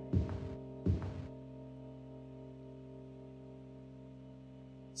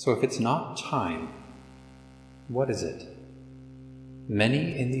 So if it's not time, what is it?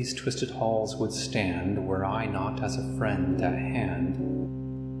 Many in these twisted halls would stand were I not as a friend at hand.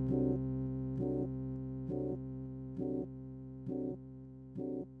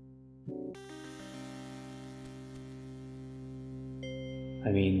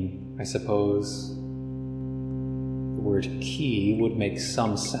 I mean, I suppose the word key would make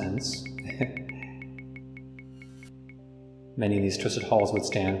some sense. Many of these twisted halls would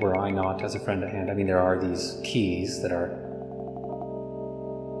stand were I not as a friend at hand. I mean, there are these keys that are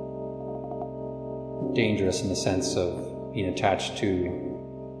dangerous in the sense of being attached to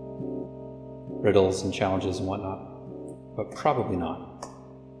riddles and challenges and whatnot, but probably not.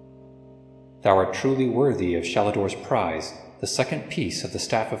 Thou art truly worthy of Shalidor's prize. The second piece of the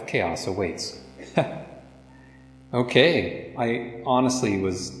Staff of Chaos awaits. Okay, I honestly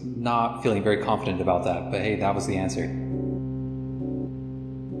was not feeling very confident about that, but hey, that was the answer.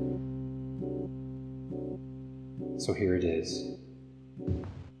 So here it is.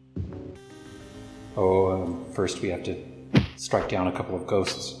 Oh, first we have to strike down a couple of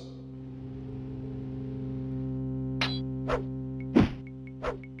ghosts.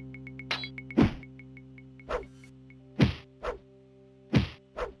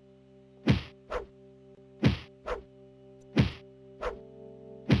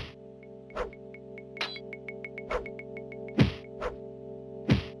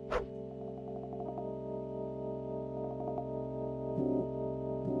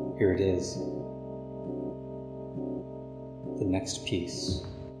 Here it is, the next piece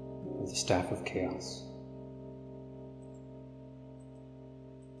of the Staff of Chaos.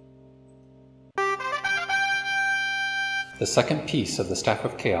 The second piece of the Staff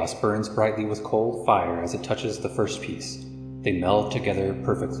of Chaos burns brightly with cold fire as it touches the first piece. They meld together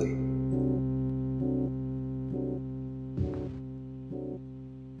perfectly.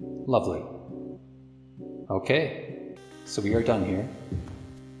 Lovely. Okay, so we are done here.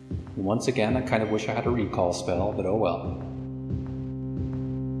 And once again, I kind of wish I had a recall spell, but oh well.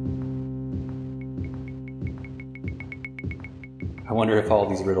 I wonder if all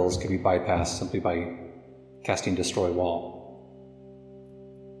these riddles could be bypassed simply by casting Destroy Wall.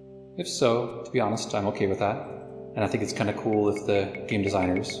 If so, to be honest, I'm okay with that. And I think it's kind of cool if the game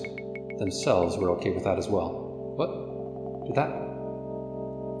designers themselves were okay with that as well. What? Did that?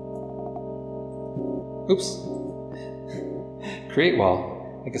 Oops. Create Wall.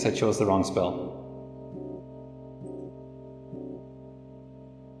 I guess I chose the wrong spell.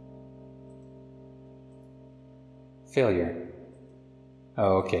 Failure.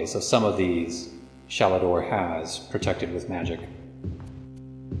 Oh, okay, so some of these Shalidor has protected with magic.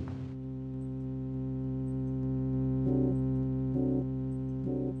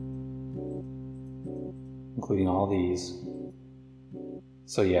 Including all these.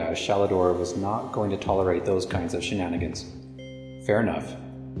 So yeah, Shalidor was not going to tolerate those kinds of shenanigans. Fair enough.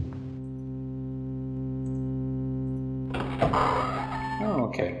 Oh,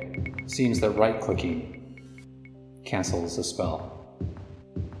 okay. Seems that right-clicking cancels the spell.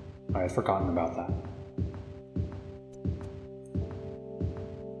 I had forgotten about that.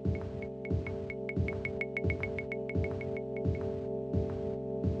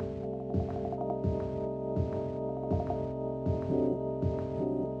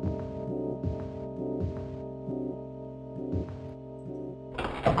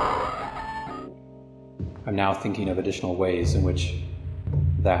 I'm now thinking of additional ways in which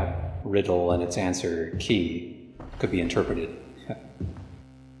that riddle and its answer key could be interpreted.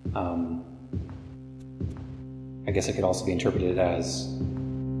 I guess it could also be interpreted as,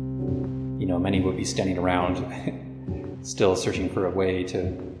 you know, many would be standing around still searching for a way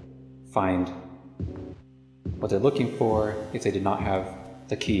to find what they're looking for if they did not have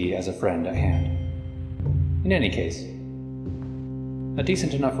the key as a friend at hand. In any case, a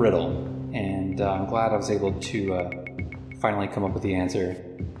decent enough riddle, and I'm glad I was able to finally come up with the answer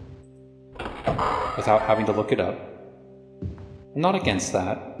without having to look it up. I'm not against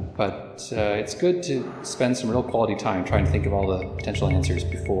that, but it's good to spend some real quality time trying to think of all the potential answers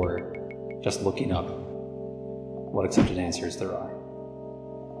before just looking up what accepted answers there are.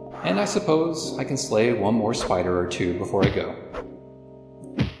 And I suppose I can slay one more spider or two before I go.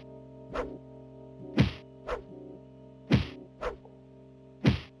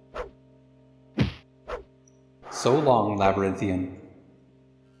 So long, Labyrinthian.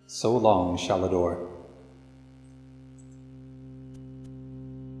 So long, Shalidor.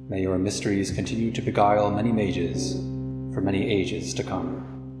 May your mysteries continue to beguile many mages for many ages to come.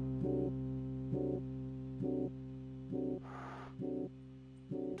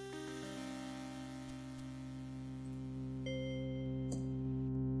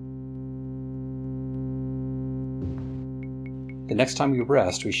 The next time we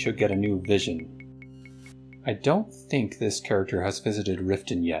rest, we should get a new vision. I don't think this character has visited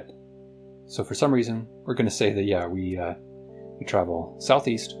Riften yet, so for some reason we're going to say that yeah, we travel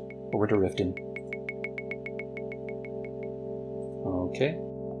southeast over to Riften. Okay.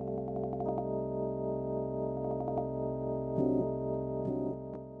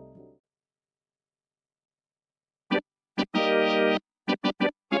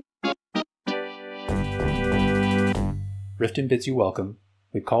 Riften bids you welcome.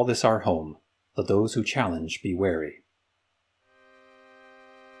 We call this our home. Let those who challenge be wary.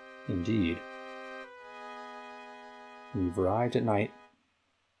 Indeed. We've arrived at night.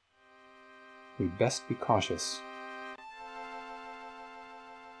 We'd best be cautious.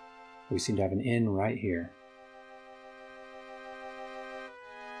 We seem to have an inn right here.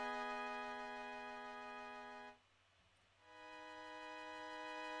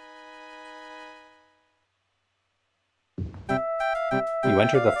 You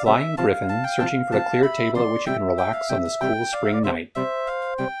enter the Flying Griffin, searching for a clear table at which you can relax on this cool spring night.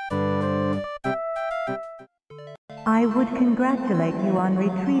 I would congratulate you on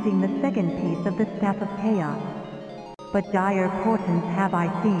retrieving the second piece of the Staff of Chaos, but dire portents have I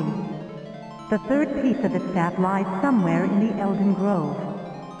seen. The third piece of the staff lies somewhere in the Elden Grove,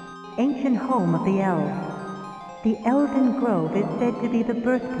 ancient home of the elves. The Elden Grove is said to be the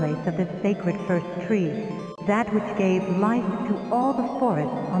birthplace of the sacred first tree, that which gave life to all the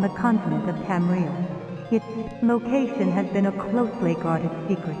forests on the continent of Tamriel. Its location has been a closely guarded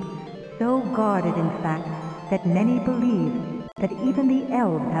secret, so guarded in fact that many believe that even the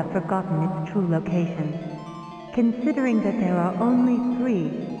elves have forgotten its true location. Considering that there are only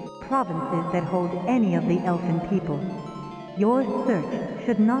 3 provinces that hold any of the elfin people, your search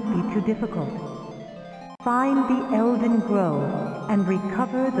should not be too difficult. Find the Elden Grove and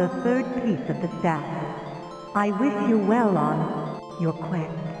recover the third piece of the staff. I wish you well on your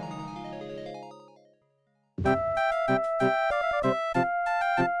quest.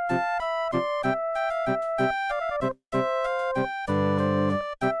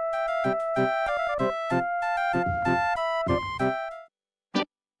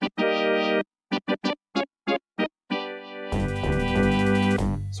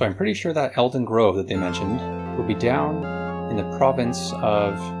 So I'm pretty sure that Elden Grove that they mentioned will be down in the province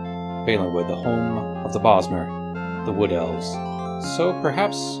of Valenwood, the home of the Bosmer, the Wood Elves. So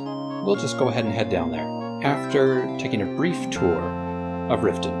perhaps we'll just go ahead and head down there, after taking a brief tour of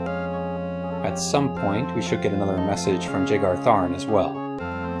Riften. At some point, we should get another message from Jagar Tharn as well,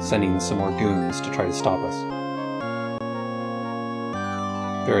 sending some more goons to try to stop us.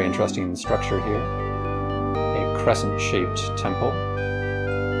 Very interesting structure here. A crescent-shaped temple.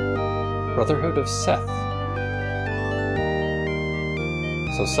 Brotherhood of Seth.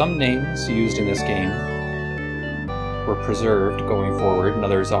 So some names used in this game were preserved going forward, and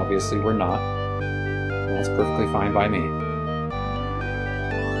others obviously were not. And that's perfectly fine by me.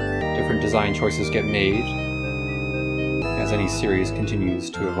 Different design choices get made as any series continues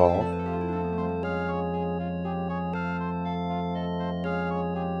to evolve.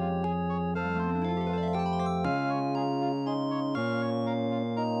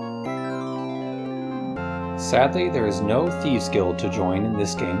 Sadly, there is no Thieves Guild to join in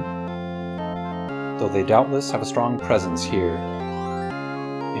this game, though they doubtless have a strong presence here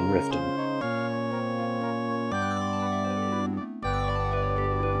in Riften.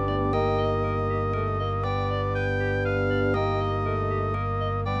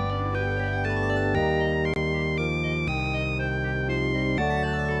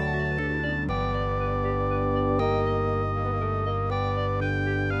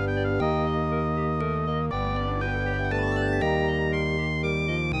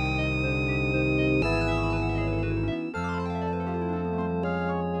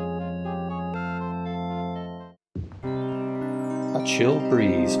 chill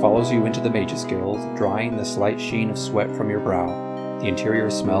breeze follows you into the Mage's Guild, drying the slight sheen of sweat from your brow. The interior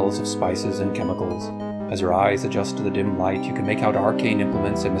smells of spices and chemicals. As your eyes adjust to the dim light, you can make out arcane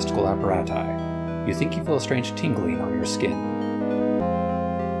implements and mystical apparati. You think you feel a strange tingling on your skin.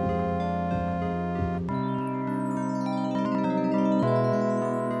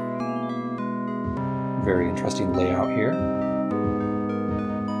 Very interesting layout here.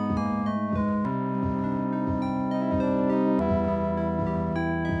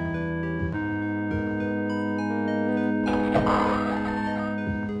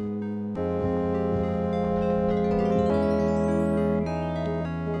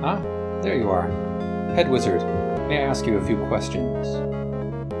 Ah, there you are. Head Wizard, may I ask you a few questions?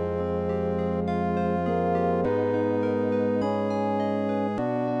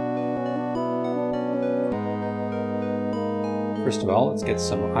 First of all, let's get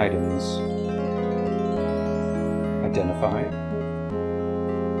some items identified.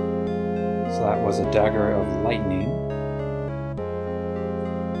 So that was a dagger of lightning.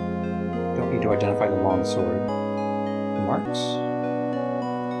 Don't need to identify the longsword. Marks.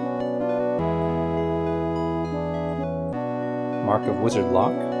 Mark of Wizard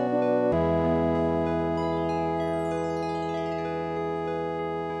Lock.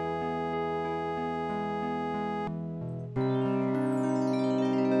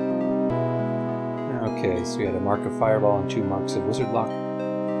 Okay, so we had a mark of Fireball and 2 marks of Wizard Lock.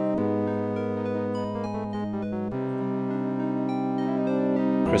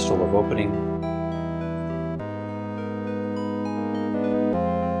 Crystal of Opening.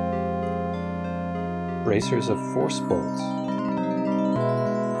 Bracers of Force Bolt.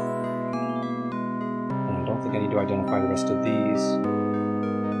 And I don't think I need to identify the rest of these.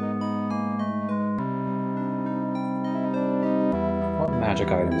 What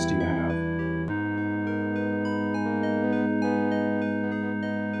magic items do you have?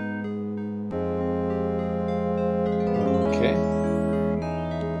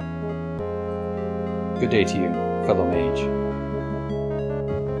 Good day to you, fellow mage.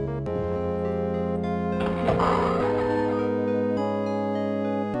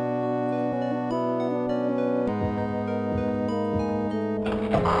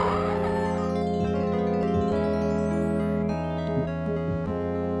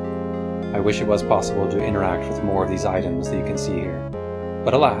 I wish it was possible to interact with more of these items that you can see here,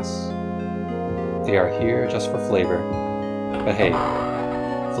 but alas, they are here just for flavor. But hey,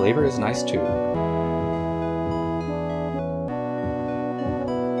 flavor is nice too.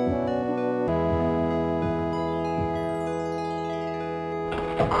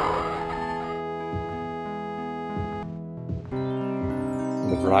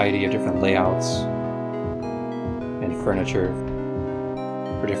 The variety of different layouts and furniture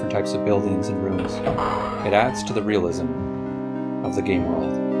for different types of buildings and rooms. It adds to the realism of the game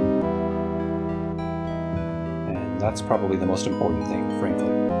world. And that's probably the most important thing, frankly.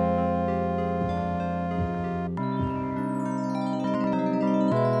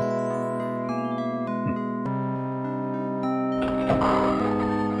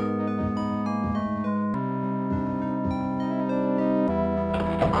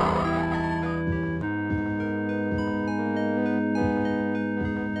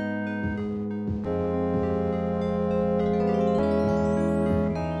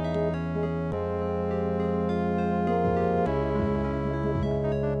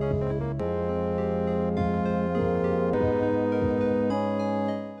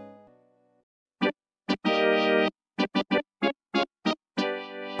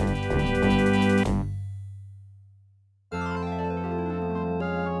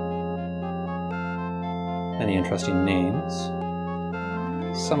 Any interesting names?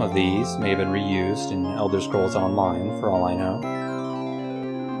 Some of these may have been reused in Elder Scrolls Online, for all I know.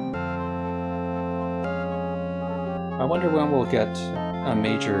 I wonder when we'll get a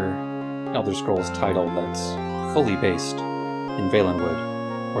major Elder Scrolls title that's fully based in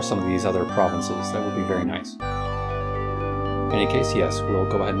Valenwood, or some of these other provinces. That would be very nice. In any case, yes, we'll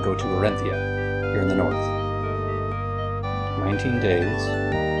go ahead and go to Eärendil, here in the north. 19 days.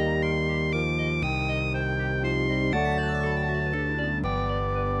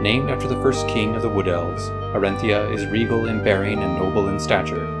 Named after the first king of the Wood Elves, Eärendil is regal in bearing and noble in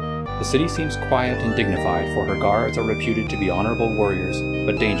stature. The city seems quiet and dignified, for her guards are reputed to be honorable warriors,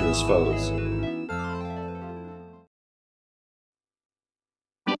 but dangerous foes.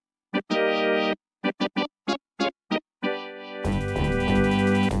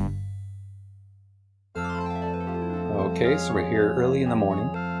 Okay, so we're here early in the morning.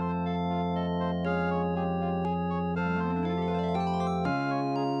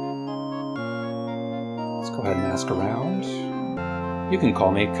 Go ahead and ask around. You can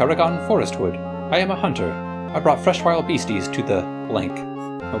call me Karagon Forestwood. I am a hunter. I brought fresh wild beasties to the blank.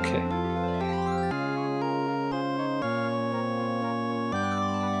 Okay.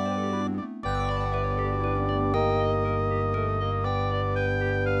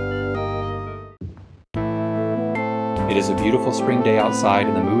 It is a beautiful spring day outside,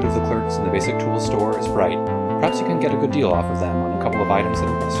 and the mood of the clerks in the basic tools store is bright. Perhaps you can get a good deal off of them on a couple of items that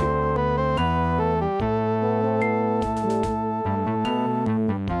impress you.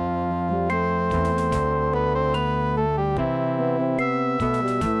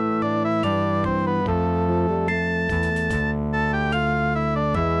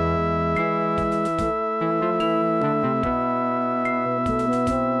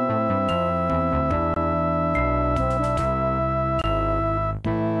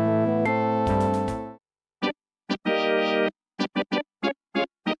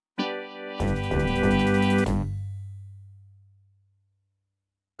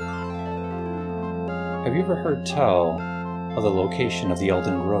 Have you ever heard tell of the location of the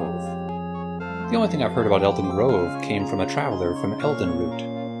Elden Grove? The only thing I've heard about Elden Grove came from a traveler from Elden Root.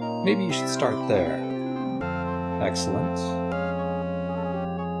 Maybe you should start there. Excellent.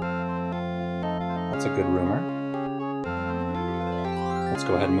 That's a good rumor. Let's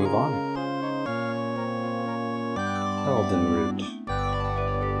go ahead and move on. Elden Root.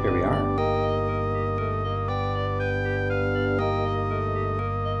 Here we are.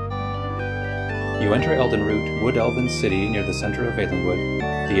 You enter Elden Root, Wood Elven city near the center of Valenwood.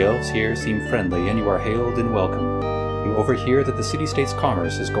 The elves here seem friendly, and you are hailed and welcome. You overhear that the city-state's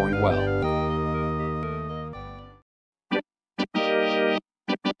commerce is going well.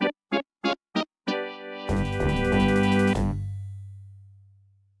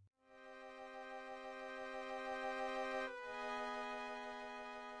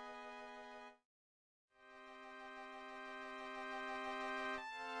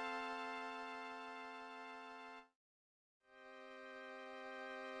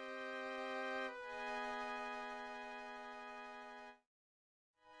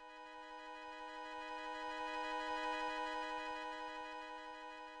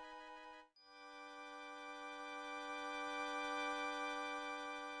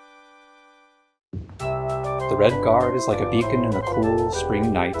 The Red Guard is like a beacon in the cool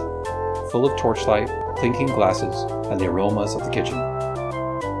spring night, full of torchlight, clinking glasses, and the aromas of the kitchen.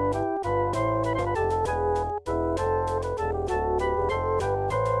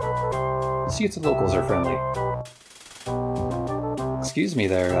 See if the locals are friendly. Excuse me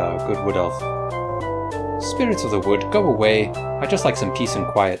there, good wood elf. Spirits of the wood, go away. I just like some peace and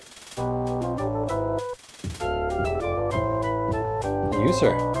quiet. You,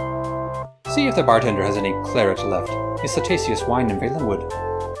 sir. See if the bartender has any claret left. It's Cetaceous wine in Valenwood.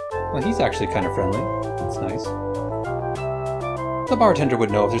 Well, he's actually kind of friendly. That's nice. The bartender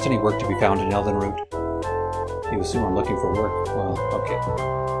would know if there's any work to be found in Elden Root. You assume I'm looking for work. Well, okay.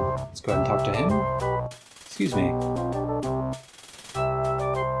 Let's go ahead and talk to him. Excuse me.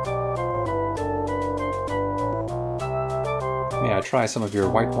 May I try some of your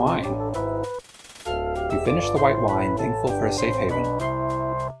white wine? You finish the white wine, thankful for a safe haven.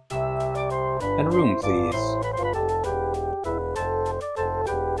 And a room, please.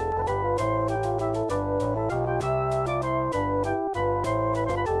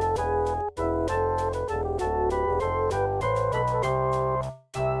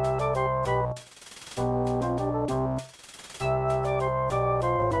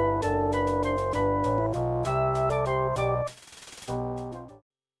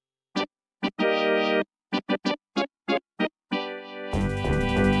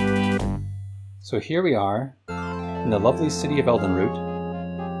 So here we are, in the lovely city of Elden Root,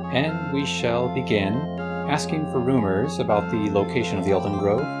 and we shall begin asking for rumors about the location of the Elden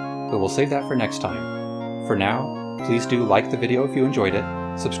Grove, but we'll save that for next time. For now, please do like the video if you enjoyed it,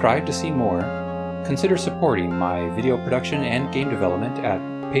 subscribe to see more, consider supporting my video production and game development at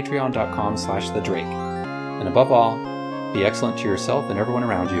patreon.com/thedrake, and above all, be excellent to yourself and everyone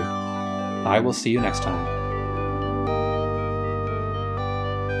around you. I will see you next time.